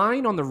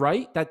line on the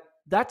right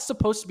that's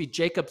supposed to be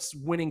Jacobs'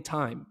 winning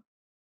time,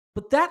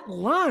 but that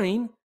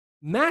line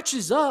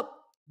matches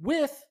up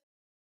with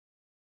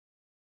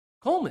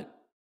Coleman.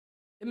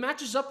 It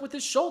matches up with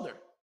his shoulder,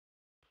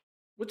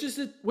 which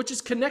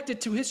is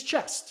connected to his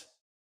chest.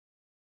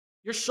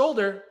 Your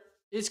shoulder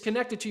is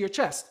connected to your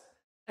chest.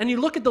 And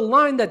you look at the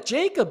line that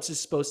Jacobs is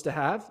supposed to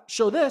have,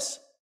 show this.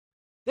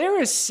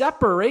 There is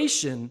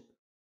separation.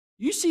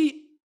 You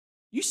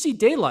see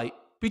daylight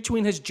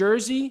between his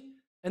jersey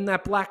and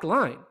that black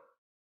line.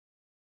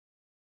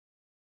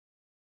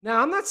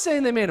 Now, I'm not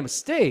saying they made a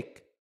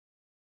mistake,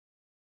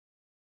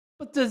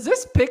 but does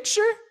this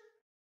picture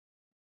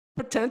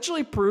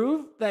potentially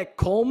prove that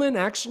Coleman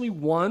actually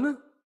won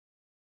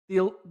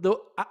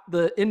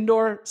the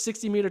indoor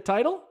 60-meter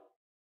title?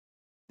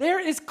 There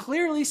is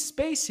clearly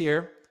space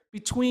here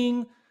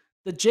between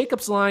the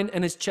Jacobs line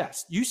and his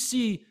chest. You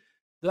see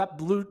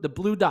the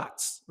blue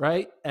dots,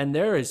 right? And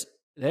there is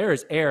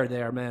air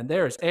there, man.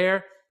 There is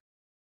air.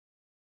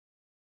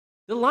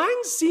 The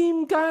lines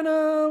seem kind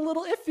of a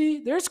little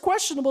iffy. There's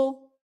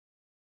questionable.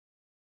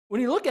 When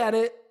you look at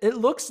it, it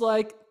looks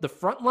like the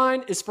front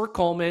line is for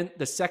Coleman,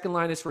 the second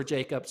line is for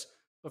Jacobs.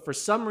 But for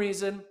some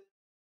reason,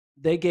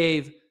 they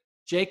gave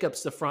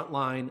Jacobs the front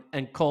line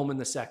and Coleman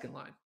the second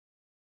line.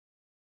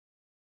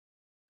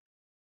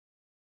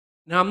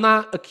 Now, I'm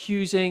not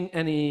accusing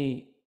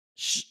any,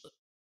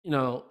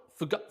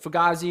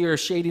 fugazi or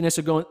shadiness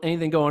or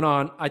anything going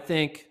on. I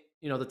think,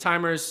 the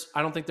timers,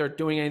 I don't think they're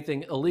doing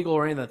anything illegal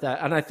or anything like that.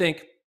 And I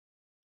think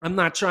I'm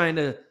not trying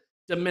to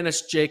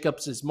diminish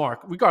Jacobs'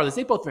 mark. Regardless,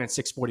 they both ran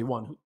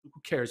 6:41. Who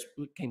cares?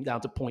 It came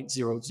down to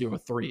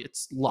 0.003.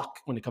 It's luck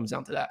when it comes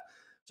down to that.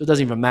 So it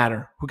doesn't even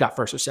matter who got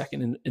first or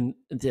second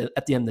at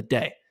the end of the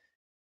day.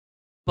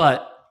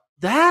 But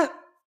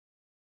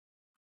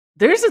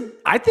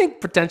I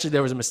think potentially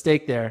there was a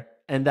mistake there,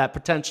 and that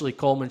potentially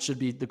Coleman should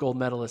be the gold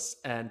medalist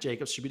and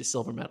Jacobs should be the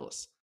silver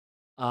medalist.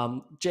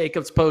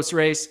 Jacobs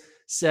post-race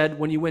said,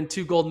 when you win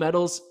 2 gold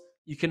medals,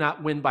 you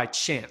cannot win by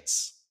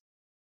chance.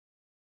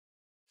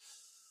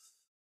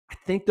 I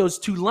think those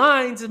 2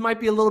 lines, it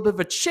might be a little bit of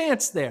a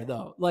chance there,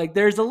 though. Like,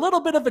 there's a little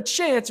bit of a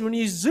chance when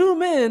you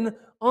zoom in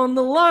on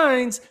the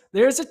lines,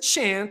 there's a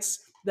chance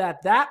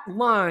that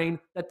line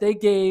that they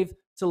gave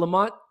to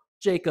Lamont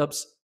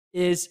Jacobs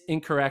is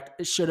incorrect.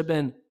 It should have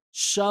been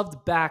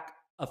shoved back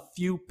a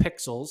few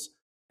pixels.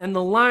 And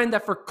the line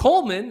that for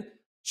Coleman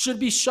should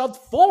be shoved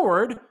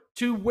forward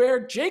to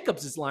where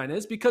Jacobs' line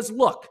is, because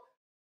look,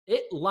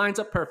 it lines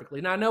up perfectly.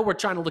 Now, I know we're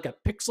trying to look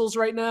at pixels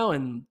right now,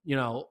 and,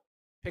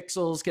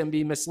 pixels can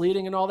be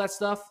misleading and all that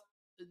stuff.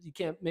 You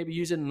can't maybe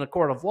use it in a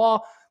court of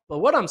law. But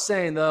what I'm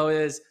saying, though,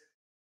 is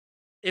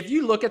if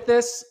you look at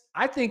this,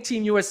 I think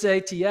Team USA,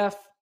 TF,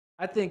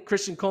 I think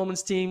Christian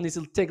Coleman's team needs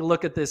to take a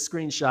look at this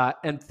screenshot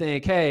and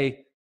think,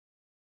 hey,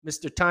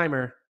 Mr.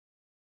 Timer,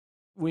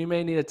 we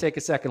may need to take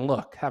a second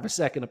look, have a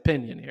second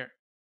opinion here.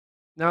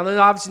 Now,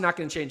 they're obviously not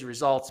going to change the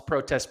results.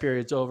 Protest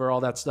period's over, all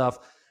that stuff.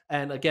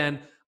 And again,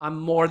 I'm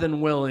more than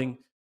willing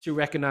to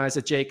recognize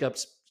that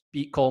Jacobs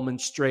beat Coleman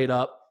straight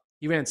up.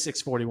 He ran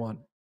 6:41.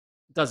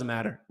 It doesn't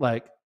matter.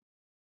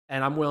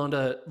 And I'm willing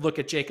to look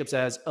at Jacobs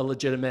as a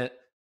legitimate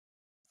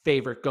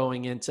favorite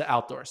going into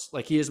outdoors.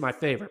 He is my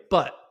favorite.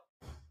 But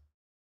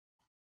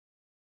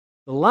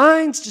the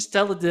lines just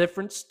tell a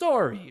different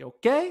story,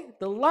 okay?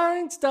 The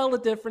lines tell a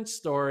different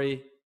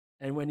story.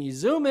 And when you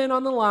zoom in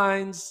on the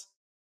lines,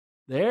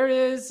 there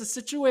is a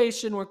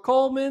situation where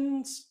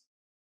Coleman's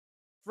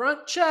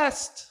front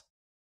chest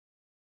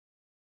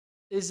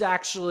is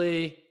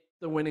actually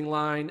the winning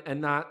line and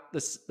not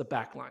the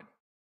back line.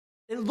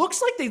 It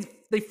looks like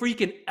they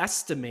freaking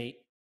estimate,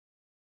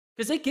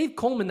 because they gave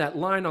Coleman that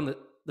line on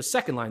the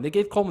second line. They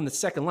gave Coleman the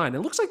second line. It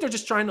looks like they're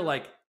just trying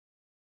to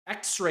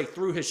x-ray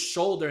through his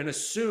shoulder and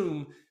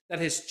assume that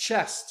his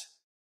chest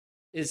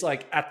is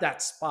at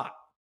that spot.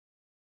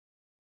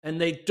 And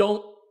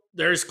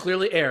there's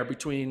clearly air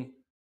between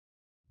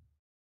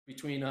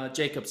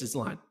Jacobs'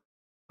 line.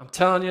 I'm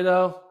telling you,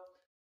 though,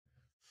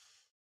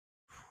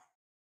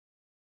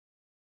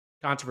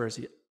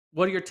 controversy.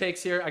 What are your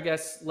takes here? I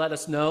guess let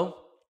us know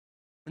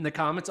in the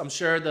comments. I'm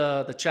sure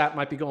the chat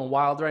might be going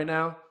wild right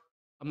now.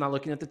 I'm not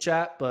looking at the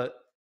chat, but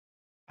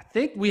I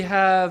think we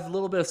have a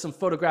little bit of some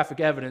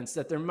photographic evidence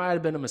that there might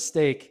have been a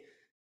mistake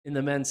in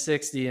the men's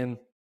 60, and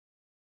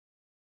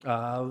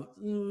just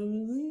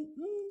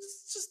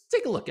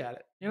take a look at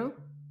it.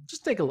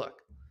 Just take a look.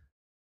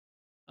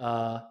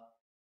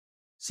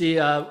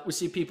 We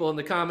see people in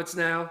the comments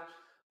now.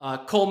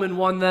 Coleman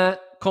won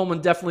that.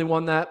 Coleman definitely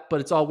won that, but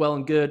it's all well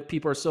and good.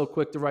 People are so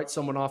quick to write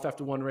someone off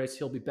after one race.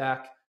 He'll be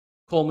back.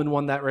 Coleman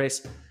won that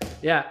race.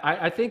 Yeah,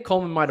 I think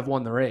Coleman might have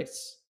won the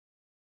race.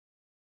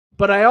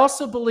 But I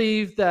also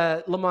believe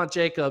that Lamont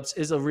Jacobs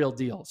is a real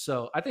deal.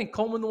 So I think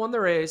Coleman won the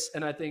race,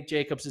 and I think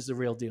Jacobs is the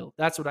real deal.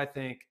 That's what I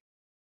think.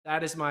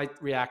 That is my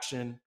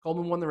reaction.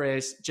 Coleman won the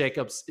race.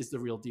 Jacobs is the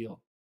real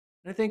deal.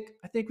 And I think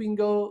we can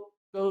go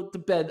to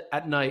bed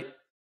at night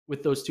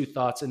with those two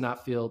thoughts and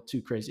not feel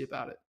too crazy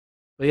about it.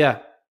 But yeah,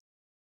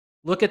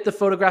 look at the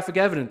photographic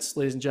evidence,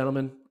 ladies and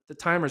gentlemen. The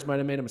timers might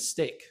have made a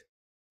mistake.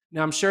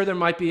 Now I'm sure there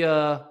might be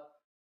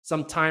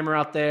some timer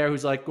out there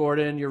who's like,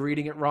 Gordon, you're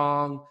reading it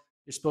wrong.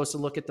 You're supposed to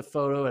look at the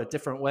photo a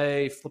different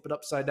way, flip it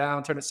upside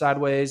down, turn it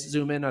sideways,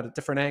 zoom in at a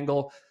different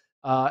angle.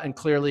 And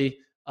clearly,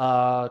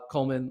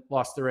 Coleman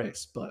lost the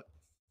race. But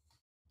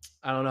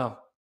I don't know.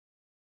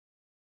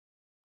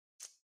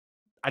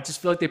 I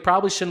just feel like they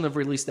probably shouldn't have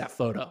released that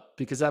photo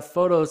because that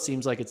photo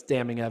seems like it's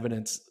damning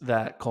evidence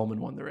that Coleman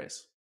won the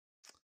race.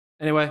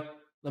 Anyway,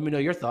 let me know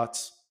your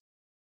thoughts.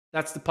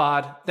 That's the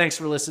pod. Thanks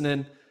for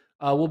listening.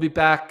 We'll be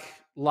back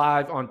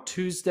live on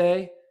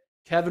Tuesday.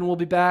 Kevin will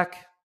be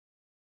back.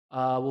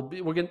 I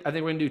think we're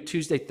gonna do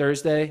Tuesday,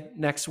 Thursday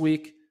next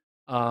week,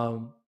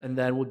 and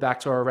then we'll be back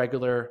to our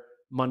regular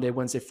Monday,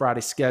 Wednesday, Friday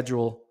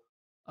schedule.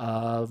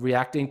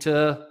 Reacting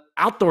to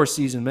outdoor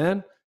season,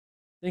 man.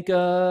 I think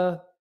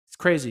it's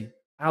crazy.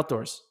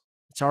 Outdoors,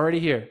 it's already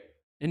here.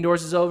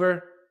 Indoors is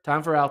over.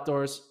 Time for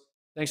outdoors.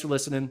 Thanks for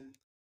listening.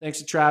 Thanks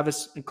to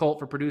Travis and Colt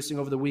for producing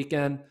over the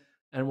weekend,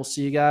 and we'll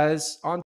see you guys on